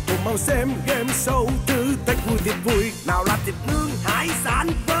 Nào cùng mau xem game show thử thách vui thiệt vui. Nào là thịt nướng hải sản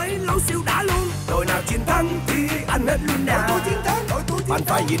với lẩu siêu đã luôn. Đội nào chiến thắng thì ăn hết luôn nào. Đội tôi chiến thắng, đội tôi chiến Bạn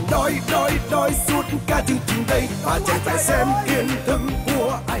phải nhìn đói suốt cả chương trình đây và chẳng phải xem kiến thức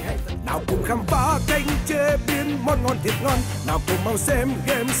của ai hay. Nào cùng khám phá kênh chế biến món ngon thiệt ngon. Nào cùng mau xem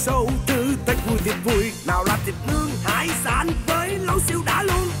game show thử thách vui thiệt vui. Nào là thịt nướng hải sản với lẩu siêu đã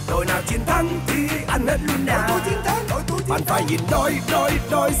luôn. Đội nào chiến thắng thì ăn hết luôn nào. Đội tôi chiến thắng, đội tôi chiến thắng. Bạn phải nhìn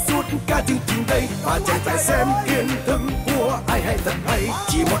đói suốt cả chương trình đây và chẳng phải xem kiến thức của ai hay thật hay.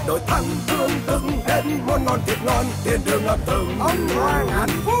 Chỉ một đội thắng thương từng hết món ngon thiệt ngon. Thiên đường ẩm thực ông Hoàng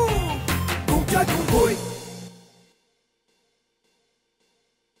hạnh phúc.